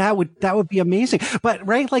 That would be amazing. But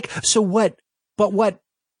right, like, so what? But what?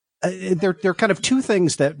 There are kind of two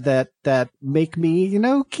things that make me, you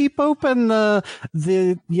know, keep open the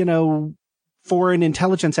you know, foreign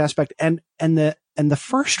intelligence aspect, and the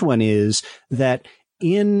first one is that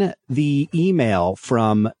in the email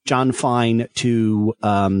from John Fine to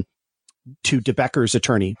De Becker's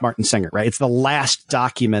attorney, Martin Singer, right? It's the last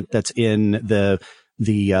document that's in the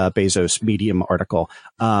Bezos Medium article,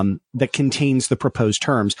 that contains the proposed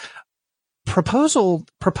terms.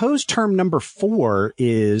 Proposed term number 4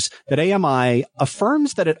 is that AMI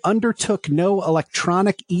affirms that it undertook no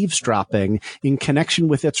electronic eavesdropping in connection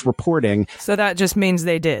with its reporting. So that just means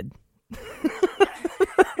they did.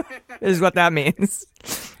 Is what that means.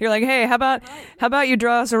 You're like, hey, how about you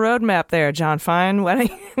draw us a roadmap there, John Fine? Why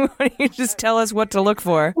don't you just tell us what to look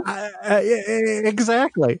for?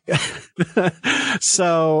 Exactly.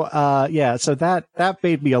 So that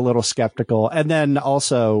made me a little skeptical. And then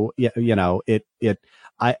also, you know,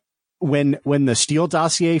 when the Steele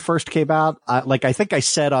dossier first came out, I think I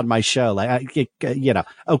said on my show, like, you know,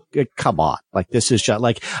 come on, like, this is just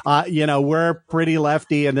like, you know, we're pretty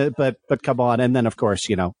lefty, but come on. And then, of course,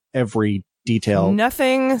 you know, every detail.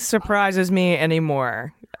 Nothing surprises me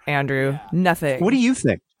anymore, Andrew. Nothing. What do you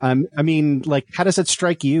think? I mean, like, how does it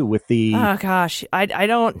strike you with the? Oh gosh, I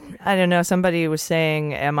don't know. Somebody was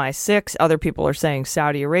saying MI6. Other people are saying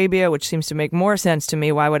Saudi Arabia, which seems to make more sense to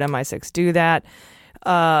me. Why would MI6 do that?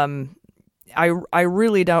 I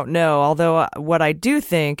really don't know, although what I do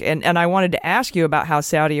think, and I wanted to ask you about how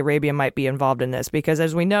Saudi Arabia might be involved in this, because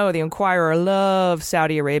as we know, the Inquirer loves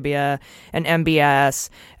Saudi Arabia and MBS,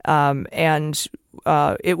 and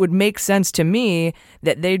it would make sense to me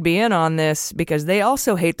that they'd be in on this because they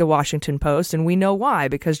also hate the Washington Post, and we know why,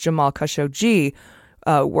 because Jamal Khashoggi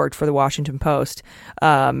worked for the Washington Post.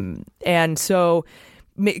 And so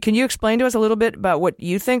can you explain to us a little bit about what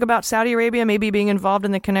you think about Saudi Arabia maybe being involved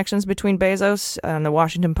in the connections between Bezos and the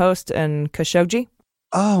Washington Post and Khashoggi?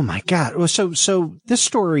 Oh my God! Well, so this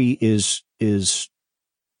story is.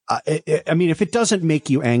 I mean, if it doesn't make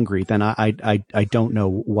you angry, then I don't know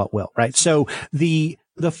what will. Right. So the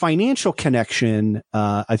financial connection,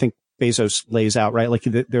 I think Bezos lays out, right? Like,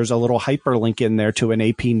 there's a little hyperlink in there to an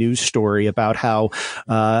AP News story about how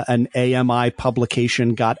an AMI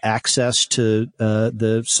publication got access to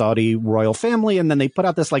the Saudi royal family, and then they put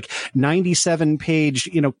out this like 97-page,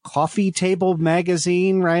 you know, coffee table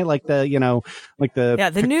magazine, right? Like the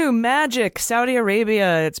new magic Saudi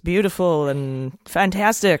Arabia. It's beautiful and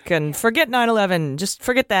fantastic, and forget 9/11. Just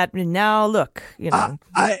forget that. Now look, you know.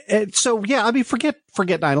 Forget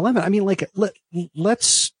 9/11. I mean, like,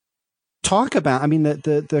 let's talk about, I mean,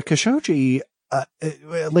 the Khashoggi,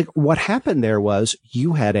 like, what happened there was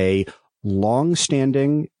you had a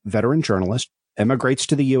long-standing veteran journalist, emigrates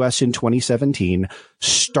to the U.S. in 2017,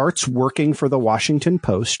 starts working for the Washington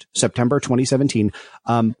Post, September 2017,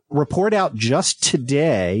 report out just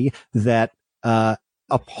today that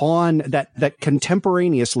upon that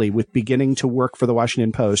contemporaneously with beginning to work for the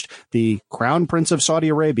Washington Post, the Crown Prince of Saudi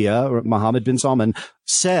Arabia, Mohammed bin Salman,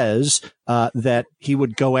 says that he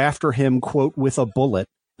would go after him, quote, with a bullet,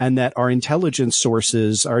 and that our intelligence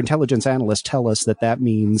analysts tell us that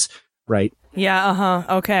means, right? Yeah.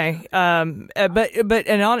 Okay.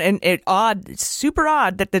 Super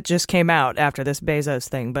odd that just came out after this Bezos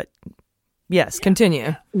thing, but. Yes,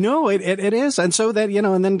 continue. No, it is. And so that,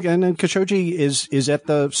 and then Khashoggi is at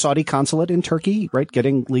the Saudi consulate in Turkey, right,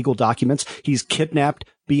 getting legal documents. He's kidnapped,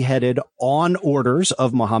 beheaded on orders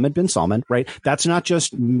of Mohammed bin Salman, right? That's not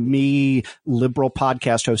just me, liberal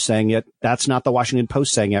podcast host, saying it. That's not the Washington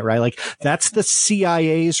Post saying it, right? Like, that's the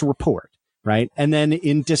CIA's report. Right. And then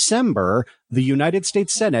in December, the United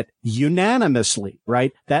States Senate unanimously,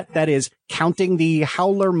 right, that is counting the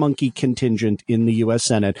howler monkey contingent in the U.S.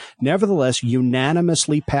 Senate, nevertheless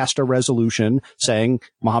unanimously passed a resolution saying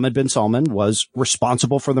Mohammed bin Salman was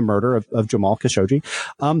responsible for the murder of Jamal Khashoggi.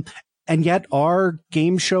 And yet our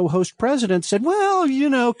game show host president said,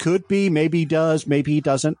 well, could be, maybe he does, maybe he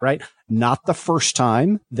doesn't. Right. Not the first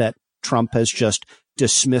time that Trump has just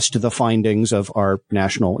dismissed the findings of our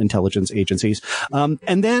national intelligence agencies. And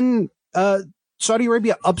then Saudi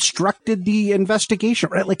Arabia obstructed the investigation,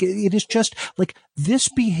 right? Like, it is just like this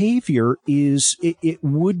behavior it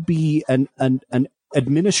would be an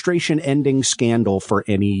administration ending scandal for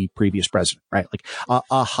any previous president, right? Like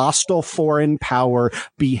a hostile foreign power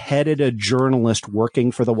beheaded a journalist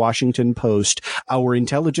working for the Washington Post. Our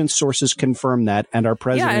intelligence sources confirm that. And our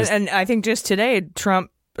president. Yeah. And I think just today, Trump,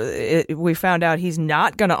 we found out he's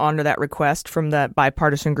not going to honor that request from the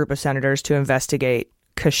bipartisan group of senators to investigate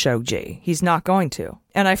Khashoggi. He's not going to.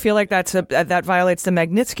 And I feel like that violates the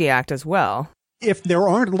Magnitsky Act as well. If there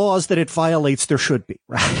aren't laws that it violates, there should be,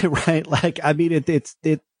 right? Right? Like, I mean,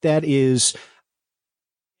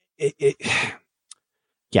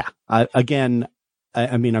 again,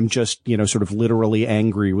 I mean, I'm just, sort of literally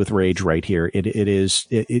angry with rage right here.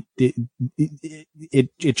 It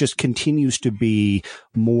just continues to be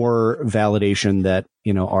more validation that,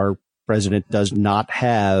 our president does not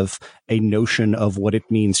have a notion of what it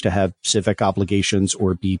means to have civic obligations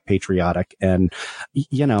or be patriotic. And,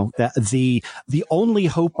 that the only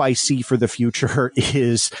hope I see for the future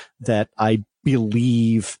is that I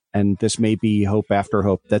believe, and this may be hope after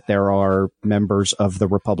hope, that there are members of the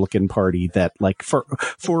Republican Party that, like, for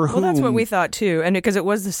whom... Well, that's what we thought too, and because it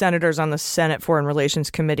was the senators on the Senate Foreign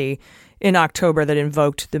Relations Committee in October that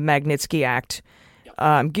invoked the Magnitsky Act,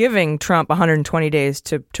 giving Trump 120 days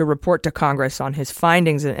to report to Congress on his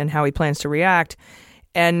findings and how he plans to react.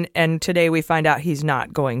 And today we find out he's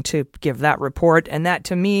not going to give that report, and that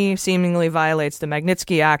to me seemingly violates the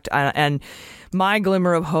Magnitsky Act. And my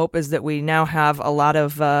glimmer of hope is that we now have a lot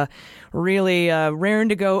of really raring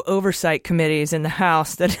to go oversight committees in the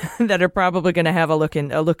House that are probably going to have a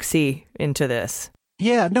look-see into this.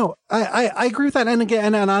 Yeah, no, I agree with that. And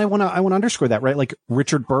again, and I want to underscore that, right? Like,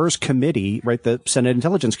 Richard Burr's committee, right? The Senate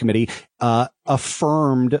Intelligence Committee,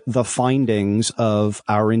 affirmed the findings of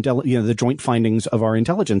our the joint findings of our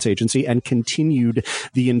intelligence agency and continued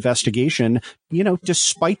the investigation,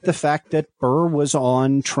 despite the fact that Burr was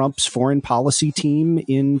on Trump's foreign policy team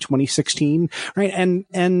in 2016, right?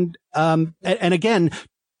 And again,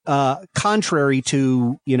 contrary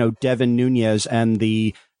to, Devin Nunes and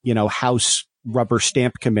the, House rubber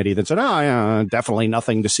stamp committee that said, definitely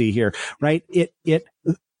nothing to see here, right?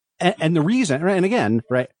 And the reason, right? And again,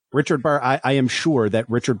 right, Richard Burr, I am sure that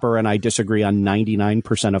Richard Burr and I disagree on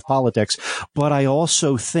 99% of politics, but I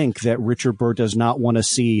also think that Richard Burr does not want to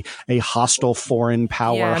see a hostile foreign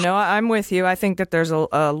power. Yeah, no, I'm with you. I think that there's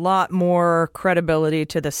a lot more credibility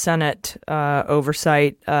to the Senate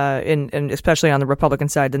oversight, and especially on the Republican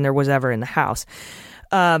side, than there was ever in the House.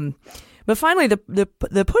 But finally, the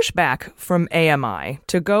pushback from AMI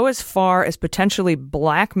to go as far as potentially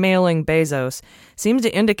blackmailing Bezos seems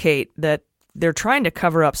to indicate that they're trying to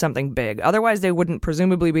cover up something big. Otherwise, they wouldn't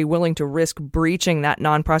presumably be willing to risk breaching that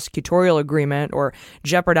non-prosecutorial agreement or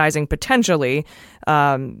jeopardizing potentially,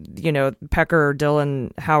 Pecker or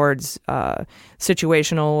Dylan Howard's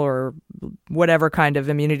situational or whatever kind of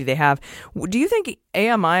immunity they have. Do you think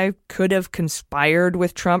AMI could have conspired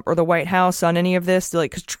with Trump or the White House on any of this?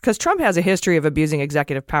 Like, because Trump has a history of abusing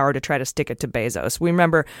executive power to try to stick it to Bezos. We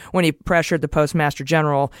remember when he pressured the Postmaster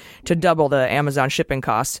General to double the Amazon shipping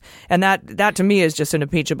costs, and that to me is just an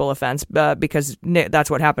impeachable offense because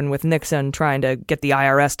that's what happened with Nixon trying to get the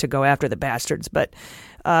IRS to go after the bastards. But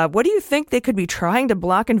what do you think they could be trying to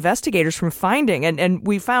block investigators from finding? And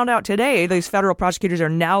we found out today these federal prosecutors are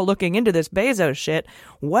now looking into this Bezos shit.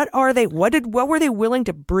 What are they? What were they willing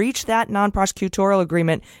to breach that non-prosecutorial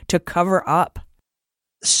agreement to cover up?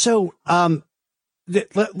 So,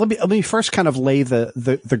 let me first kind of lay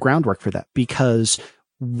the groundwork for that, because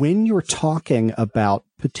when you're talking about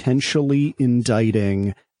potentially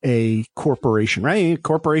indicting a corporation, right?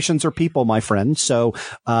 Corporations are people, my friend. So,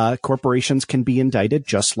 corporations can be indicted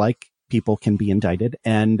just like people can be indicted.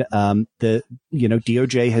 And,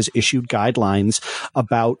 DOJ has issued guidelines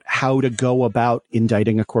about how to go about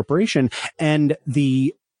indicting a corporation. And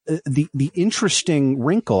the interesting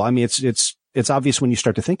wrinkle, I mean, it's obvious when you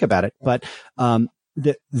start to think about it, but,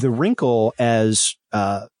 the wrinkle as,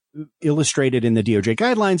 illustrated in the DOJ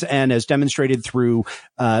guidelines and as demonstrated through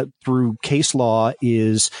case law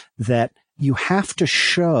is that you have to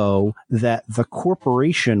show that the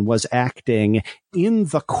corporation was acting in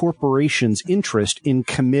the corporation's interest in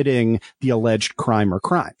committing the alleged crime or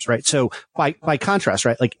crimes, right? So by contrast,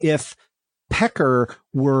 right, like if Pecker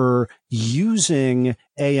were using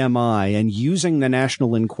AMI and using the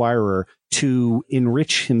National Enquirer to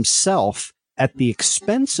enrich himself at the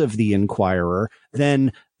expense of the Enquirer,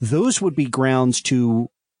 then those would be grounds to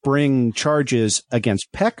bring charges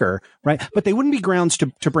against Pecker, right? But they wouldn't be grounds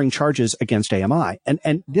to bring charges against AMI.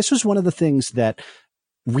 And this was one of the things that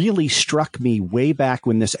really struck me way back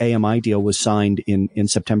when this AMI deal was signed in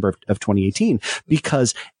September of 2018,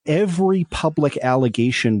 because every public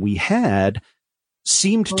allegation we had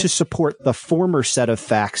seemed to support the former set of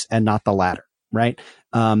facts and not the latter, right?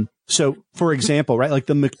 So, for example, right, like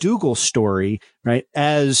the McDougal story, right,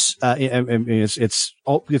 as it's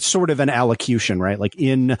sort of an allocution, right? Like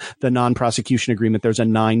in the non-prosecution agreement, there's a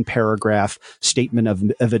 9-paragraph statement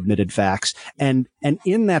of admitted facts, and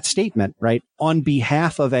in that statement, right, on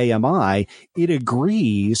behalf of AMI, it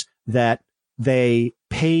agrees that they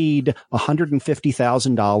paid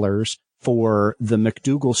 $150,000 for the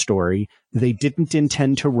McDougal story. They didn't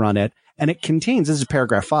intend to run it. And it contains, this is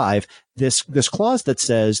paragraph 5, this clause that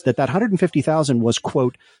says that $150,000 was,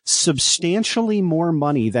 quote, substantially more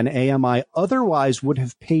money than AMI otherwise would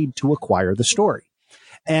have paid to acquire the story.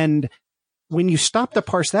 And when you stop to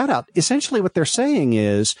parse that out, essentially what they're saying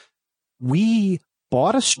is we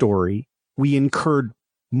bought a story, we incurred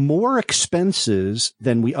more expenses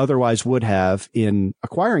than we otherwise would have in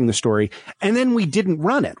acquiring the story, and then we didn't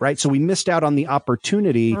run it, right? So we missed out on the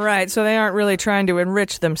opportunity. Right, so they aren't really trying to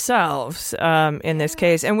enrich themselves in this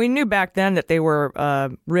case. And we knew back then that they were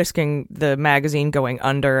risking the magazine going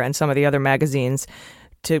under and some of the other magazines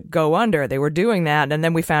to go under. They were doing that, and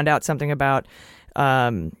then we found out something about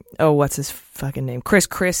what's his fucking name? Chris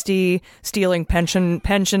Christie stealing pension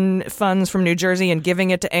funds from New Jersey and giving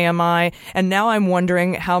it to AMI. And now I'm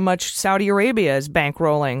wondering how much Saudi Arabia is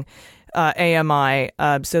bankrolling AMI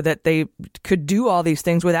so that they could do all these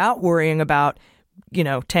things without worrying about,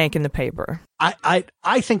 tanking the paper. I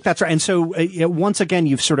think that's right. And so once again,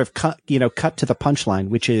 you've sort of cut to the punchline,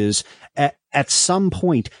 which is at some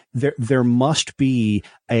point there must be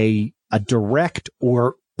a direct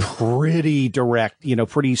or pretty direct,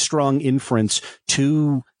 pretty strong inference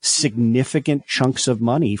to significant chunks of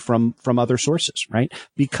money from other sources, right?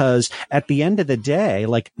 Because at the end of the day,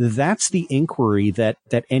 like that's the inquiry that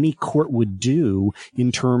any court would do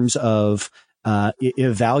in terms of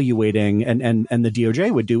evaluating and the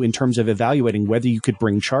DOJ would do in terms of evaluating whether you could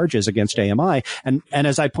bring charges against AMI. And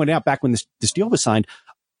as I pointed out back when this deal was signed,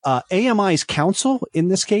 AMI's counsel in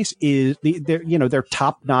this case is they're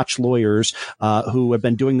top-notch lawyers who have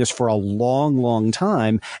been doing this for a long, long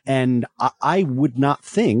time, and I would not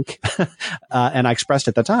think, and I expressed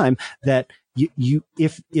at the time that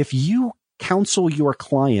if you counsel your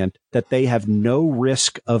client that they have no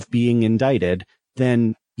risk of being indicted,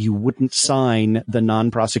 then you wouldn't sign the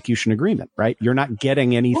non-prosecution agreement, right? You're not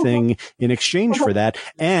getting anything in exchange for that,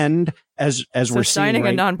 and as we're signing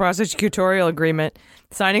seeing, a non-prosecutorial agreement.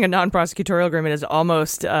 Signing a non-prosecutorial agreement is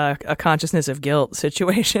almost a consciousness of guilt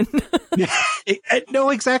situation. No,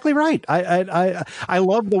 exactly right. I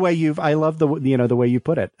love the way the way you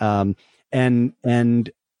put it.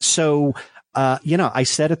 And so I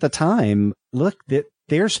said at the time, look, that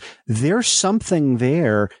there's something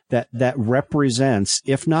there that represents,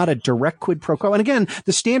 if not a direct quid pro quo. And again,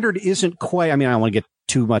 the standard isn't quite, I don't want to get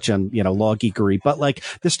too much on, law geekery, but like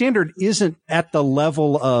the standard isn't at the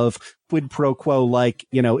level of quid pro quo, like,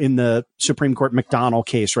 in the Supreme Court McDonnell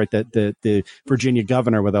case, right? The Virginia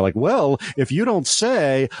governor, where they're like, well, if you don't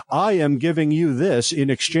say I am giving you this in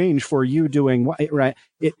exchange for you doing what, right?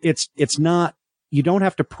 It's not, you don't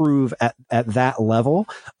have to prove at that level.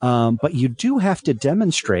 But you do have to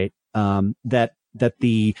demonstrate, that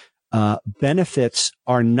the, benefits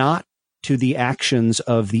are not to the actions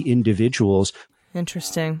of the individuals.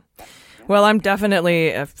 Interesting. Well, I'm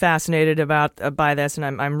definitely fascinated by this, and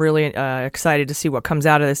I'm really excited to see what comes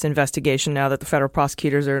out of this investigation now that the federal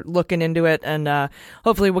prosecutors are looking into it, and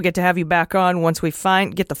hopefully we'll get to have you back on once we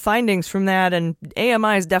get the findings from that. And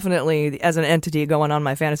AMI is definitely, as an entity, going on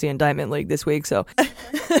my fantasy indictment league this week, so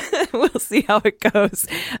we'll see how it goes.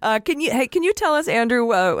 Can you tell us,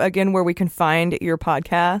 Andrew, again where we can find your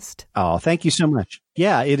podcast? Oh, thank you so much.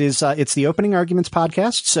 Yeah, it is. It's the Opening Arguments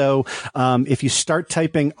podcast. So if you start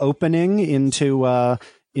typing opening into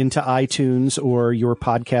iTunes or your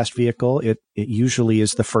podcast vehicle, it usually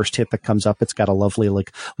is the first hit that comes up. It's got a lovely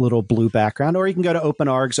little blue background. Or you can go to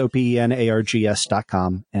openargs,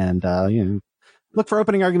 OPENARGS.com, and look for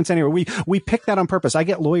Opening Arguments anywhere. We pick that on purpose. I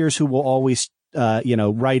get lawyers who will always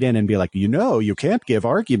write in and be like, you can't give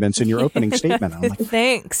arguments in your opening statement. I'm like,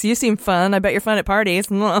 thanks. You seem fun. I bet you're fun at parties.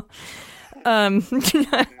 If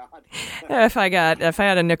I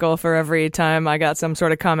had a nickel for every time I got some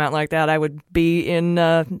sort of comment like that, I would be in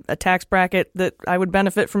a tax bracket that I would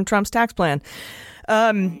benefit from Trump's tax plan.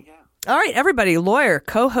 All right, everybody, lawyer,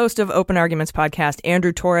 co-host of Open Arguments podcast,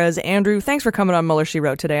 Andrew Torrez. Andrew, thanks for coming on Mueller, She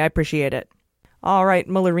Wrote today. I appreciate it. All right,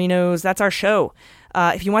 Muellerinos, that's our show.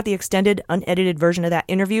 If you want the extended, unedited version of that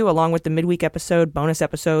interview, along with the midweek episode, bonus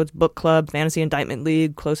episodes, book club, fantasy indictment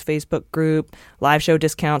league, close Facebook group, live show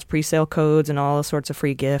discounts, pre-sale codes, and all sorts of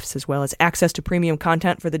free gifts, as well as access to premium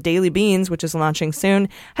content for the Daily Beans, which is launching soon,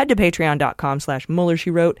 head to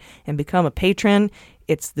patreon.com/MuellerSheWrote and become a patron.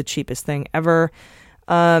 It's the cheapest thing ever.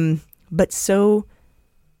 But so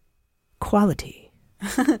quality.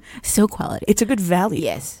 So quality. It's a good value.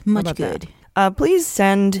 Yes, much good. Please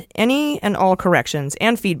send any and all corrections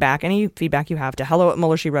and feedback, any feedback you have, to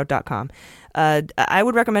hello@MuellerSheWrote.com. I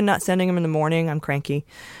would recommend not sending them in the morning. I'm cranky.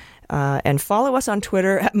 And follow us on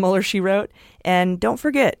Twitter @MuellerSheWrote. And don't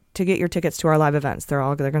forget to get your tickets to our live events. They're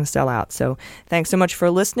going to sell out. So thanks so much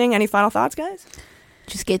for listening. Any final thoughts, guys?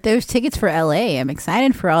 Just get those tickets for LA. I'm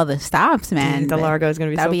excited for all the stops, man. The Largo is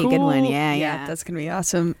going to be so cool. That'll be a good one. Yeah. That's going to be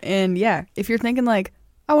awesome. And yeah, if you're thinking like,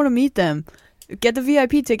 I want to meet them, get the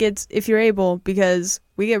VIP tickets if you're able, because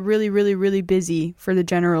we get really, really, really busy for the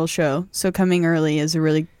general show. So coming early is a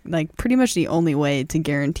really, pretty much the only way to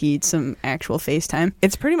guarantee some actual FaceTime.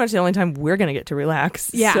 It's pretty much the only time we're going to get to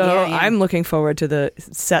relax. Yeah. So Yeah. I'm looking forward to the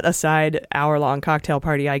set aside hour-long cocktail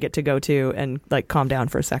party I get to go to and calm down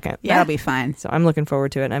for a second. Yeah. That'll be fine. So I'm looking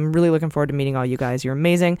forward to it. I'm really looking forward to meeting all you guys. You're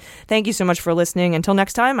amazing. Thank you so much for listening. Until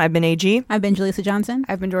next time, I've been AG. I've been Jaleesa Johnson.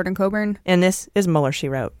 I've been Jordan Coburn. And this is Mueller, She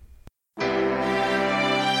Wrote.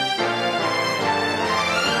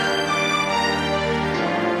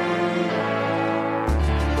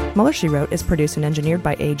 Mueller, She Wrote is produced and engineered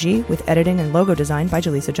by AG, with editing and logo design by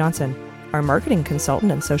Jaleesa Johnson. Our marketing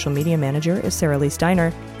consultant and social media manager is Sarah Lee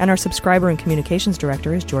Steiner, and our subscriber and communications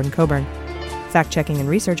director is Jordan Coburn. Fact-checking and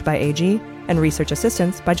research by AG, and research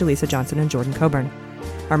assistance by Jaleesa Johnson and Jordan Coburn.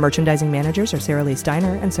 Our merchandising managers are Sarah Lee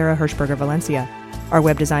Steiner and Sarah Hirschberger Valencia. Our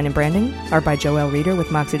web design and branding are by Joelle Reeder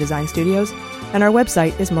with Moxie Design Studios, and our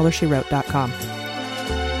website is MuellerSheWrote.com.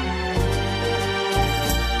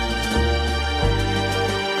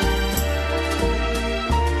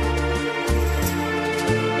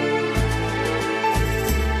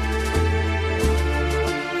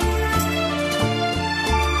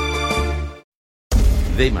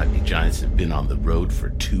 They Might Be Giants have been on the road for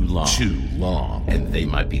too long. And They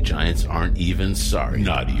Might Be Giants aren't even sorry.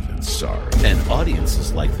 Not even sorry. And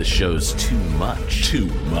audiences like the shows too much.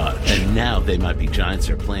 And now They Might Be Giants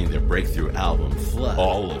are playing their breakthrough album, Flood.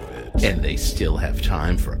 All of it. And they still have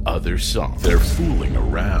time for other songs. They're fooling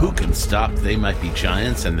around. Who can stop They Might Be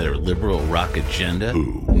Giants and their liberal rock agenda?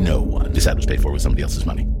 Who? No one. This ad was paid for with somebody else's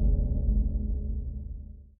money.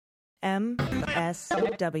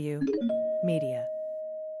 MSW Media.